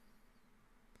PS4.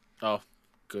 Oh,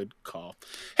 good call.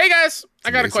 Hey guys,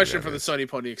 I got a question for the is. Sony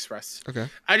Pony Express. Okay.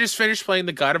 I just finished playing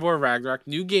the God of War Ragnarok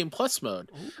New Game Plus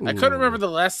mode. I couldn't remember the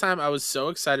last time I was so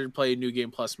excited to play New Game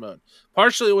Plus mode.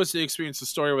 Partially it was to experience the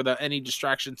story without any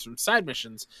distractions from side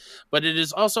missions, but it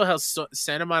is also how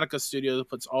Santa Monica Studios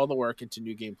puts all the work into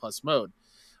New Game Plus mode.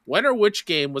 When or which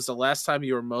game was the last time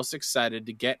you were most excited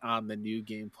to get on the New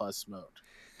Game Plus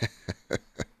mode?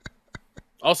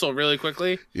 Also, really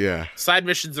quickly, Yeah. side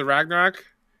missions of Ragnarok,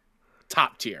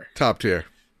 top tier. Top tier.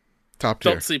 Top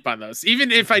tier. Don't sleep on those.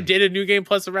 Even if I did a New Game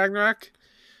Plus of Ragnarok,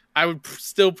 I would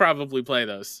still probably play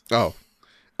those. Oh,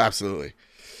 absolutely.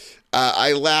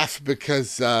 I laugh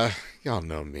because y'all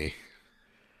know me,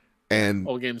 and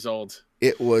Old game's old.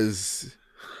 it was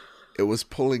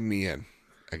pulling me in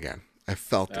again. I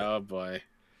felt it. Oh boy.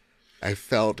 I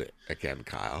felt it again,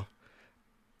 Kyle.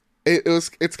 It's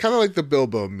kind of like the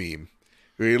Bilbo meme,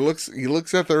 where he looks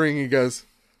at the ring and he goes,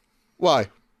 "Why?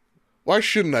 Why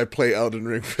shouldn't I play Elden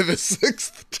Ring for the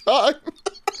 6th time?"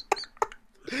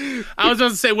 I was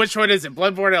about to say, which one is it?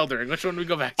 Bloodborne, Elden Ring. Which one do we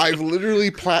go back to? I've literally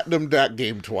platinumed that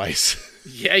game twice.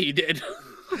 Yeah, you did.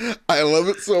 I love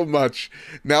it so much.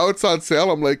 Now it's on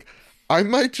sale. I'm like, I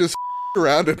might just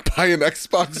around and buy an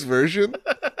Xbox version.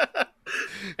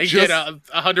 And get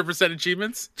 100%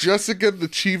 achievements? Just to get the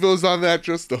Chivos on that,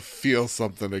 just to feel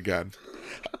something again.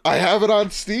 I have it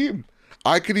on Steam.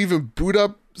 I could even boot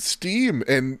up Steam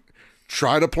and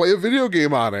try to play a video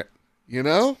game on it. You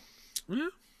know? Yeah.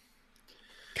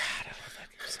 God, I love that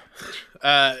game so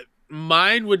much.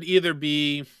 Mine would either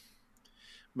be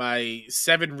my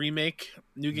 7 remake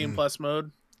New Game Plus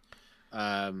mode.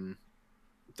 That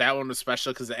one was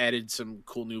special because it added some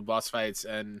cool new boss fights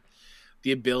and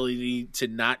the ability to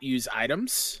not use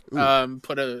items.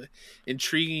 Put a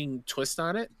intriguing twist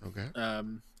on it. Okay.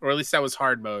 Or at least that was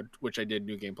hard mode, which I did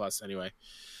New Game Plus anyway.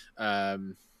 I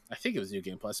think it was New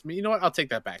Game Plus. I mean, you know what? I'll take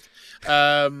that back.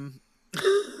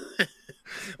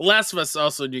 Last of Us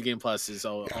also New Game Plus is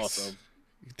also.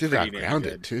 You did that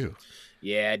Grounded too.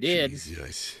 Yeah, I did.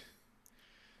 Jesus.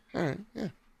 All right. Yeah.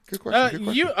 Good question. Good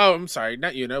question. I'm sorry,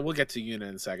 not Yuna. We'll get to Yuna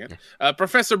in a second.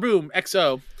 Professor Boom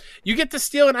XO, you get to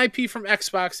steal an IP from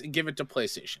Xbox and give it to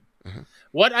PlayStation.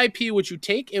 What IP would you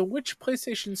take, and which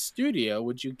PlayStation studio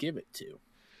would you give it to?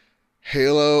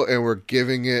 Halo, and we're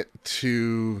giving it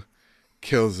to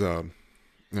Killzone.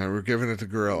 No, we're giving it to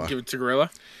Guerrilla. Give it to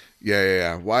Guerrilla?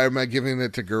 Yeah. Why am I giving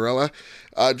it to Guerrilla?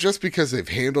 Just because they've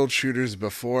handled shooters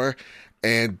before,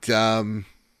 and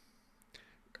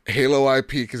Halo IP,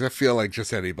 because I feel like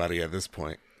just anybody at this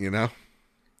point, you know?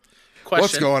 Question.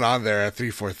 What's going on there at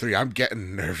 343? I'm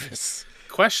getting nervous.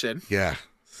 Question. Yeah,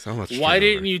 so much. Why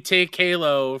didn't you take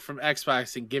Halo from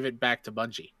Xbox and give it back to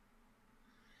Bungie?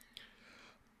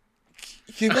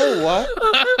 You know what?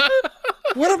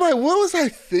 What was I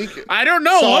thinking? I don't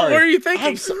know. What were you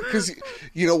thinking? Because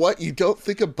you know what? You don't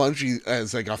think of Bungie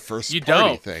as like a first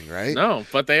party thing, right? No,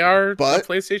 but they are a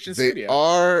PlayStation studio. They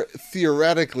are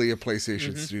theoretically a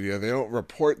PlayStation studio. They don't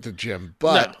report to Jim,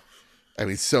 but I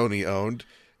mean, Sony owned,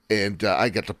 and I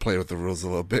get to play with the rules a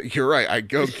little bit. You're right. I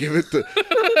go give it to.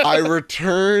 I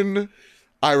return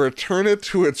it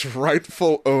to its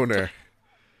rightful owner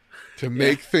to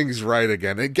make things right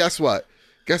again. And guess what?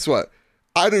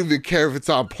 I don't even care if it's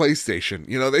on PlayStation.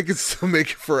 You know, they can still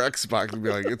make it for Xbox and be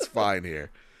like, it's fine here.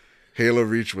 Halo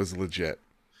Reach was legit.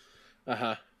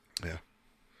 Uh-huh. Yeah.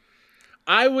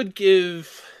 I would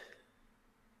give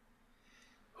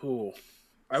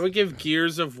I would give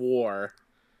Gears of War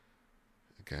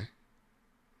Okay.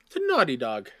 to Naughty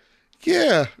Dog.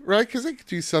 Yeah, right, because they could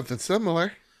do something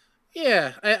similar.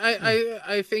 Yeah,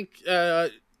 I think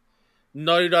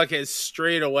Naughty Dog has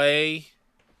strayed away.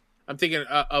 I'm thinking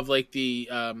of like the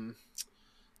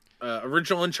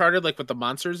original Uncharted, like with the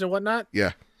monsters and whatnot.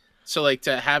 Yeah. So like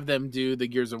to have them do the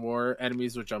Gears of War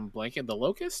enemies, which I'm blanking, the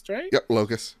Locust, right? Yep,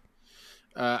 Locust.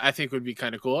 I think would be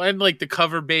kind of cool, and like the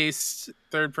cover-based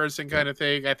third-person kind of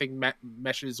thing. I think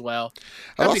meshes well.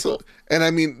 That'd be cool. And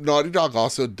I mean, Naughty Dog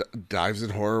also dives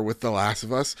in horror with The Last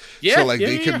of Us. Yeah, so like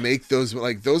they can make those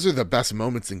like those are the best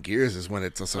moments in Gears is when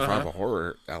it's a survival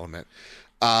horror element.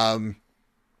 But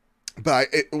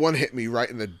one hit me right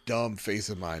in the dumb face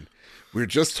of mine. We were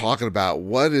just talking about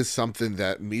what is something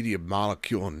that Media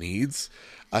Molecule needs: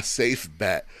 a safe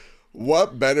bet.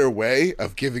 What better way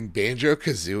of giving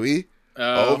Banjo-Kazooie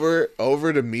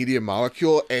over to Media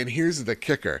Molecule? And here's the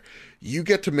kicker: you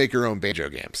get to make your own Banjo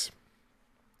games,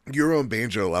 your own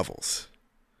Banjo levels.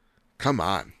 Come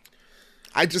on,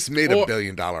 I just made a $1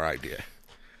 billion idea.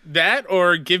 That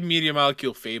or give Media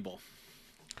Molecule Fable.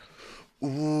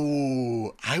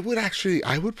 Ooh, I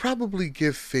would probably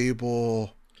give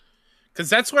Fable. Because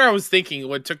that's where I was thinking.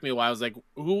 What took me a while, I was like,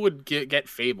 who would get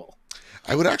Fable?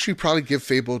 I would actually probably give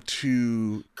Fable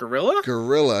to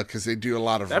Gorilla, because they do a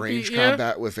lot of range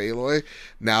combat with Aloy.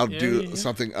 Now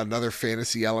something, another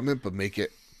fantasy element, but make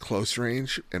it close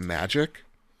range and magic.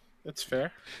 That's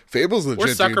fair. Fable's legit.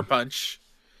 Or Sucker Punch.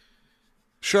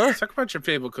 Sure. Sucker Punch and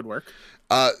Fable could work.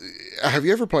 Have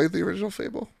you ever played the original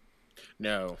Fable?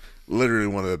 No. Literally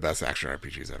one of the best action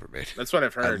RPGs ever made. That's what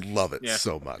I've heard. I love it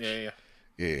so much.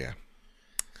 Yeah.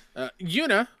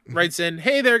 Yuna writes in,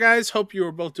 "Hey there, guys. Hope you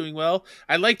are both doing well.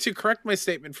 I'd like to correct my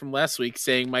statement from last week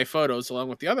saying my photos, along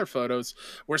with the other photos,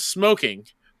 were smoking.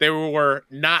 They were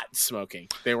not smoking.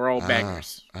 They were all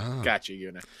bangers. Gotcha,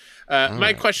 Yuna.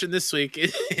 My question this week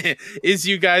is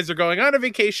you guys are going on a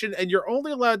vacation and you're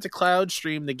only allowed to cloud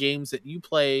stream the games that you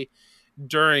play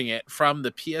during it from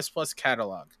the PS Plus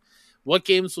catalog. What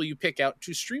games will you pick out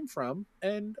to stream from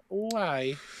and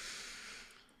why?"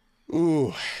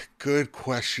 Ooh, good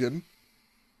question.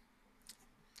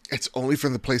 It's only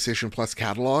from the PlayStation Plus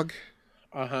catalog.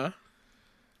 The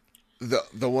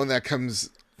one that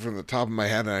comes from the top of my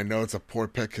head, and I know it's a poor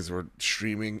pick because we're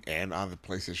streaming and on the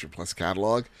PlayStation Plus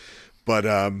catalog, but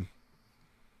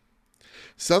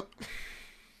something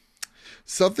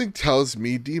tells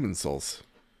me Demon Souls.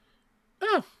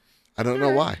 Oh, I don't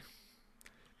know why.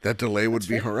 That delay would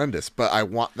be horrendous, but I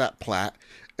want that plat,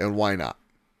 and why not?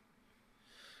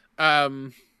 I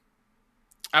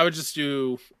would just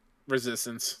do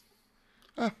Resistance.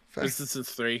 Oh, fair.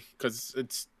 Resistance 3, because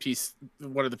it's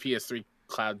one of the PS3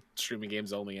 cloud streaming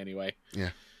games only anyway. Yeah.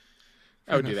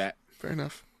 I would do that. Fair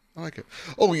enough. I like it.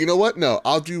 Oh, you know what? No,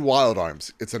 I'll do Wild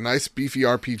Arms. It's a nice beefy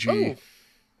RPG. Oh.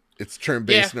 It's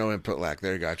turn-based, no input lag.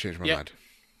 There you go. I changed my mind.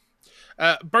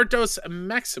 Bertos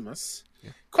Maximus.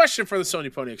 Yeah. Question for the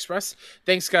Sony Pony Express.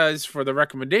 Thanks, guys, for the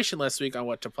recommendation last week on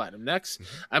what to platinum next.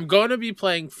 Mm-hmm. I'm going to be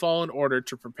playing Fallen Order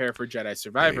to prepare for Jedi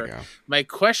Survivor. My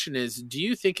question is, do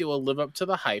you think it will live up to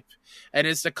the hype? And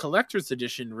is the collector's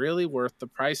edition really worth the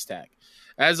price tag?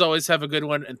 As always, have a good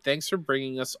one, and thanks for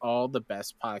bringing us all the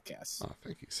best podcasts. Oh,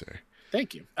 thank you, sir.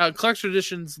 Thank you. Collector's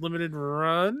edition's limited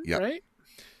run, right?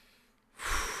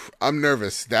 I'm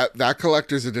nervous. That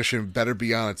collector's edition better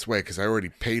be on its way because I already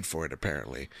paid for it,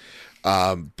 apparently.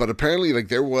 But apparently, like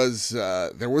there was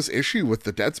issue with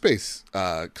the Dead Space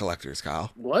collectors,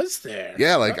 Kyle. Was there?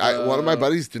 Yeah, like one of my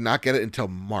buddies did not get it until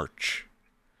March.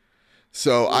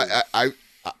 So I've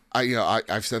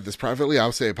said this privately.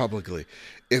 I'll say it publicly.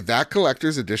 If that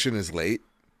collector's edition is late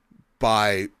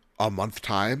by a month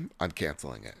time, I'm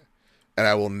canceling it, and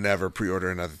I will never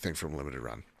pre-order another thing from Limited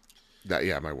Run.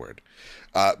 My word.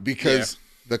 Because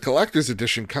the collector's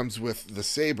edition comes with the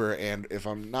saber, and if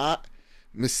I'm not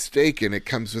mistaken, it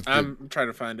comes with I'm trying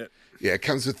to find it. Yeah, it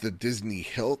comes with the Disney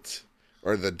hilt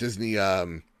or the Disney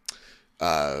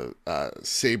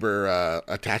saber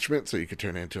attachment, so you could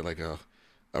turn it into like a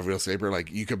real saber.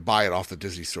 Like you could buy it off the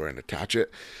Disney store and attach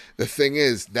it. The thing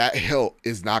is, that hilt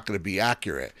is not going to be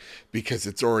accurate because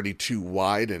it's already too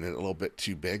wide and a little bit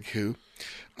too big.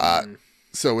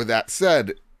 So with that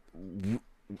said,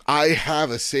 I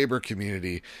have a saber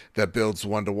community that builds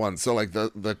 1-to-1. So like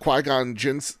the Qui-Gon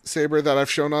Jinn saber that I've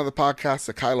shown on the podcast,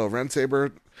 the Kylo Ren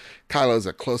saber, Kylo's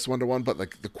a close 1-to-1, but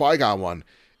like the Qui-Gon one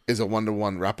is a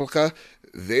 1-to-1 replica.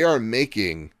 They are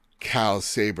making Cal's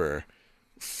saber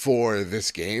for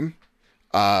this game.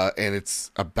 and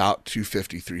it's about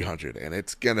 250, 300, and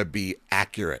it's gonna be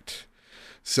accurate.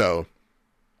 So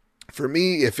for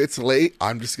me, if it's late,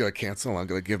 I'm just gonna cancel. I'm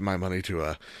gonna give my money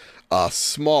to a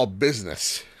small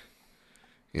business.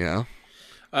 You know.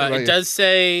 What about It you? does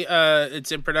say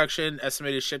it's in production.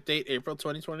 Estimated ship date April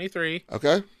 2023.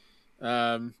 Okay.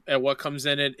 And what comes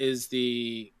in it is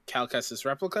the Cal Kestis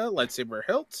replica lightsaber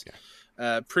hilt,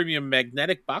 premium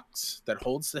magnetic box that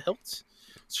holds the hilt,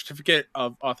 certificate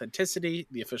of authenticity,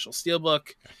 the official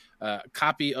steelbook,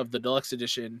 copy of the deluxe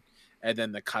edition, and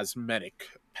then the cosmetic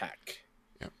pack.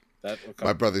 Yeah. That will My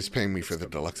come. brother's paying me for the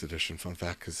deluxe edition. Fun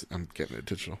fact, because I'm getting it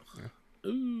digital. Yeah.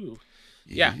 Ooh,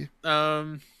 yeah.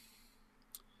 I'm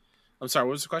sorry.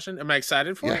 What was the question? Am I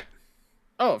excited for it?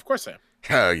 Oh, of course I am.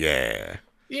 Hell yeah.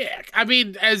 Yeah, I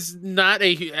mean, as not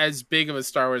as big of a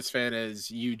Star Wars fan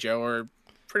as you, Joe, or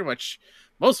pretty much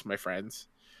most of my friends,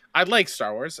 I like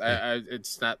Star Wars.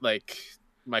 It's not like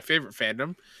my favorite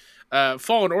fandom.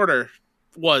 Fallen Order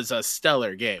was a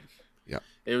stellar game. Yeah,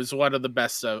 it was one of the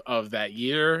best of that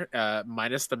year,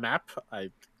 minus the map.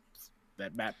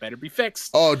 That map better be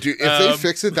fixed. Oh, dude, if they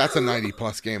fix it, that's a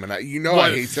 90+ game, and I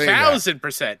hate saying that.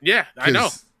 1,000%. Yeah, I know.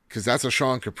 Because that's a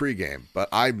Sean Capri game, but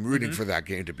I'm rooting for that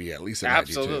game to be at least a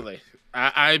 92. Absolutely.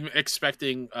 I'm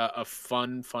expecting a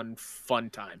fun time.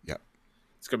 Yep.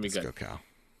 It's going to be Let's good. Go,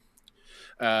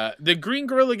 Cal. The Green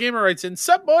Gorilla Gamer writes in,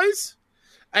 "Sup, boys?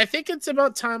 I think it's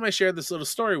about time I shared this little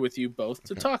story with you both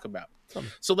to talk about.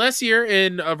 So last year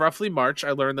in roughly March,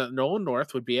 I learned that Nolan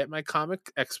North would be at my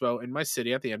comic expo in my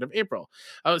city at the end of April.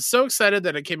 I was so excited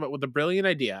that I came up with a brilliant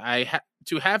idea.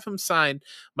 To have him sign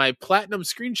my platinum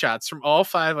screenshots from all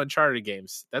 5 Uncharted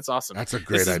games. That's awesome. That's a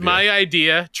great idea. This is my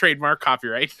idea, trademark,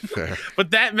 copyright. But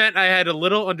that meant I had a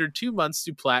little under 2 months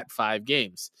to plat 5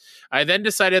 games. I then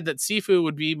decided that Sifu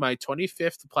would be my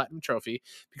 25th platinum trophy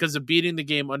because of beating the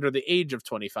game under the age of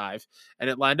 25, and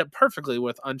it lined up perfectly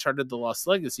with Uncharted The Lost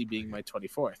Legacy being my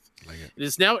 24th. It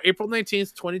is now April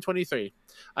 19th, 2023.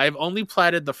 I have only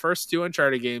platted the first 2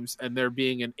 Uncharted games, and there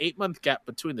being an 8-month gap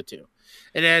between the two.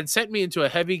 And it had sent me into a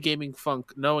heavy gaming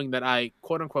funk knowing that I,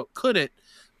 quote-unquote, couldn't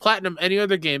platinum any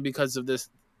other game because of this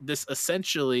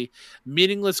essentially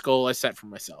meaningless goal I set for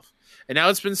myself. And now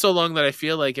it's been so long that I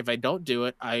feel like if I don't do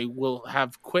it, I will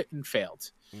have quit and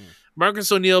failed.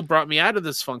 Marcus O'Neill brought me out of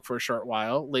this funk for a short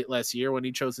while late last year when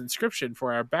he chose Inscription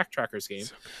for our Backtrackers game,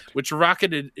 which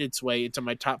rocketed its way into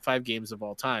my top 5 games of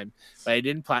all time, but I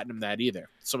didn't platinum that either.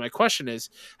 So my question is,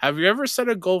 have you ever set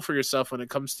a goal for yourself when it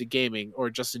comes to gaming, or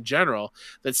just in general,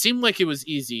 that seemed like it was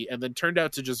easy and then turned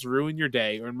out to just ruin your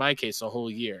day, or in my case, a whole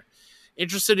year?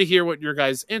 Interested to hear what your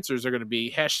guys' answers are going to be.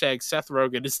 Hashtag Seth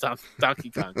Rogen is Donkey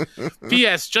Kong.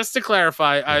 P.S. Just to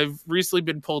clarify, I've recently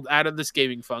been pulled out of this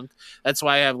gaming funk. That's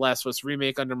why I have Last of Us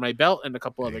Remake under my belt and a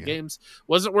couple other games.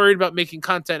 Wasn't worried about making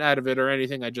content out of it or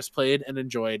anything. I just played and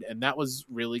enjoyed, and that was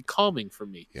really calming for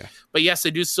me. Yeah. But yes,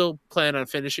 I do still plan on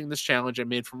finishing this challenge I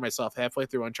made for myself halfway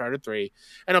through Uncharted 3,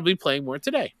 and I'll be playing more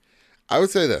today. I would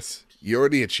say this. You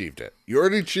already achieved it. You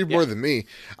already achieved more than me.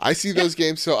 I see those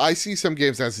games. So I see some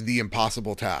games as the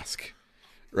impossible task,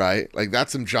 right? Like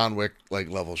that's some John Wick like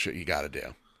level shit you got to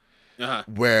do. Uh-huh.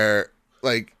 Where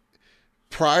like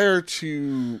prior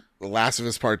to Last of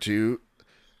Us Part 2,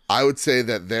 I would say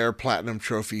that their platinum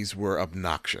trophies were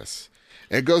obnoxious.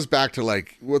 And it goes back to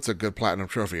like, what's a good platinum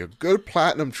trophy? A good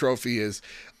platinum trophy is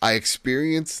I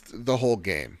experienced the whole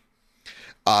game.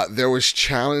 There was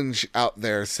challenge out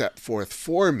there set forth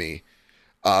for me,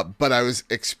 but I was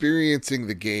experiencing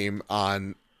the game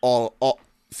on all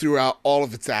throughout all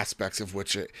of its aspects of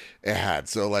which it had.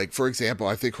 So, like, for example,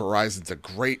 I think Horizon's a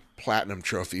great platinum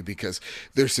trophy because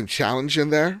there's some challenge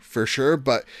in there for sure,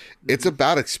 but it's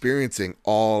about experiencing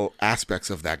all aspects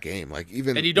of that game. Like,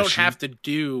 even and you don't have to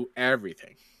do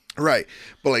everything. Right.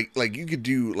 But like you could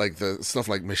do like the stuff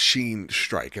like Machine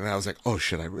Strike, and I was like, oh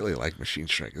shit, I really like Machine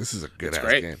Strike. This is a good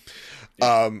ass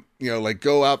game. Yeah. Like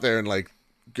go out there and like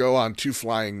go on 2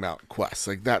 flying mountain quests,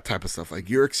 like that type of stuff. Like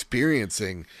you're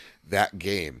experiencing that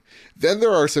game. Then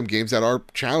there are some games that are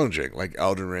challenging, like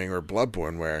Elden Ring or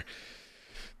Bloodborne, where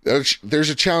there's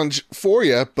a challenge for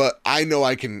you, but I know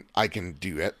I can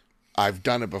do it. I've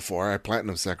done it before. I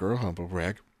platinum Sekiro, humble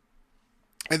brag.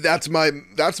 And that's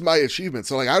my achievement.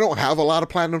 So like I don't have a lot of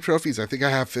platinum trophies. I think I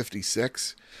have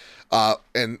 56.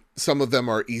 And some of them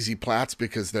are easy plats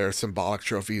because they're symbolic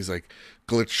trophies, like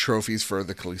glitch trophies for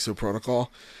the Callisto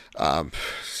Protocol.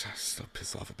 Still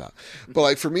pissed off about. But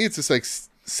like for me, it's just like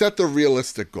set the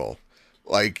realistic goal.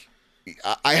 Like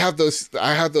I have those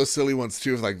silly ones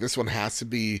too. Like this one has to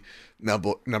be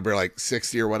number like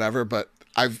 60 or whatever. But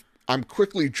I'm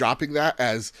quickly dropping that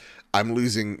as I'm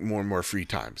losing more and more free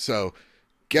time. So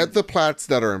Get the plats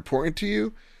that are important to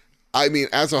you. I mean,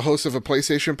 as a host of a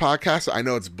PlayStation podcast, I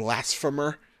know it's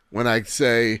blasphemer when I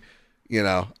say,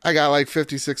 I got like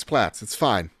 56 plats. It's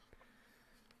fine.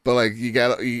 But like, you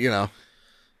got, I'm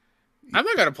not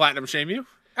going to platinum shame you.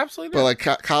 Absolutely but not.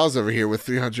 like Kyle's over here with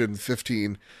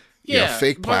 315,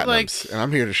 fake platinums, and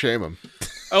I'm here to shame him.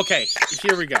 Okay,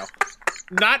 here we go.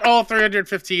 Not all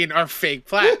 315 are fake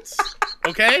plats.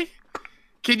 Okay?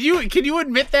 Can you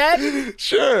admit that?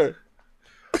 Sure.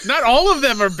 Not all of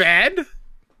them are bad.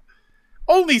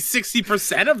 Only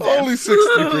 60% of them. Only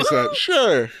 60%.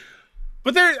 Sure.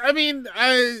 But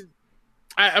I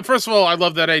first of all, I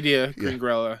love that idea, Green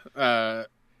Gorilla.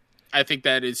 I think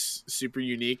that is super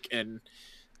unique, and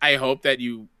I hope that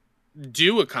you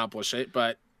do accomplish it,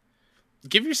 but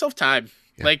give yourself time.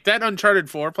 Yeah. Like that Uncharted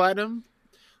 4 Platinum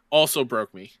also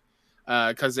broke me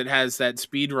because it has that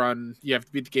speed run. You have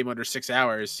to beat the game under 6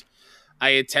 hours. I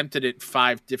attempted it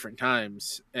 5 different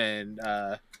times, and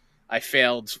I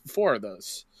failed 4 of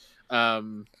those.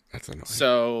 That's annoying.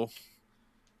 So,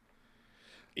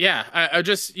 yeah, I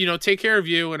just, take care of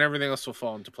you and everything else will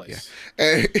fall into place.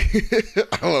 Yeah.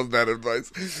 I love that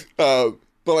advice.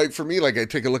 But like for me, like I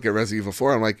take a look at Resident Evil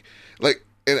 4, I'm like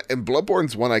and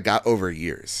Bloodborne's one I got over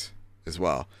years as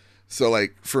well. So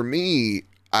like for me,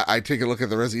 I take a look at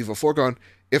the Resident Evil 4 going,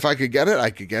 if I could get it, I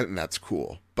could get it, and that's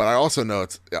cool. But I also know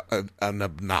it's an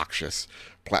obnoxious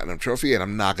platinum trophy, and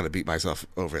I'm not going to beat myself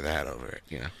over the head over it,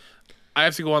 I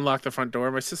have to go unlock the front door.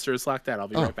 My sister is locked out. I'll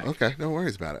be right back. Okay, no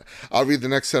worries about it. I'll read the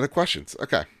next set of questions.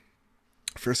 Okay.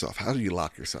 First off, how do you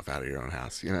lock yourself out of your own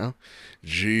house,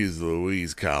 Jeez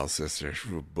Louise, Kyle's sister.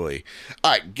 Oh, boy.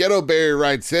 All right, Ghetto Barry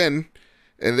writes in,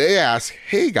 and they ask,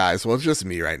 hey, guys, well, it's just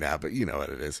me right now, but you know what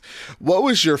it is. What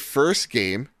was your first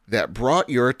game that brought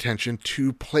your attention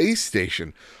to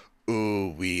PlayStation?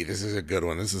 Ooh, this is a good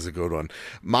one.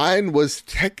 Mine was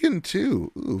Tekken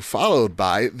 2, followed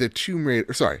by the Tomb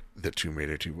Raider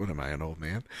 2. What am I, an old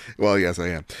man? Well, yes, I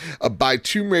am. By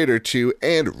Tomb Raider 2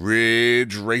 and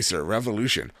Ridge Racer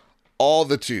Revolution. All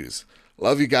the 2s.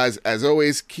 Love you guys. As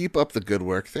always, keep up the good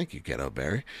work. Thank you, Ghetto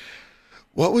Barry.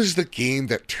 What was the game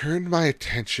that turned my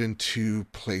attention to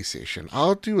PlayStation?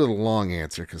 I'll do a long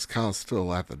answer because Kyle's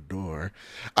still at the door.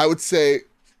 I would say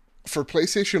for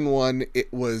PlayStation 1,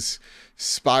 it was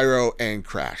Spyro and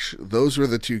Crash. Those were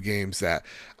the 2 games that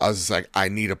I was just like, I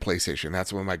need a PlayStation.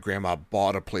 That's when my grandma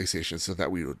bought a PlayStation so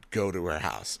that we would go to her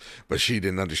house. But she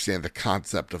didn't understand the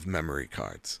concept of memory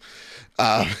cards.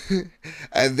 And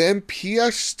then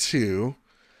PS2,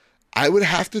 I would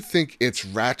have to think it's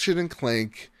Ratchet and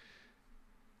Clank,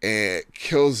 and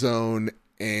Killzone,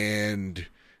 and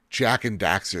Jack and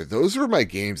Daxter. Those were my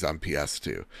games on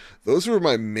PS2. Those were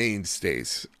my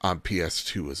mainstays on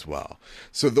PS2 as well.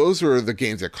 So those were the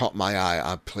games that caught my eye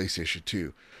on PlayStation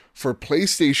 2. For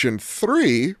PlayStation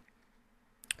 3,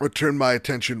 what turned my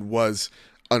attention was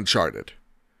Uncharted.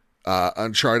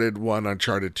 Uncharted 1,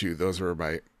 Uncharted 2. Those were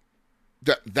my...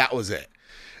 That was it.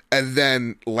 And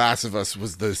then Last of Us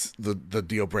was the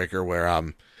deal breaker where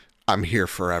I'm here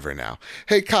forever now.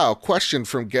 Hey, Kyle, question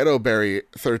from Ghetto Berry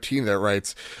 13 that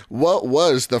writes, what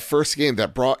was the first game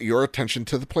that brought your attention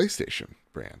to the PlayStation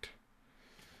brand?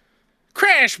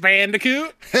 Crash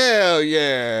Bandicoot. Hell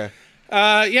yeah.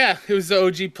 Yeah, it was the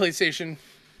OG PlayStation.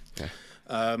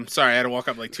 Yeah. Sorry, I had to walk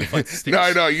up like 2 flights of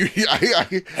stairs. No,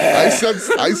 I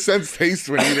sense taste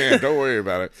when you ran. Don't worry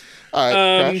about it. All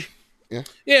right, Crash.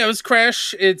 Yeah, it was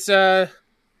Crash. It's the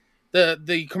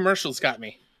commercials got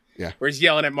me. Yeah. Where he's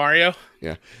yelling at Mario.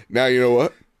 Yeah. Now you know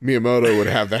what? Miyamoto would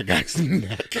have that guy's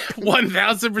neck.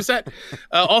 1,000%.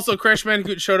 Also, Crash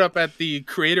Bandicoot showed up at the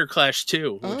Creator Clash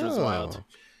 2, which was wild.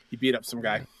 He beat up some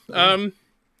guy. Yeah,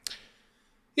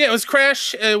 it was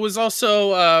Crash. It was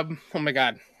also, oh my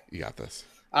God. You got this.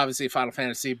 Obviously Final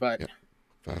Fantasy, but... Yeah.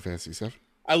 Final Fantasy 7?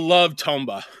 I love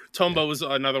Tomba. Tomba was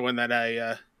another one that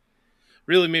I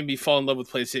really made me fall in love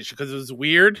with PlayStation because it was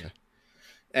weird. Yeah.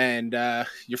 And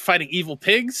you're fighting evil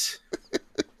pigs.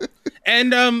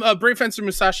 And Brave Fencer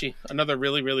Musashi, another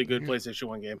really, really good PlayStation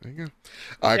 1 game. There you go.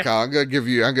 All right, Kyle, I'm gonna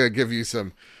give you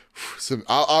some.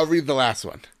 I'll read the last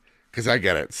one because I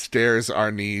get it. Stairs, our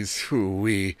knees,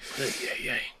 we.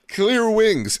 Yeah. Clear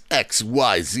Wings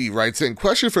XYZ writes in,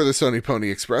 question for the Sony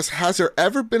Pony Express. Has there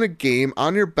ever been a game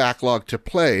on your backlog to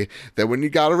play that when you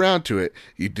got around to it,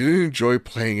 you didn't enjoy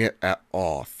playing it at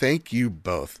all? Thank you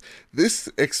both. This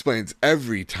explains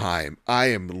every time I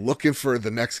am looking for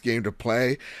the next game to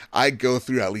play, I go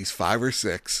through at least 5 or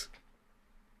 6.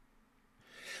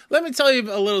 Let me tell you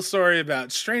a little story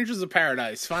about Strangers of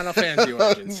Paradise, Final Fantasy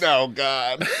Origins. No,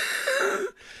 God.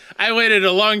 I waited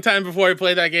a long time before I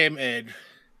played that game, and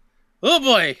Oh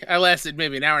boy, I lasted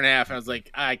maybe an hour and a half. I was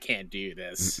like, I can't do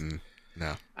this.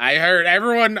 No. I heard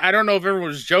everyone. I don't know if everyone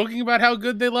was joking about how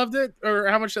good they loved it or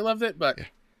how much they loved it, but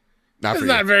it's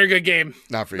not a very good game.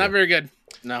 Not for you. Not very good.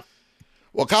 No.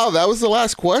 Well, Kyle, that was the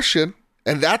last question,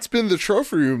 and that's been the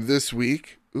trophy room this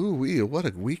week. Ooh, what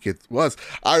a week it was.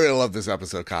 I really love this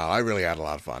episode, Kyle. I really had a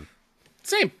lot of fun.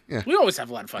 Same. Yeah. We always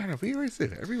have a lot of fun. I know, we always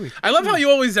do every week. I love how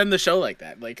you always end the show like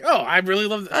that. Like, oh, I really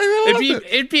love that.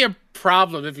 It'd be a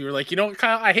problem if you were like, you know what,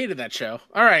 Kyle, I hated that show.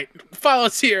 All right, follow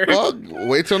us here. Well,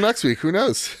 wait till next week. Who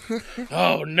knows?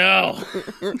 Oh, no.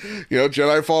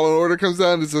 Jedi Fallen Order comes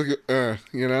out, and it's like,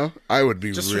 I would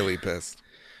be really pissed.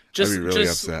 I'd be really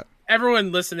upset.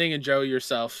 Everyone listening, and Joe,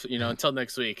 yourself, until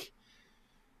next week,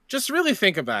 just really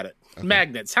think about it. Okay.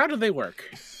 Magnets, how do they work?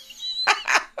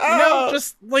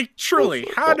 Just like truly,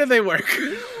 how do they work?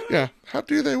 Yeah, how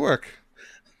do they work?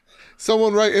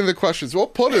 Someone write in the questions. We'll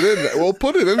put it in. We'll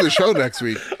put it in the show next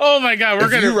week. Oh my god, we're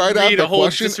gonna read a whole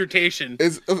dissertation.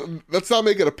 Let's not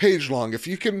make it a page long. If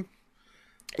you could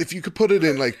put it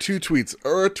in like 2 tweets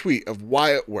or a tweet of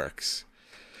why it works,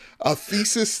 a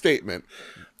thesis statement,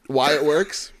 why it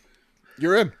works,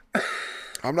 you're in.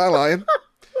 I'm not lying.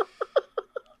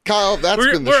 Kyle,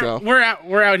 been the show.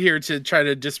 We're out here to try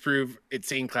to disprove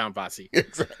Insane Clown Posse.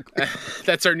 Exactly.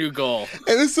 That's our new goal.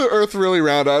 And is the Earth really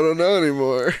round? I don't know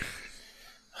anymore.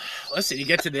 Listen, you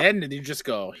get to the end and you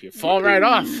fall right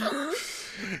off.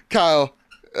 Kyle,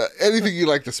 anything you'd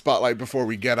like to spotlight before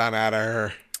we get on out of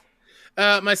here?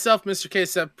 Myself, Mr.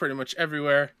 K-Sep, pretty much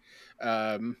everywhere.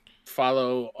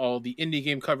 Follow all the indie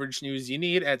game coverage news you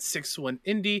need at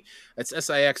 61indie. That's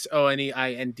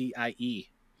SIXONEINDIE.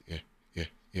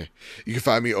 Yeah. You can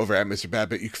find me over at Mr.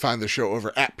 Badbit. You can find the show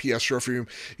over at PS Trophy Room.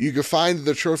 You can find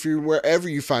the Trophy Room wherever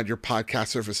you find your podcast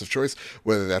service of choice,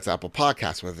 whether that's Apple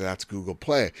Podcasts, whether that's Google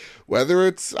Play, whether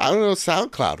it's,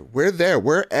 SoundCloud. We're there.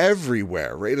 We're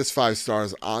everywhere. Rate us 5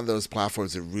 stars on those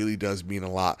platforms. It really does mean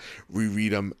a lot. We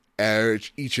read them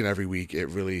each and every week. It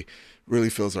really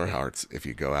fills our hearts if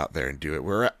you go out there and do it.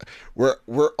 We're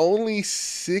only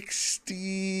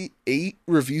 68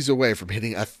 reviews away from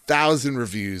hitting 1,000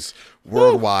 reviews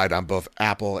worldwide on both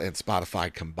Apple and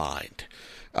Spotify combined.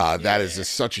 That is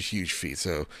just such a huge feat.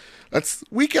 So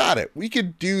we got it. We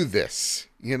could do this,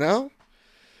 Yeah.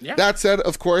 That said,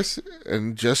 of course,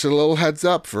 and just a little heads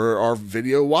up for our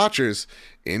video watchers,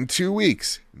 in 2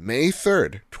 weeks, May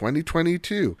 3rd,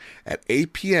 2022, at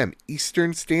 8 p.m.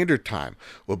 Eastern Standard Time,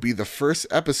 will be the first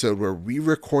episode where we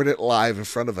record it live in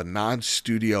front of a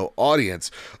non-studio audience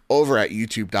over at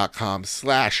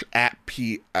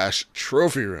youtube.com/@PS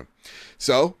Trophy Room.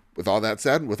 So, with all that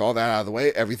said, with all that out of the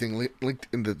way, everything linked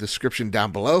in the description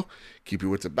down below. Keep your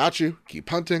wits about you,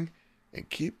 keep hunting, and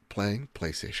keep playing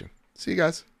PlayStation. See you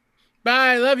guys.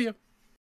 Bye, love you.